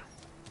interlude.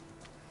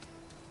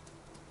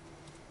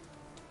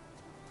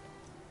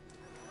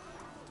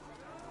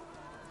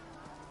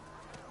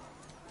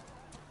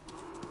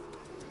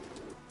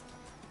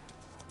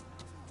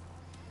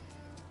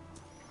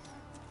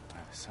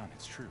 Son,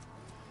 it's true.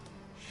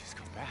 She's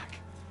come back.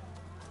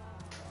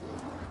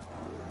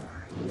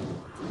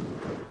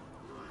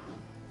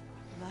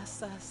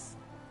 Bless us.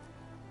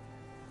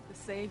 The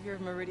savior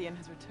of Meridian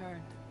has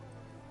returned.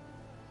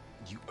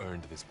 You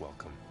earned this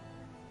welcome.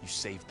 You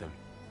saved them.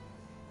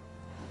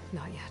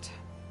 Not yet.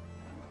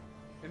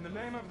 In the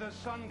name of the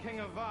Sun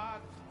King of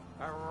Vard,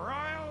 a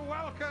royal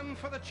welcome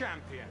for the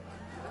champion.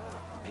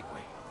 Make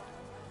way.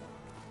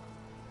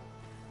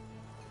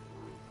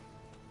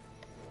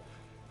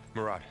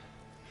 Murad,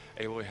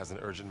 Aloy has an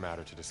urgent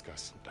matter to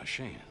discuss. Does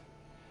she?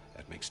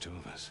 That makes two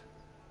of us.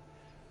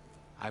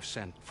 I've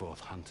sent forth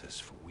hunters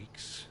for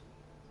weeks.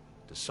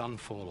 To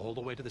Sunfall all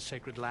the way to the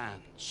Sacred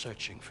Land,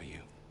 searching for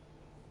you.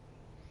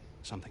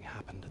 Something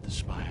happened at the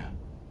Spire.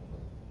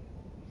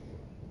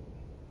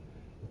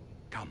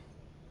 Come.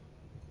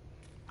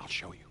 I'll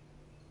show you.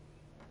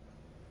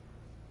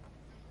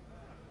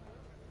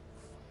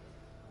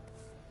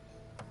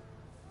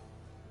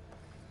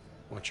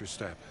 Watch your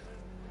step.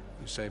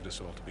 You saved us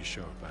all, to be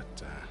sure,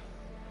 but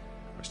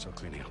we're still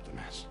cleaning up the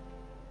mess.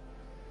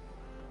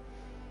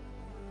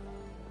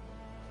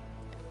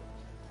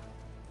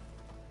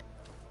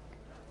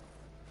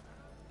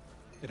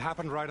 It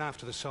happened right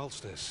after the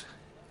solstice.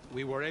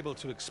 We were able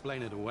to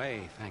explain it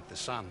away, thank the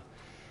sun.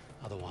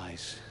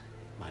 Otherwise,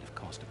 it might have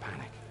caused a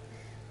panic.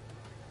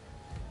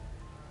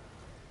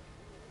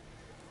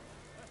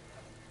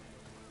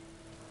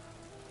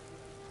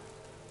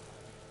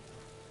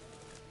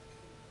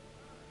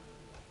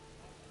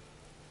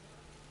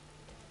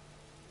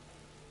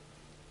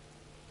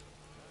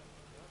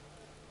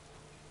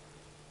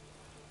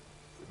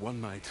 One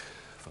night,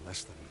 for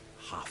less than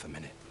half a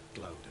minute, it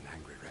glowed an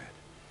angry red.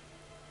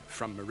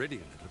 From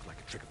Meridian, it looked like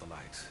a trick of the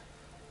light.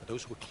 But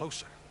those who were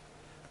closer,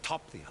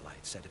 atop the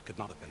Allied, said it could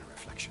not have been a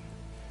reflection.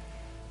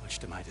 Much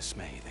to my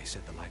dismay, they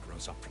said the light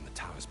rose up from the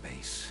tower's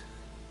base.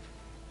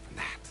 From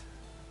that.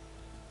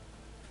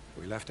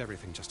 We left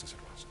everything just as it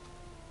was.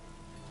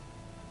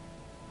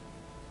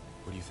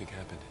 What do you think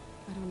happened?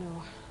 I don't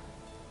know.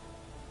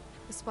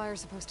 The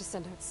Spire's supposed to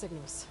send out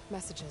signals,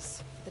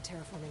 messages, for the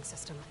terraforming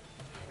system.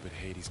 But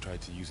Hades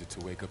tried to use it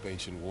to wake up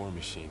ancient war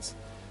machines.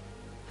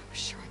 I was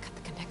sure I got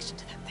the connection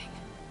to that thing.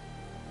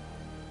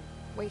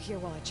 Wait here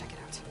while I check it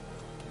out.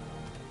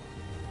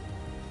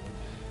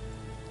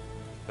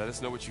 Let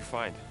us know what you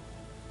find.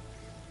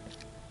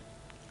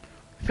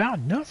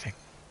 Found nothing.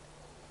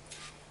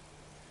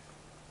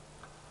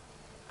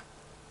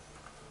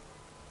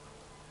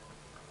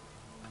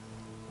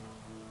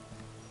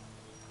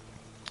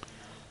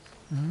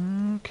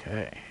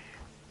 Okay.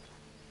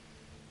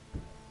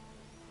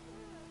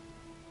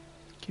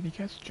 Kitty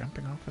cats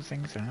jumping off of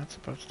things they're not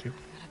supposed to. I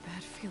got a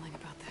bad feeling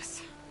about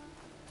this.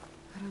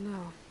 I don't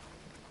know.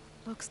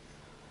 Looks...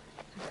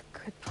 I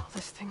could pull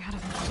this thing out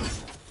of my...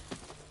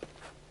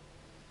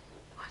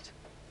 What?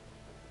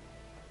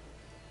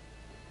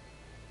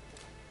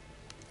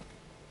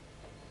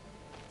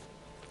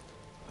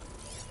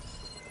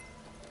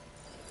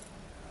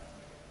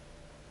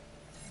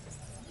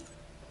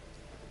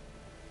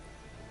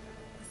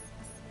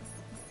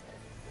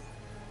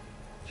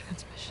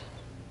 Transmission.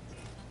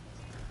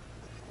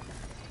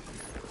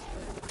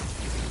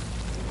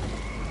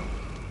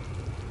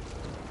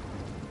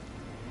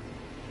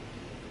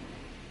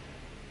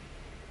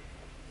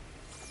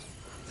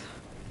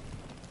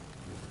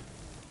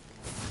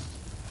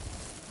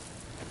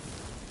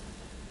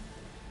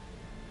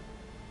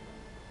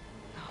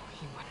 No,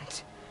 he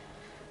wouldn't.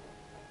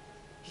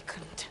 He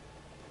couldn't.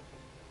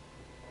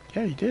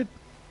 Yeah, you did.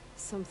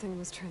 Something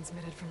was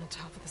transmitted from the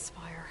top of the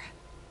spire.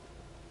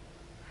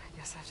 I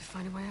guess I have to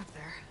find a way up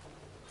there.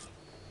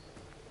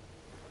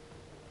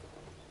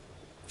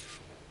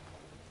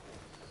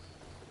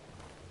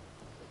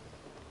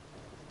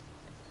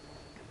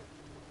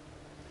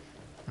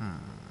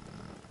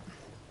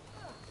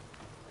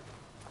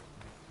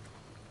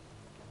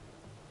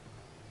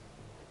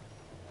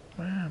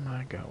 Where am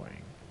I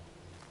going?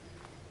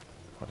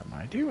 What am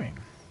I doing?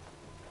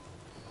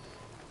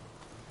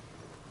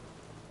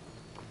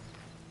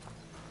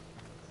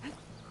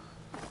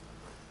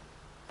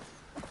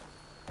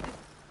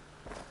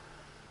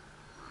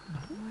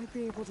 I might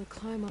be able to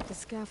climb up the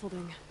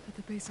scaffolding at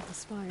the base of the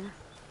spire.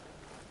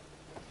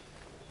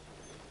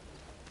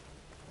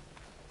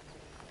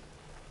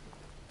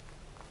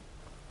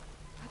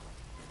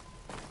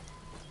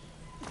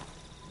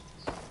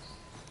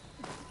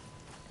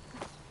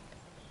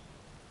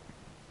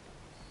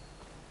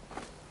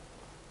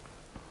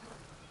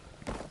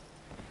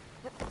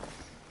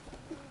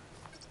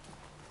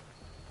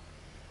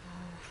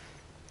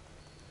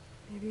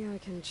 Maybe I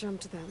can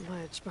jump to that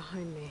ledge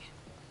behind me.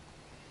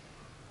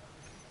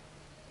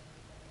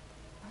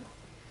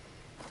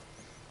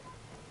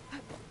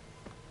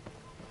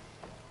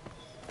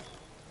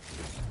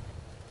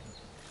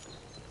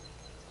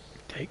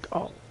 Take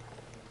all.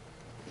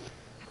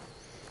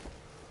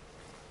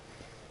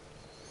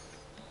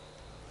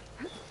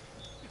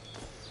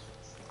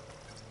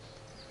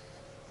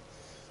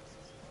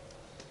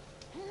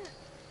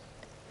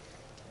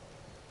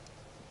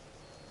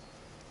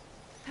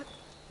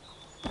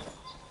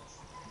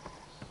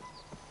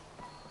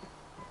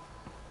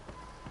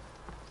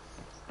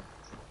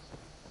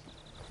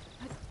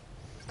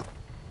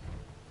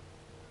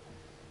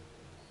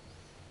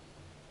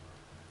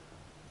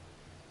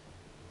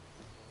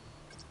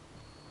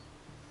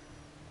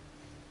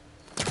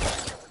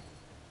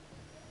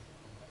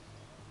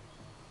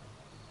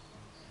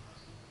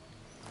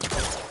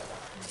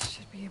 I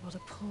should be able to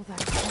pull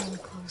that crane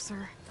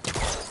closer.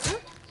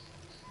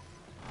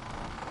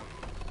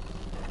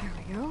 There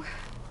we go.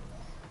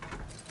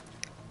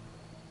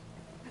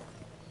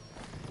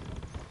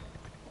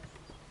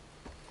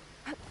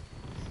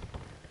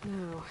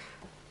 Now,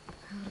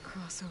 how to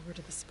cross over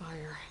to the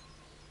spire.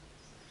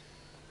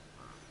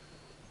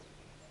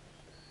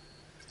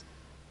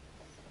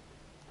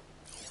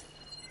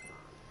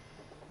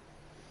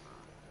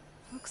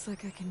 Looks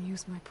like I can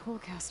use my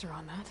pullcaster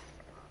on that.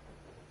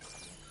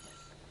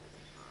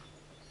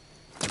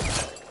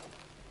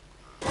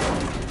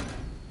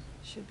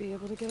 Should be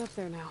able to get up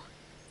there now.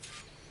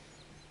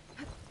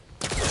 I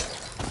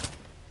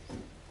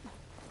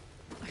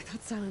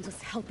thought Silence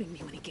was helping me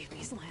when he gave me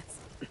his lance.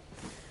 But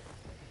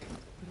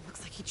it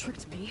looks like he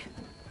tricked me.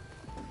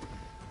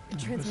 It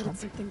transmitted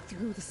something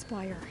through the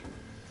spire.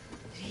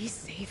 Did he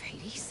save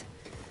Hades?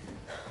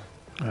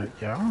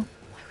 Yeah. Why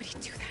would he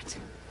do that?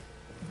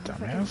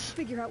 If I can Dumbass.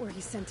 figure out where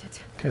he sent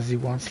it. Because he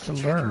wants to Track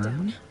him learn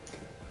down.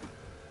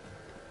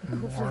 more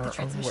Hopefully the of what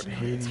transmission on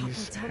the top will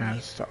Hades tell me.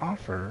 has to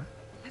offer.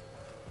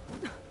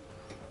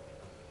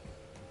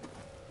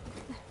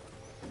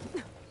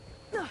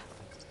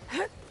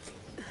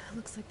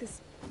 Looks like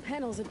this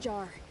panel's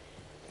ajar.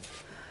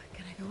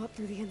 Can I go up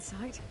through the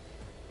inside?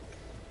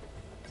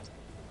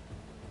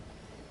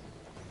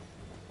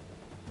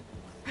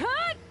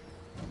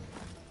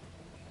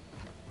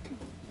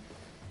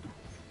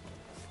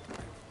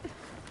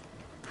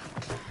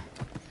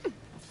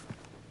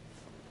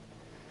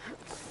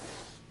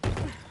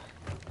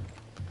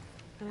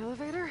 An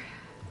elevator?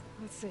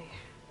 Let's see.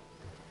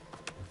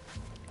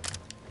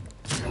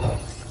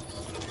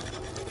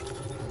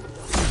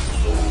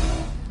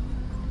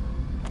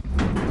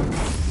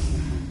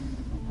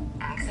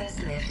 Access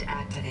lift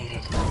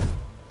activated.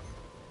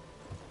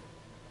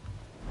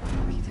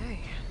 Lucky day.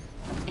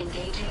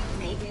 Engaging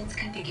main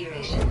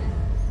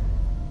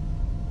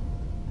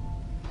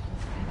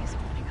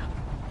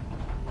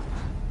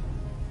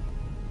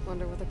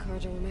Wonder what the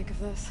Carja will make of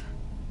this.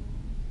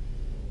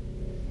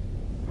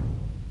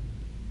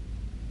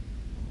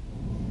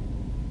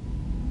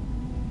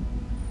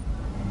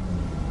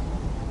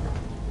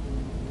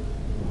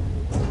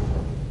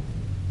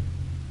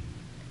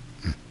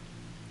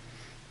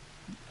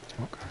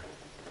 Okay.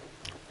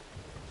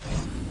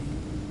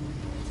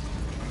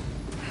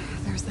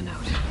 There's the note.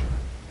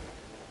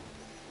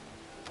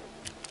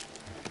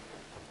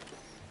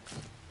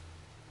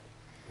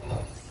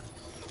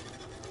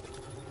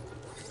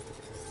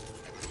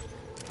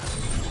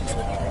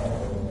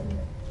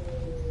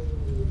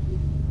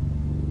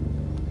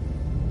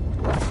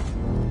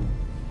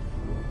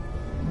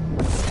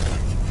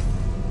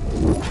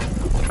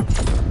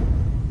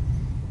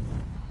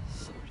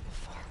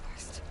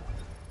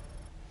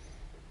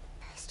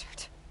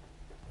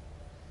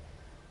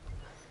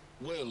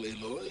 Well,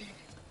 Aloy,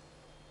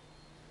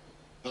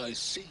 I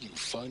see you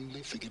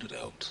finally figured it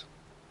out.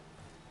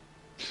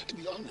 To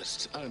be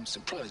honest, I'm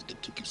surprised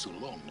it took you so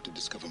long to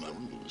discover my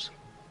ruse.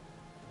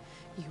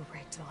 You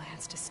rigged the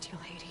lands to steal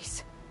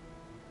Hades.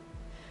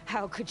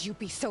 How could you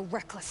be so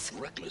reckless?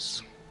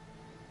 Reckless?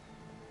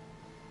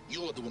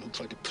 You're the one who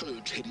tried to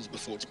purge Hades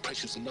before its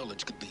precious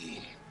knowledge could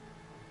be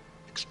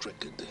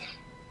extracted.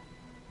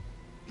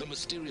 The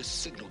mysterious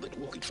signal that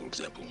woke it, for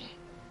example.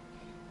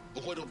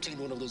 Or why to obtain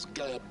one of those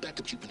Gaia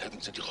backups you've been having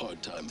such a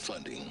hard time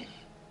finding?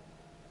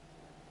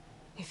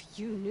 If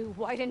you knew,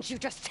 why didn't you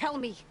just tell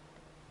me?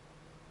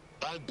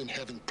 I've been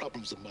having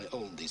problems of my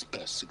own these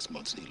past 6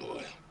 months,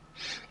 Aloy.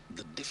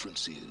 The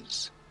difference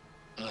is,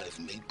 I've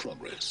made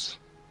progress.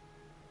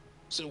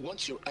 So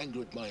once your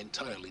anger at my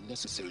entirely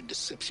necessary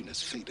deception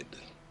has faded,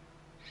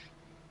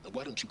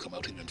 why don't you come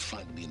out here and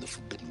find me in the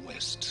Forbidden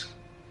West,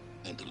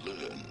 and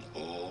learn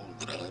all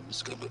that I've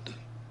discovered?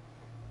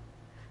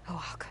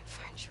 Oh, I'll come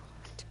find you.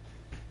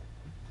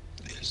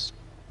 Yes.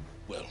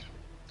 Well,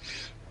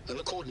 the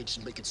coordinates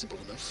should make it simple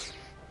enough.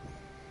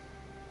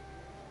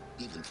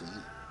 Even for you.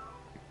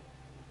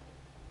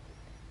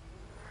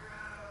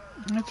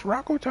 It's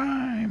Rocco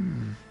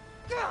time!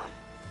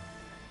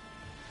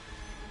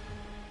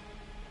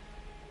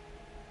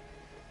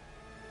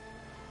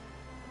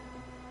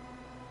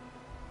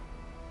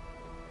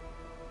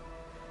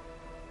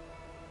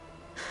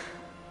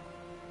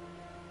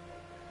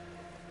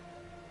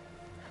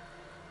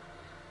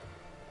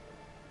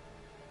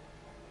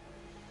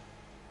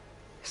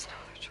 There's no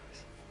other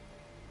choice.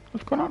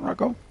 What's going on,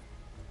 Rocco?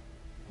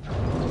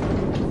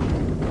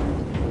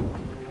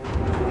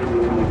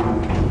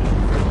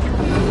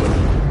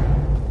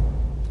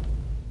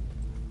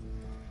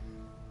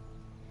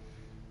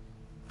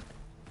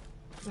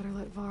 Better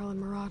let Varl and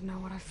Murad know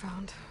what I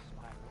found.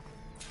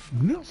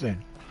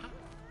 Nothing.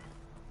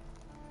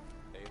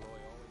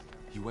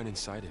 You went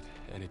inside it,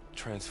 and it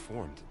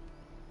transformed.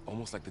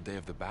 Almost like the day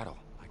of the battle.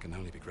 I can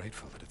only be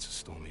grateful that it's a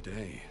stormy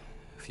day.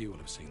 Few will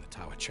have seen the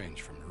tower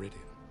change from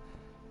Meridian.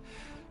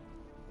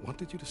 What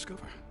did you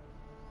discover?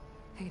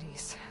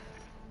 Hades.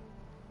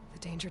 The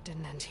danger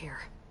didn't end here.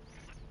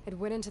 It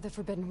went into the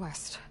Forbidden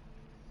West.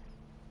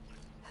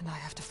 And I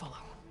have to follow.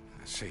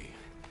 I see.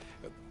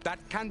 That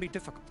can be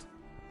difficult.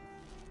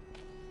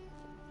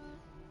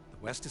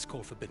 The West is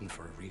called Forbidden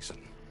for a reason.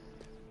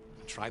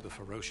 A tribe of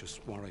ferocious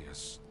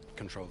warriors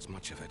controls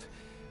much of it.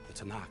 The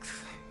Tanakh,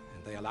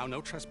 and they allow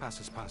no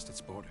trespassers past its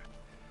border.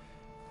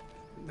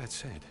 That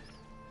said,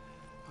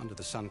 under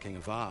the Sun King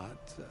of Ard,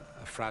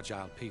 a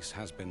fragile peace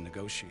has been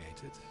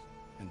negotiated,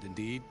 and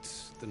indeed,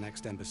 the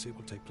next embassy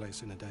will take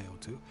place in a day or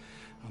two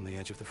on the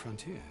edge of the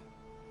frontier.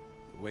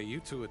 Were you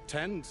to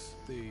attend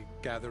the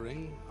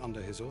gathering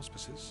under his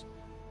auspices,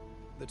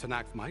 the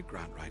Tanakh might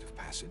grant right of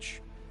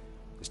passage,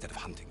 instead of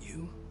hunting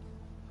you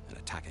and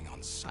attacking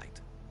on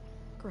sight.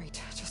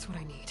 Great, just what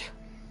I need.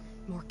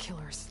 More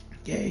killers.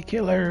 Yay,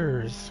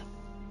 killers!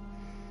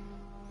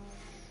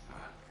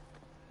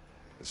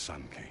 The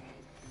Sun King.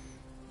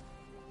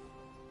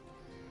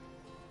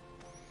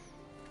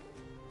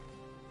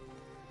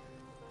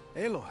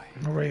 Aloy.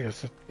 Oh, wait,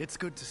 is it It's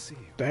good to see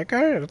you. that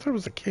guy? I thought it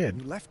was a You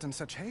kid. left in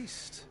such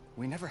haste.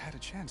 We never had a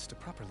chance to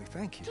properly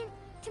thank you.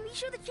 Can we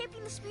show the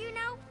champion the spear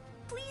now?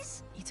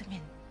 Please?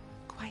 Itamin,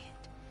 quiet.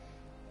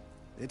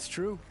 It's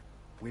true.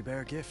 We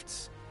bear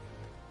gifts.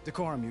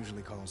 Decorum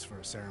usually calls for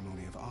a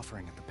ceremony of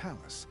offering at the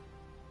palace.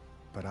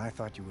 But I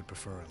thought you would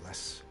prefer a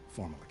less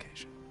formal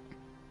occasion.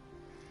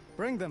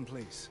 Bring them,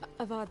 please.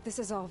 Avad, this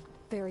is all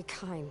very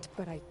kind,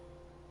 but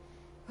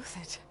Who's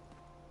it?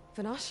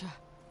 Vanasha.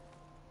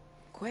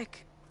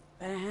 Quick.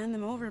 Better hand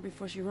them over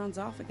before she runs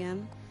off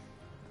again.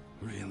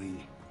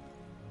 Really?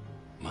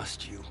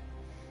 Must you?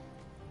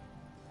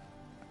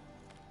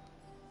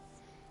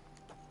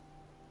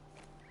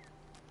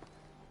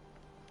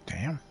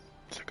 Damn,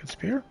 it's a good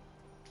spear.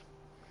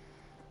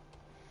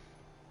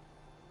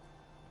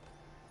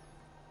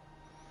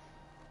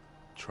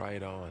 Try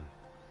it on.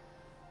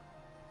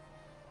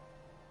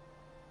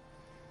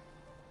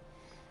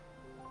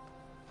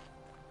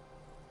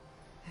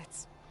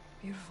 It's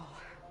beautiful.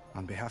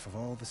 On behalf of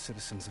all the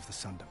citizens of the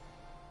Sundom,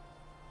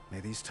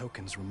 may these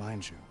tokens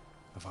remind you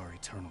of our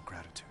eternal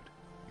gratitude.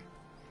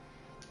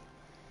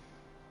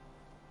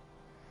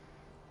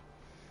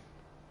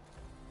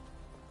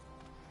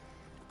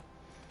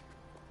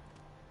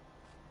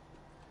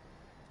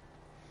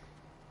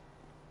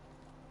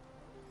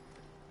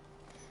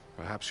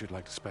 Perhaps you'd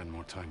like to spend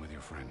more time with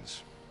your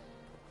friends.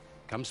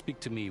 Come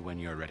speak to me when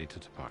you're ready to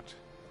depart.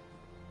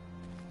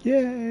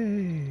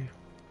 Yay!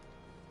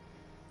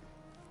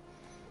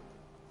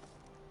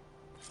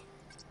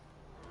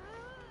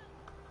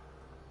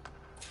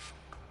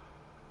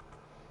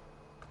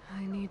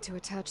 I need to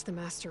attach the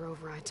master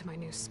override to my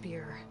new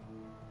spear.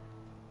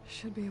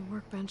 Should be a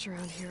workbench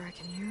around here I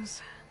can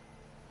use.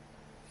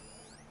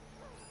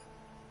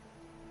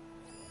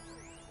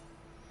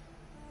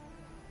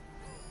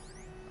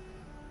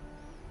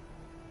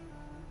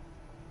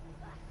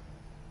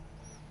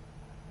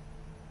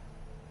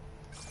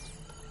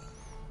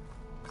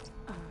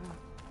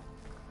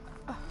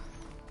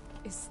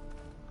 Is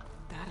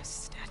that a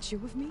statue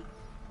of me?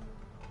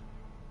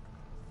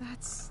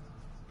 That's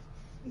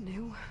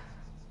new.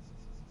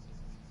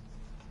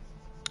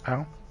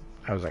 Oh,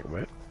 I was like,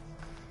 what?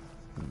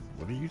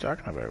 What are you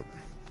talking about?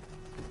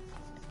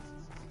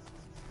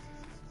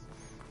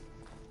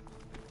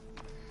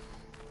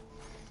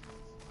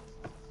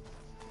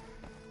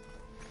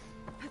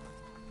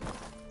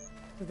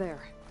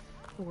 There,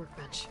 the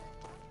workbench.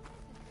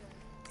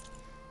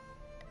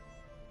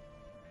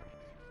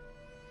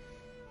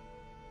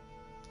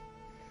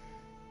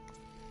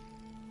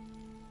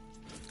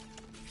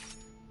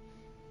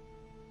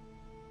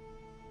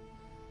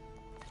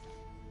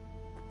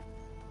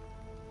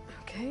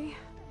 Okay,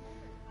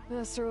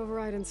 master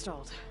override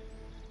installed.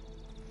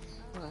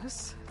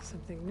 Plus,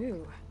 something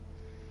new.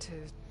 To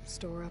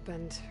store up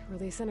and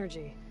release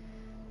energy.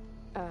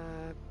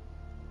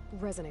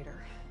 Resonator.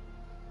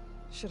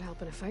 Should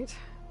help in a fight.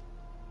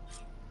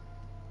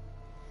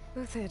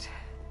 Uthid,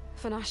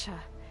 Vanasha,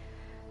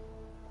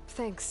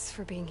 thanks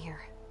for being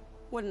here.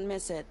 Wouldn't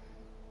miss it,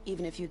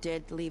 even if you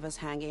did leave us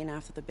hanging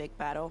after the big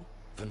battle.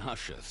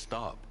 Vanasha,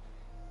 stop.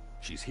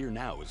 She's here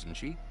now, isn't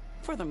she?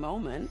 For the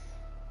moment.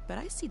 But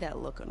I see that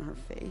look on her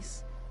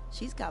face.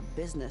 She's got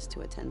business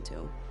to attend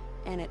to,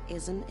 and it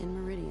isn't in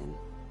Meridian.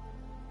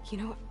 You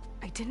know,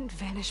 I didn't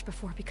vanish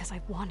before because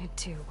I wanted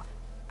to.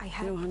 I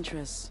had... No,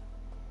 Huntress.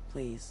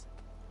 Please.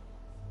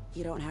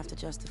 You don't have to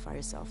justify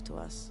yourself to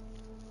us.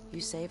 You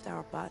saved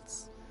our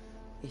butts.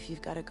 If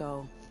you've got to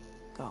go,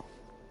 go.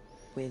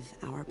 With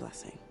our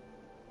blessing.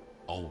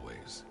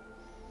 Always.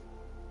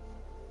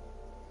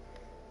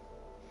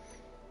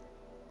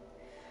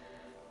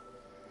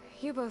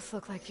 You both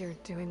look like you're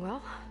doing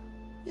well.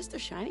 Mr.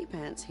 Shiny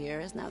Pants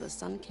here is now the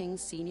Sun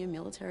King's senior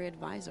military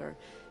advisor.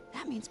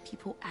 That means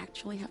people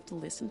actually have to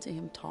listen to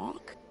him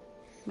talk?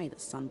 May the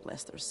sun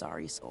bless their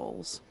sorry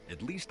souls.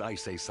 At least I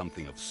say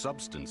something of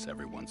substance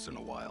every once in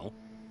a while.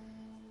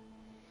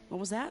 What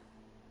was that?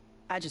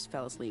 I just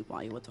fell asleep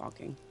while you were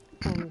talking.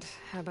 And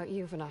how about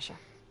you, Vanasha?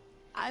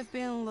 I've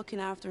been looking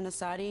after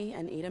Nasadi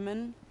and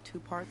Edaman. 2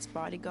 parts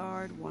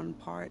bodyguard, 1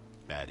 part...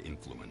 Bad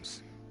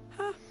influence.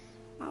 Huh.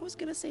 I was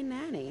gonna say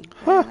nanny.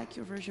 But I like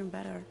your version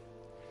better.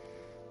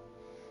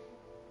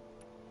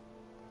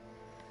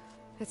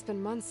 It's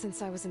been months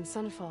since I was in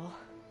Sunfall.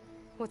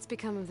 What's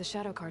become of the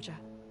Shadow Karja?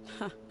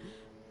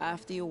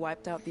 After you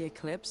wiped out the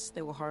Eclipse,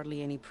 there were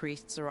hardly any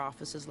priests or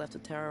officers left to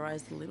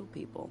terrorize the little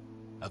people.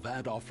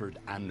 Avad offered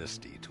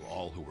amnesty to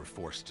all who were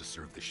forced to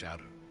serve the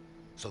Shadow.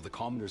 So the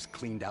commoners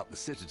cleaned out the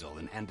Citadel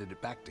and handed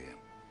it back to him.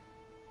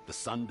 The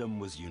Sundom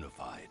was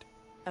unified.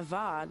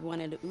 Avad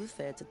wanted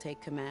Uther to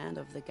take command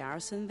of the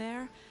garrison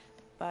there,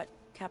 but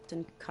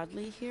Captain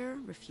Cudley here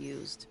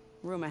refused.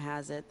 Rumor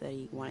has it that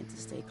he wanted to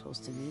stay close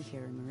to me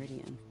here in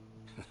Meridian.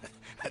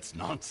 That's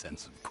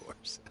nonsense, of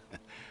course.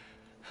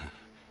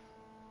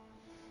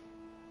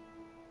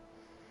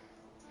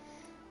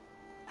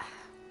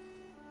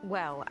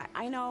 Well,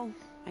 I know.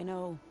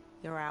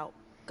 You're out.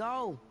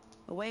 Go!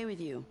 Away with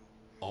you.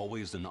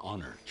 Always an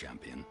honor,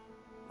 champion.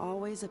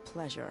 Always a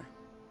pleasure.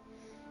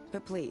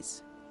 But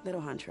please, little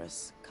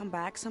Huntress, come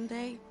back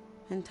someday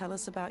and tell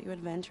us about your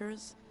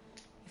adventures.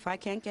 If I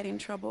can't get in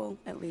trouble,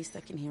 at least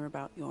I can hear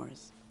about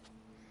yours.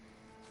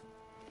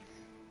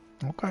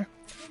 Okay. I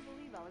can't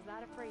believe I was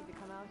that afraid to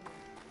come out here.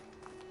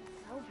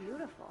 It's so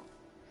beautiful.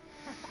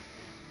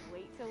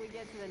 Wait till we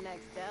get to the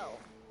next delve.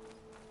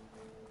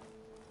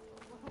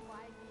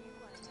 Why do you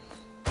want to?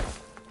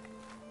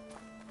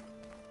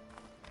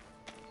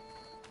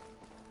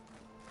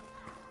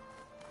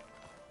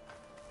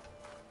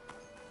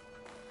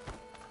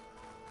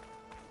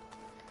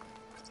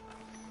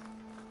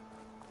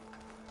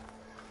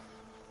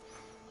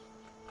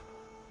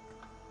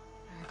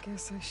 I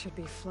guess I should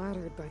be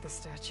flattered by the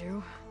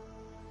statue.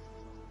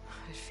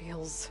 It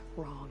feels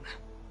wrong.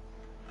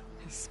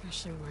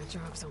 Especially when my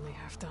job's only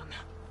half done.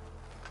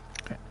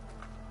 Okay.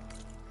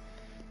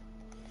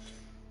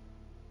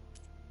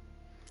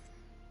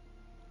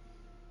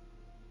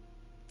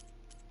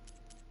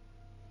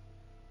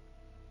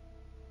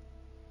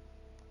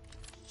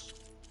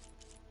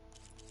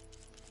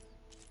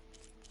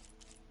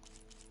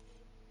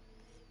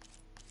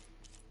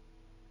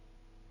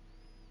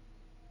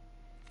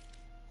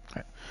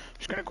 Okay.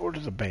 Just gonna go to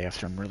the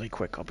bathroom really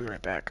quick. I'll be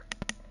right back.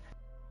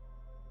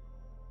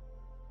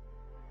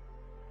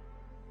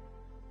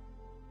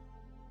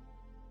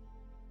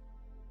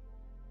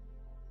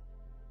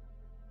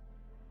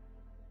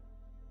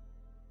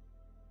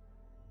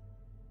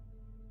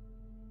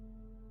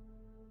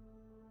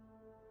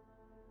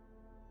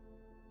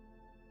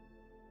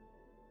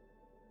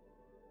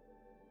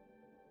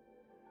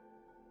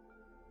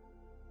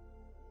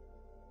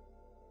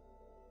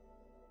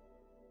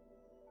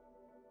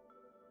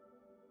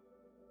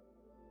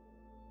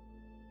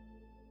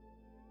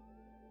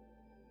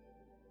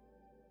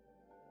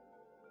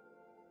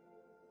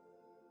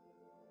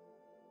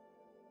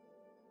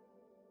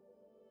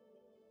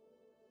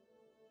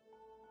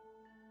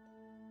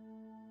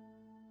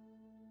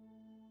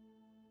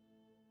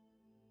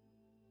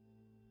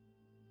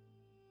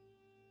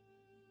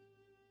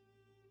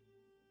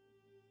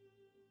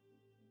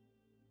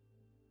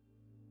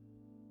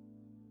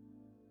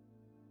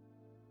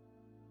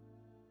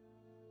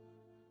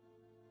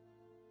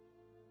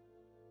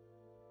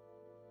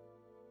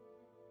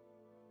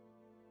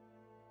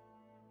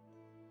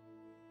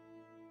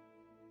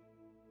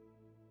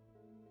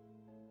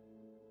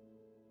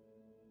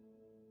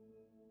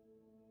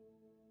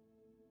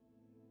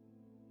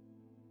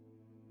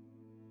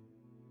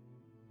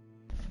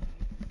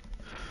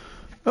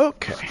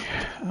 Okay,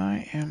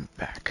 I am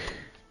back.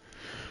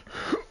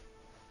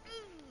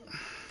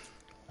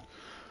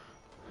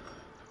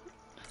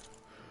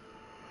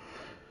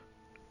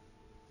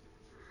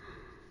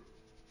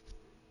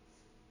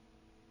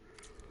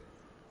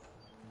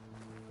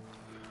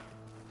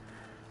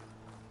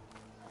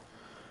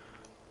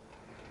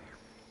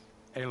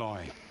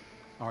 Aloy,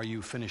 are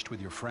you finished with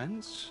your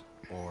friends,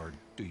 or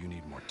do you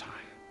need more time?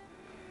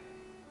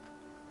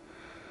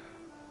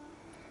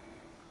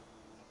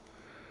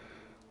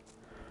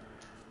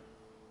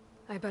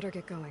 I better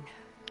get going.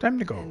 Time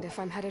to go. And if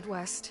I'm headed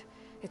west,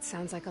 it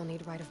sounds like I'll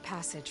need rite of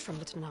passage from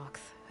the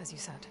Tenakth, as you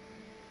said.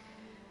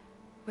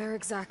 Where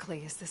exactly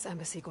is this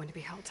embassy going to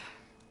be held?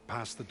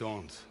 Past the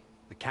Daunt,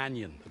 the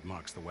canyon that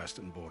marks the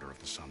western border of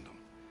the Sundom.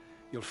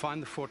 You'll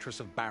find the fortress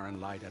of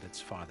Barren Light at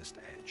its farthest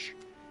edge.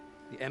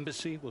 The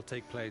embassy will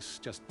take place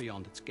just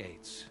beyond its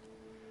gates.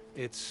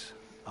 It's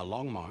a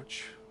long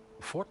march,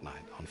 a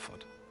fortnight on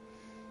foot.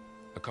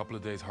 A couple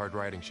of days hard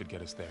riding should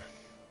get us there.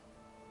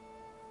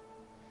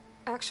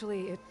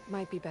 Actually, it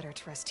might be better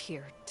to rest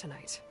here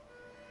tonight.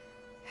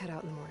 Head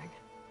out in the morning.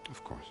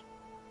 Of course.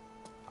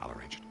 I'll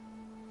arrange it.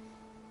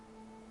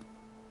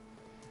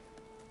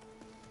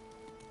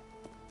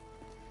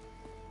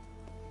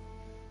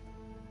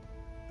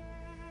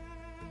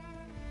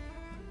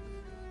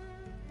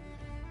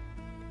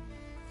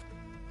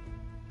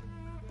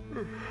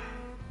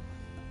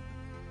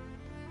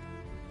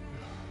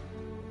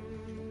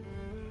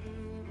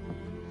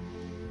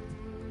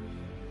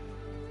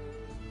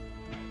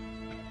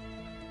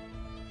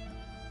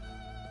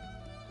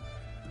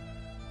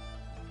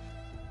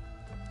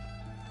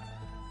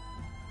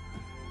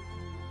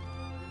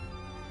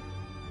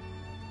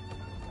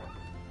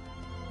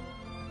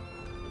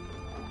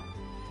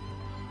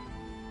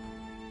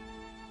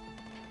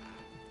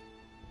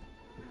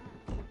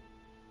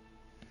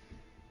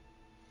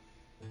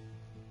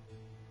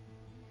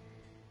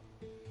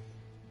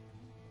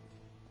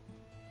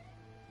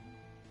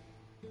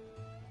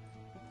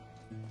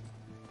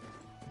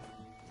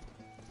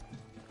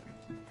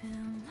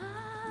 Am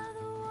I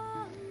the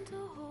one to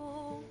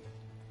hold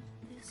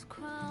this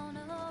crown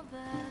of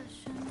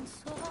ash and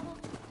soul?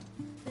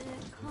 Their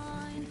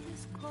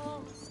kindness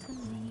calls to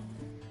me.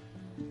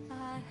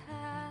 I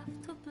have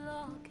to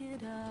block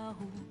it out.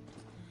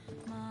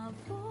 My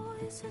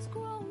voice has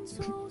grown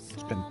so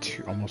It's been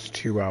almost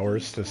 2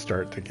 hours to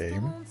start the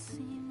game.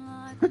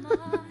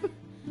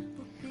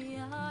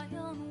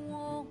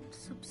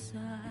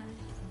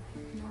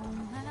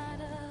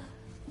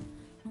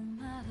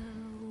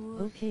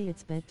 Okay,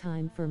 it's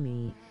bedtime for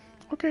me.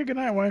 Okay, good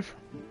night, wife.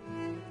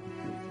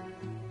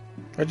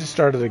 I just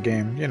started the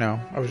game, you know.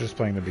 I was just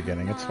playing the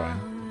beginning. It's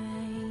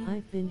fine.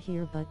 I've been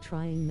here but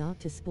trying not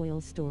to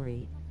spoil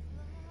story.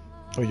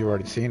 Oh, you've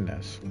already seen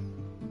this.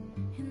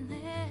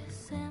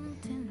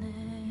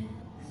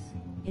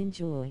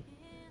 Enjoy.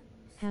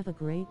 Have a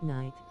great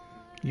night.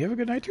 You have a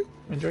good night too.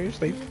 Enjoy your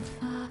sleep.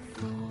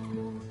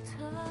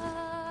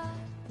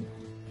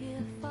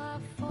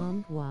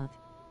 What?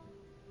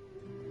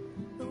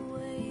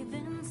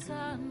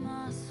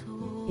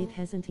 It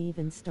hasn't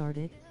even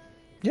started.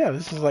 Yeah,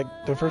 this is like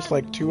the first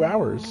 2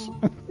 hours.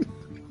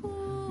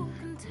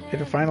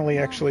 It finally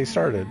actually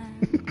started.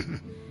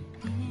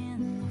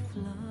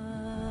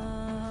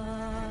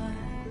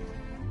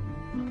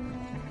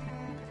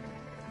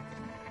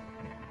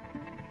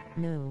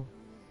 No.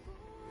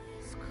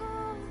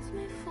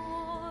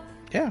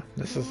 Yeah,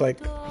 this is like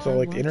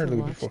the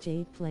interlude before.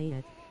 Jade play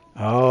it.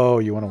 Oh,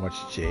 you want to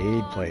watch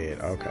Jade play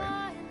it? Okay.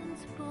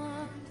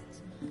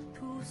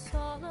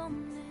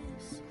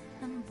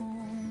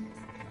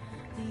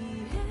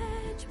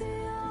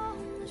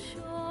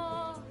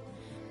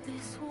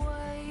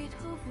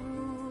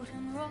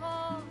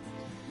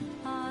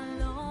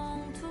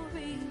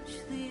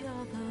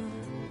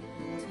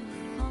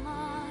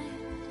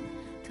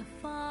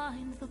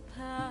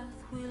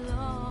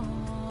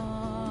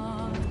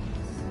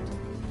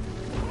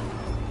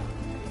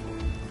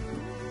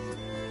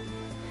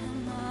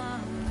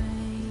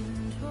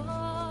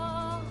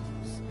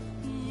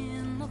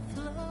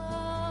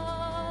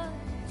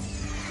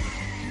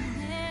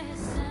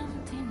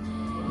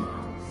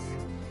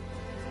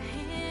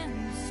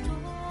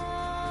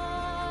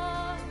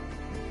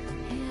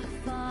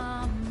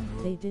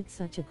 They did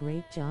such a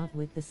great job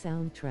with the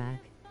soundtrack.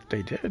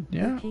 They did,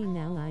 yeah. Okay,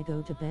 now I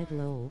go to bed,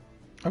 lol.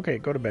 Okay,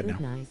 go to bed now.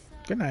 Good night.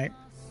 Good night.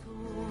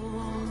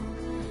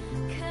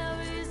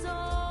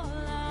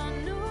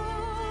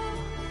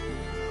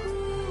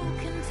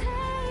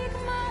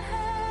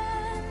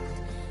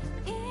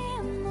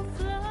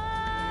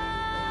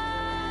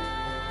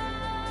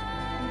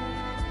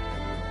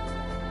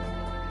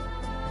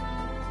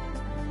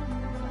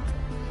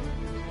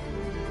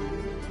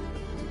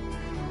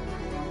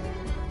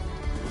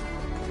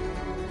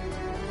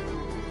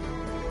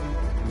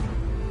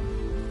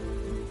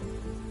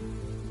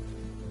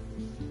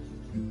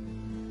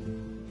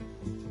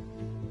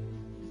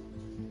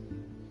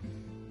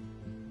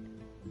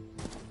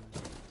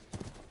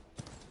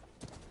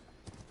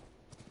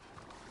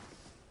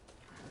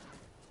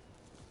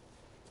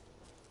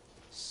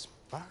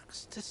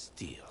 Sparks to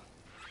steel.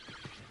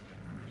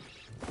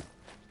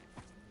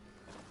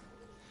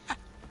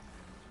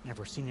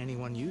 Never seen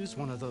anyone use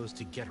one of those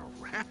to get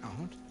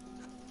around.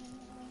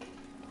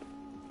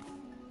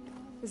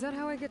 Is that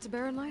how I get to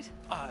Barren Light?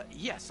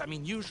 Yes, I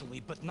mean usually,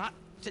 but not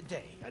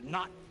today.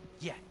 Not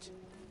yet.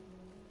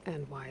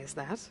 And why is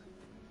that?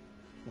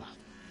 Well,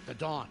 the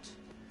Daunt.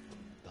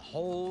 The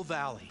whole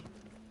valley.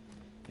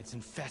 It's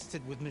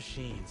infested with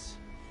machines.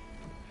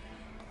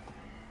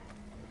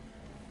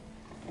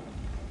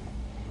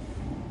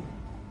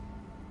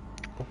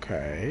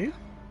 Okay.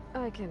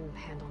 I can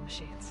handle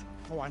machines.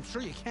 Oh, I'm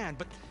sure you can,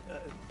 but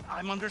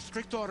I'm under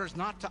strict orders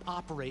not to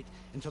operate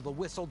until the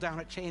whistle down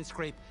at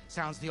Chainscrape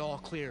sounds the all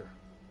clear.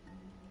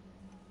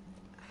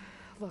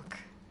 Look,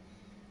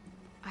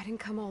 I didn't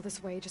come all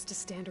this way just to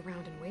stand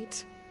around and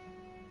wait.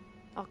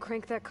 I'll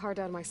crank that car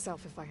down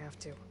myself if I have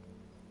to.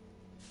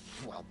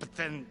 Well, but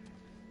then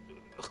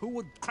who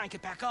would crank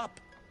it back up?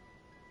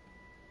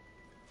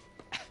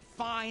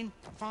 Fine,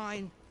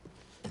 fine.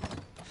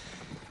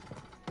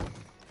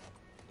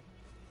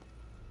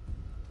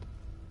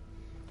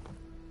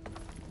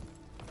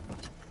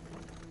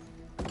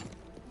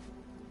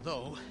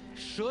 Though,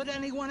 should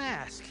anyone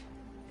ask,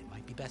 it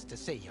might be best to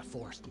say you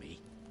forced me.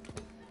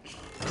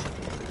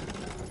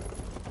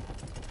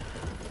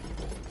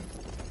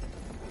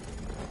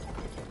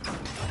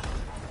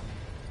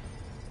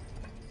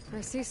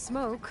 I see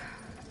smoke,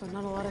 but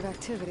not a lot of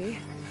activity.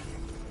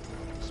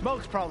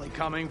 Smoke's probably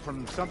coming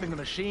from something the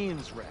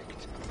machines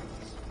wrecked.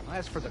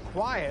 As for the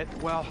quiet,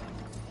 well,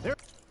 there...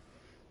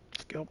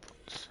 Skill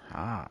points.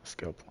 Ah,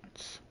 skill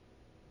points.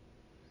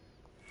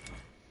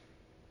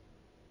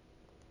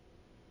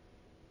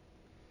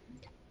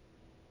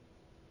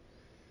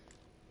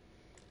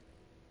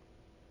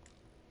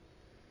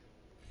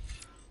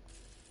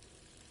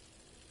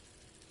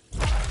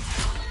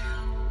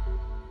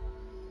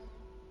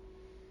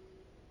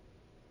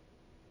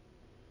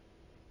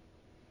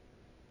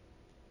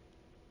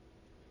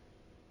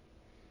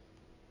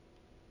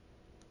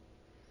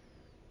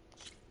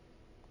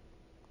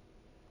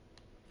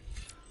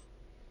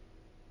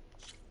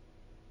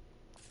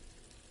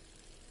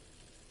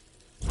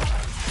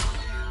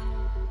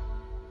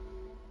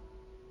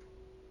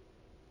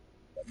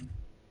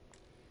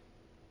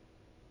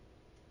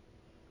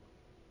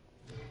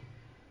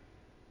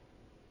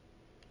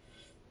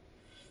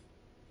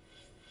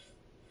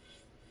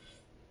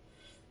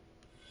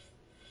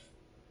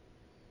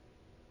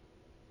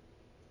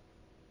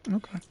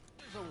 Okay.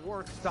 There's a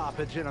work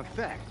stoppage in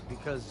effect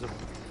because of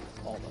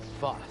all the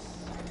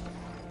fuss.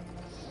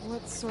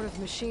 What sort of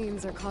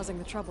machines are causing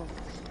the trouble?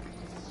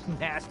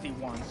 Nasty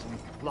ones,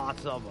 and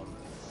lots of them.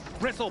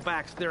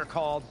 Bristlebacks, they're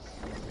called.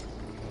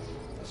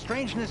 The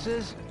strangeness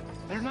is,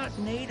 they're not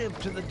native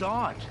to the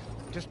Daunt.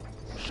 Just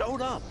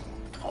showed up,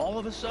 all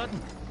of a sudden.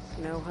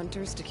 No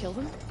hunters to kill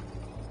them?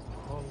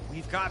 Oh,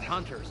 we've got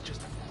hunters,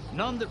 just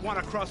none that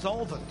want to cross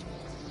Ulvund.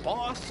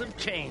 Boss of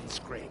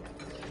Chainscrape.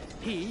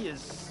 He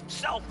is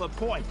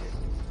self-appointed.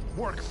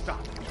 Work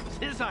stoppage was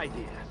his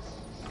idea.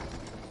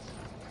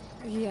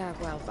 Yeah,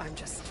 well, I'm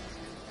just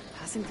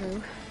passing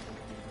through.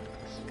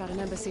 Got an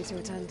embassy to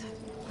attend.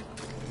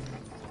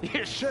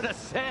 You should have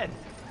said.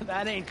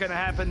 That ain't gonna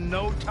happen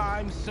no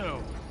time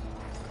soon.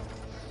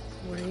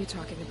 What are you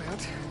talking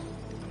about?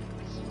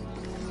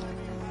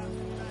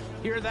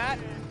 Hear that?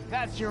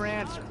 That's your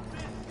answer.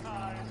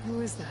 Who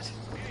is that?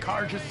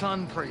 Karja's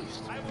Sun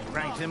Priest.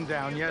 Cranked him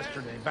down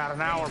yesterday, about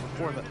an hour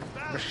before the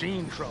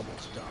machine trouble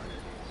started.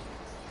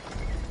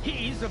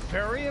 He's a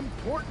very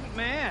important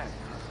man,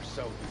 or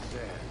so he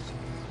says.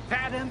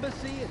 That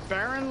embassy at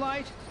Barren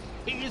Light,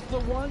 he's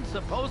the one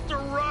supposed to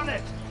run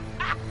it.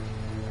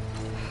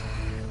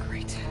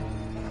 Great.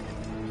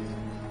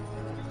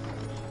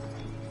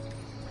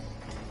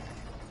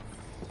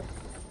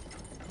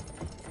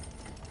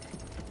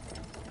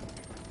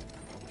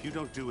 If you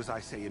don't do as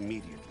I say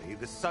immediately,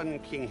 the Sun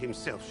King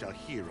himself shall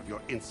hear of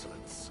your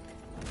insolence.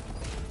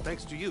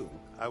 Thanks to you,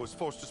 I was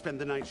forced to spend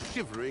the night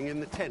shivering in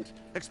the tent.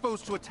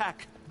 Exposed to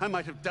attack, I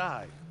might have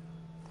died.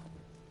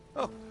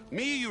 Oh,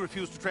 me you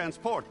refuse to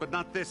transport, but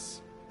not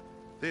this...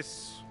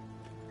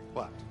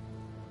 what?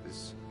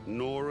 This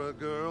Nora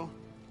girl?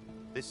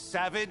 This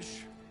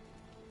savage?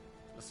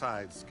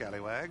 Besides,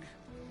 scallywag.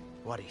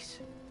 Wadis.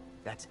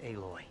 That's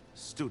Aloy.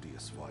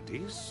 Studious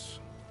Wadis.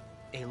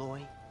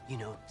 Aloy, you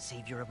know,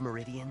 savior of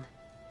Meridian.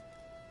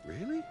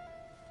 Really?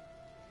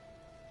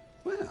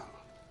 Well,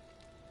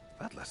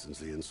 that lessens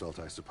the insult,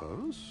 I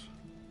suppose.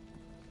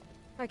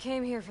 I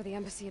came here for the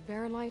embassy at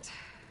Barren Light.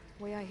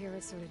 Way I hear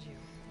it, so did you.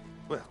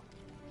 Well,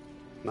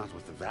 not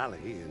with the valley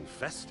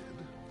infested.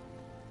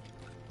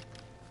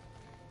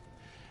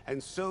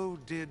 And so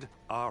did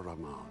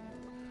Ahriman.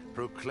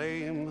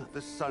 Proclaim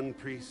the Sun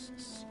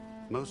Priests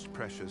most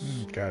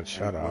precious God,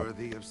 shut and up.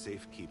 worthy of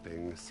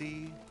safekeeping.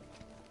 See?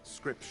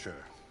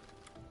 Scripture.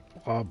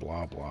 Blah,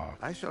 blah, blah.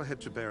 I shall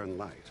head to Barren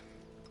Light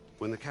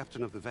when the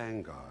captain of the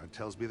Vanguard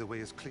tells me the way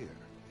is clear.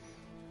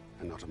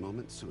 And not a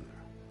moment sooner.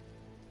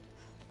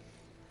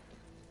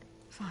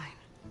 Fine.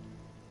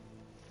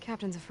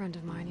 Captain's a friend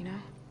of mine, you know?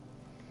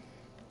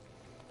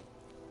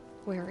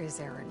 Where is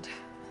Erend?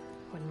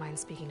 Wouldn't mind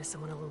speaking to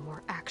someone a little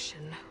more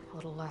action, a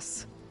little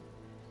less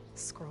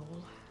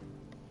scroll.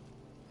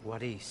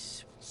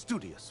 Wadis.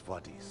 Studious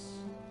Wadis.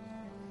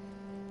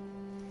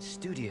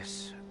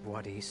 Studious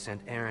Wadis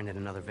sent Aaron and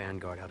another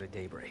vanguard out at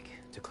daybreak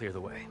to clear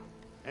the way.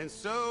 And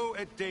so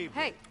at daybreak...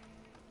 Hey!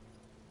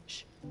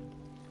 Shh.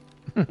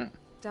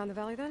 Down the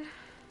valley then?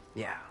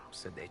 Yeah,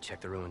 said they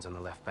checked the ruins on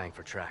the left bank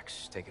for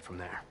tracks. Take it from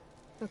there.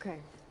 Okay.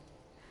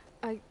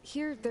 I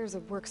hear there's a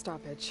work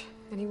stoppage.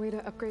 Any way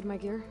to upgrade my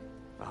gear?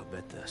 I'll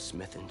bet the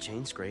smith and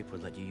chain scrape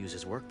would let you use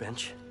his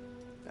workbench.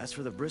 As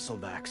for the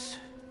bristlebacks,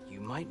 you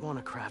might want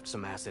to craft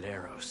some acid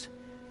arrows.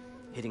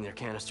 Hitting their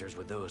canisters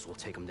with those will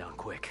take them down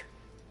quick.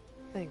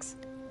 Thanks.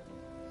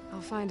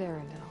 I'll find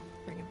Erend and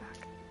I'll bring him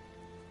back.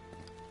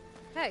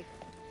 Hey!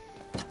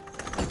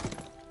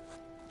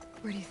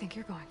 Where do you think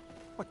you're going?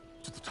 What,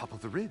 to the top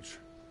of the ridge?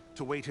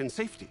 To wait in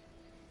safety?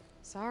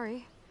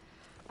 Sorry.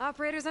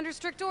 Operator's under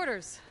strict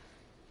orders.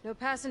 No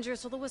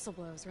passengers till the whistle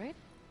blows, right?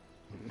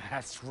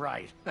 That's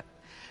right.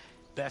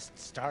 Best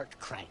start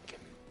cranking.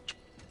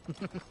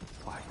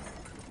 Why?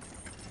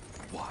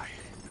 Why?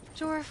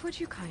 Jorf, would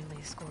you kindly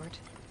escort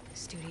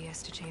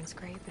Studious to Chain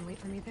Scrape and wait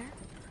for me there?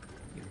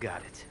 You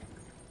got it.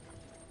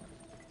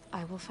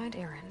 I will find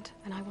Erend,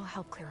 and I will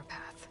help clear a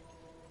path.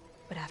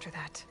 But after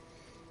that,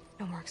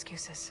 no more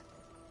excuses.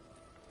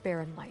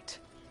 Barren Light.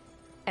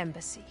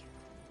 Embassy.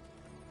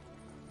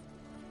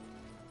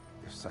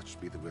 If such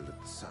be the will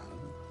of the sun.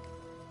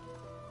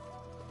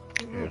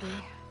 It will be.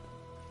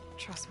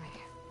 Trust me.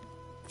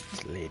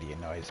 This lady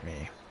annoys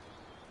me.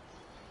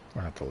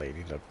 Or not the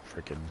lady, the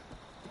frickin'...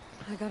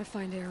 I gotta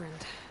find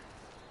Erend.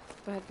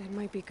 But it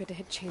might be good to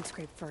hit Chain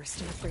Scrape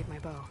first and upgrade my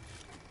bow.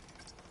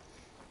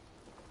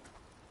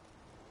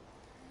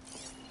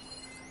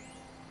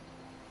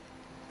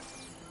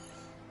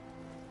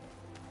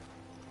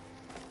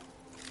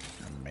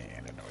 Oh,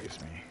 man, it annoys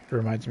me. It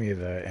reminds me of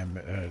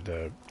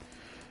the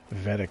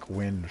Vedic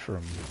wind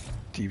from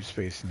Deep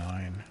Space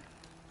Nine.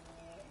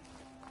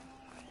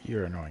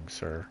 You're annoying,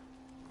 sir.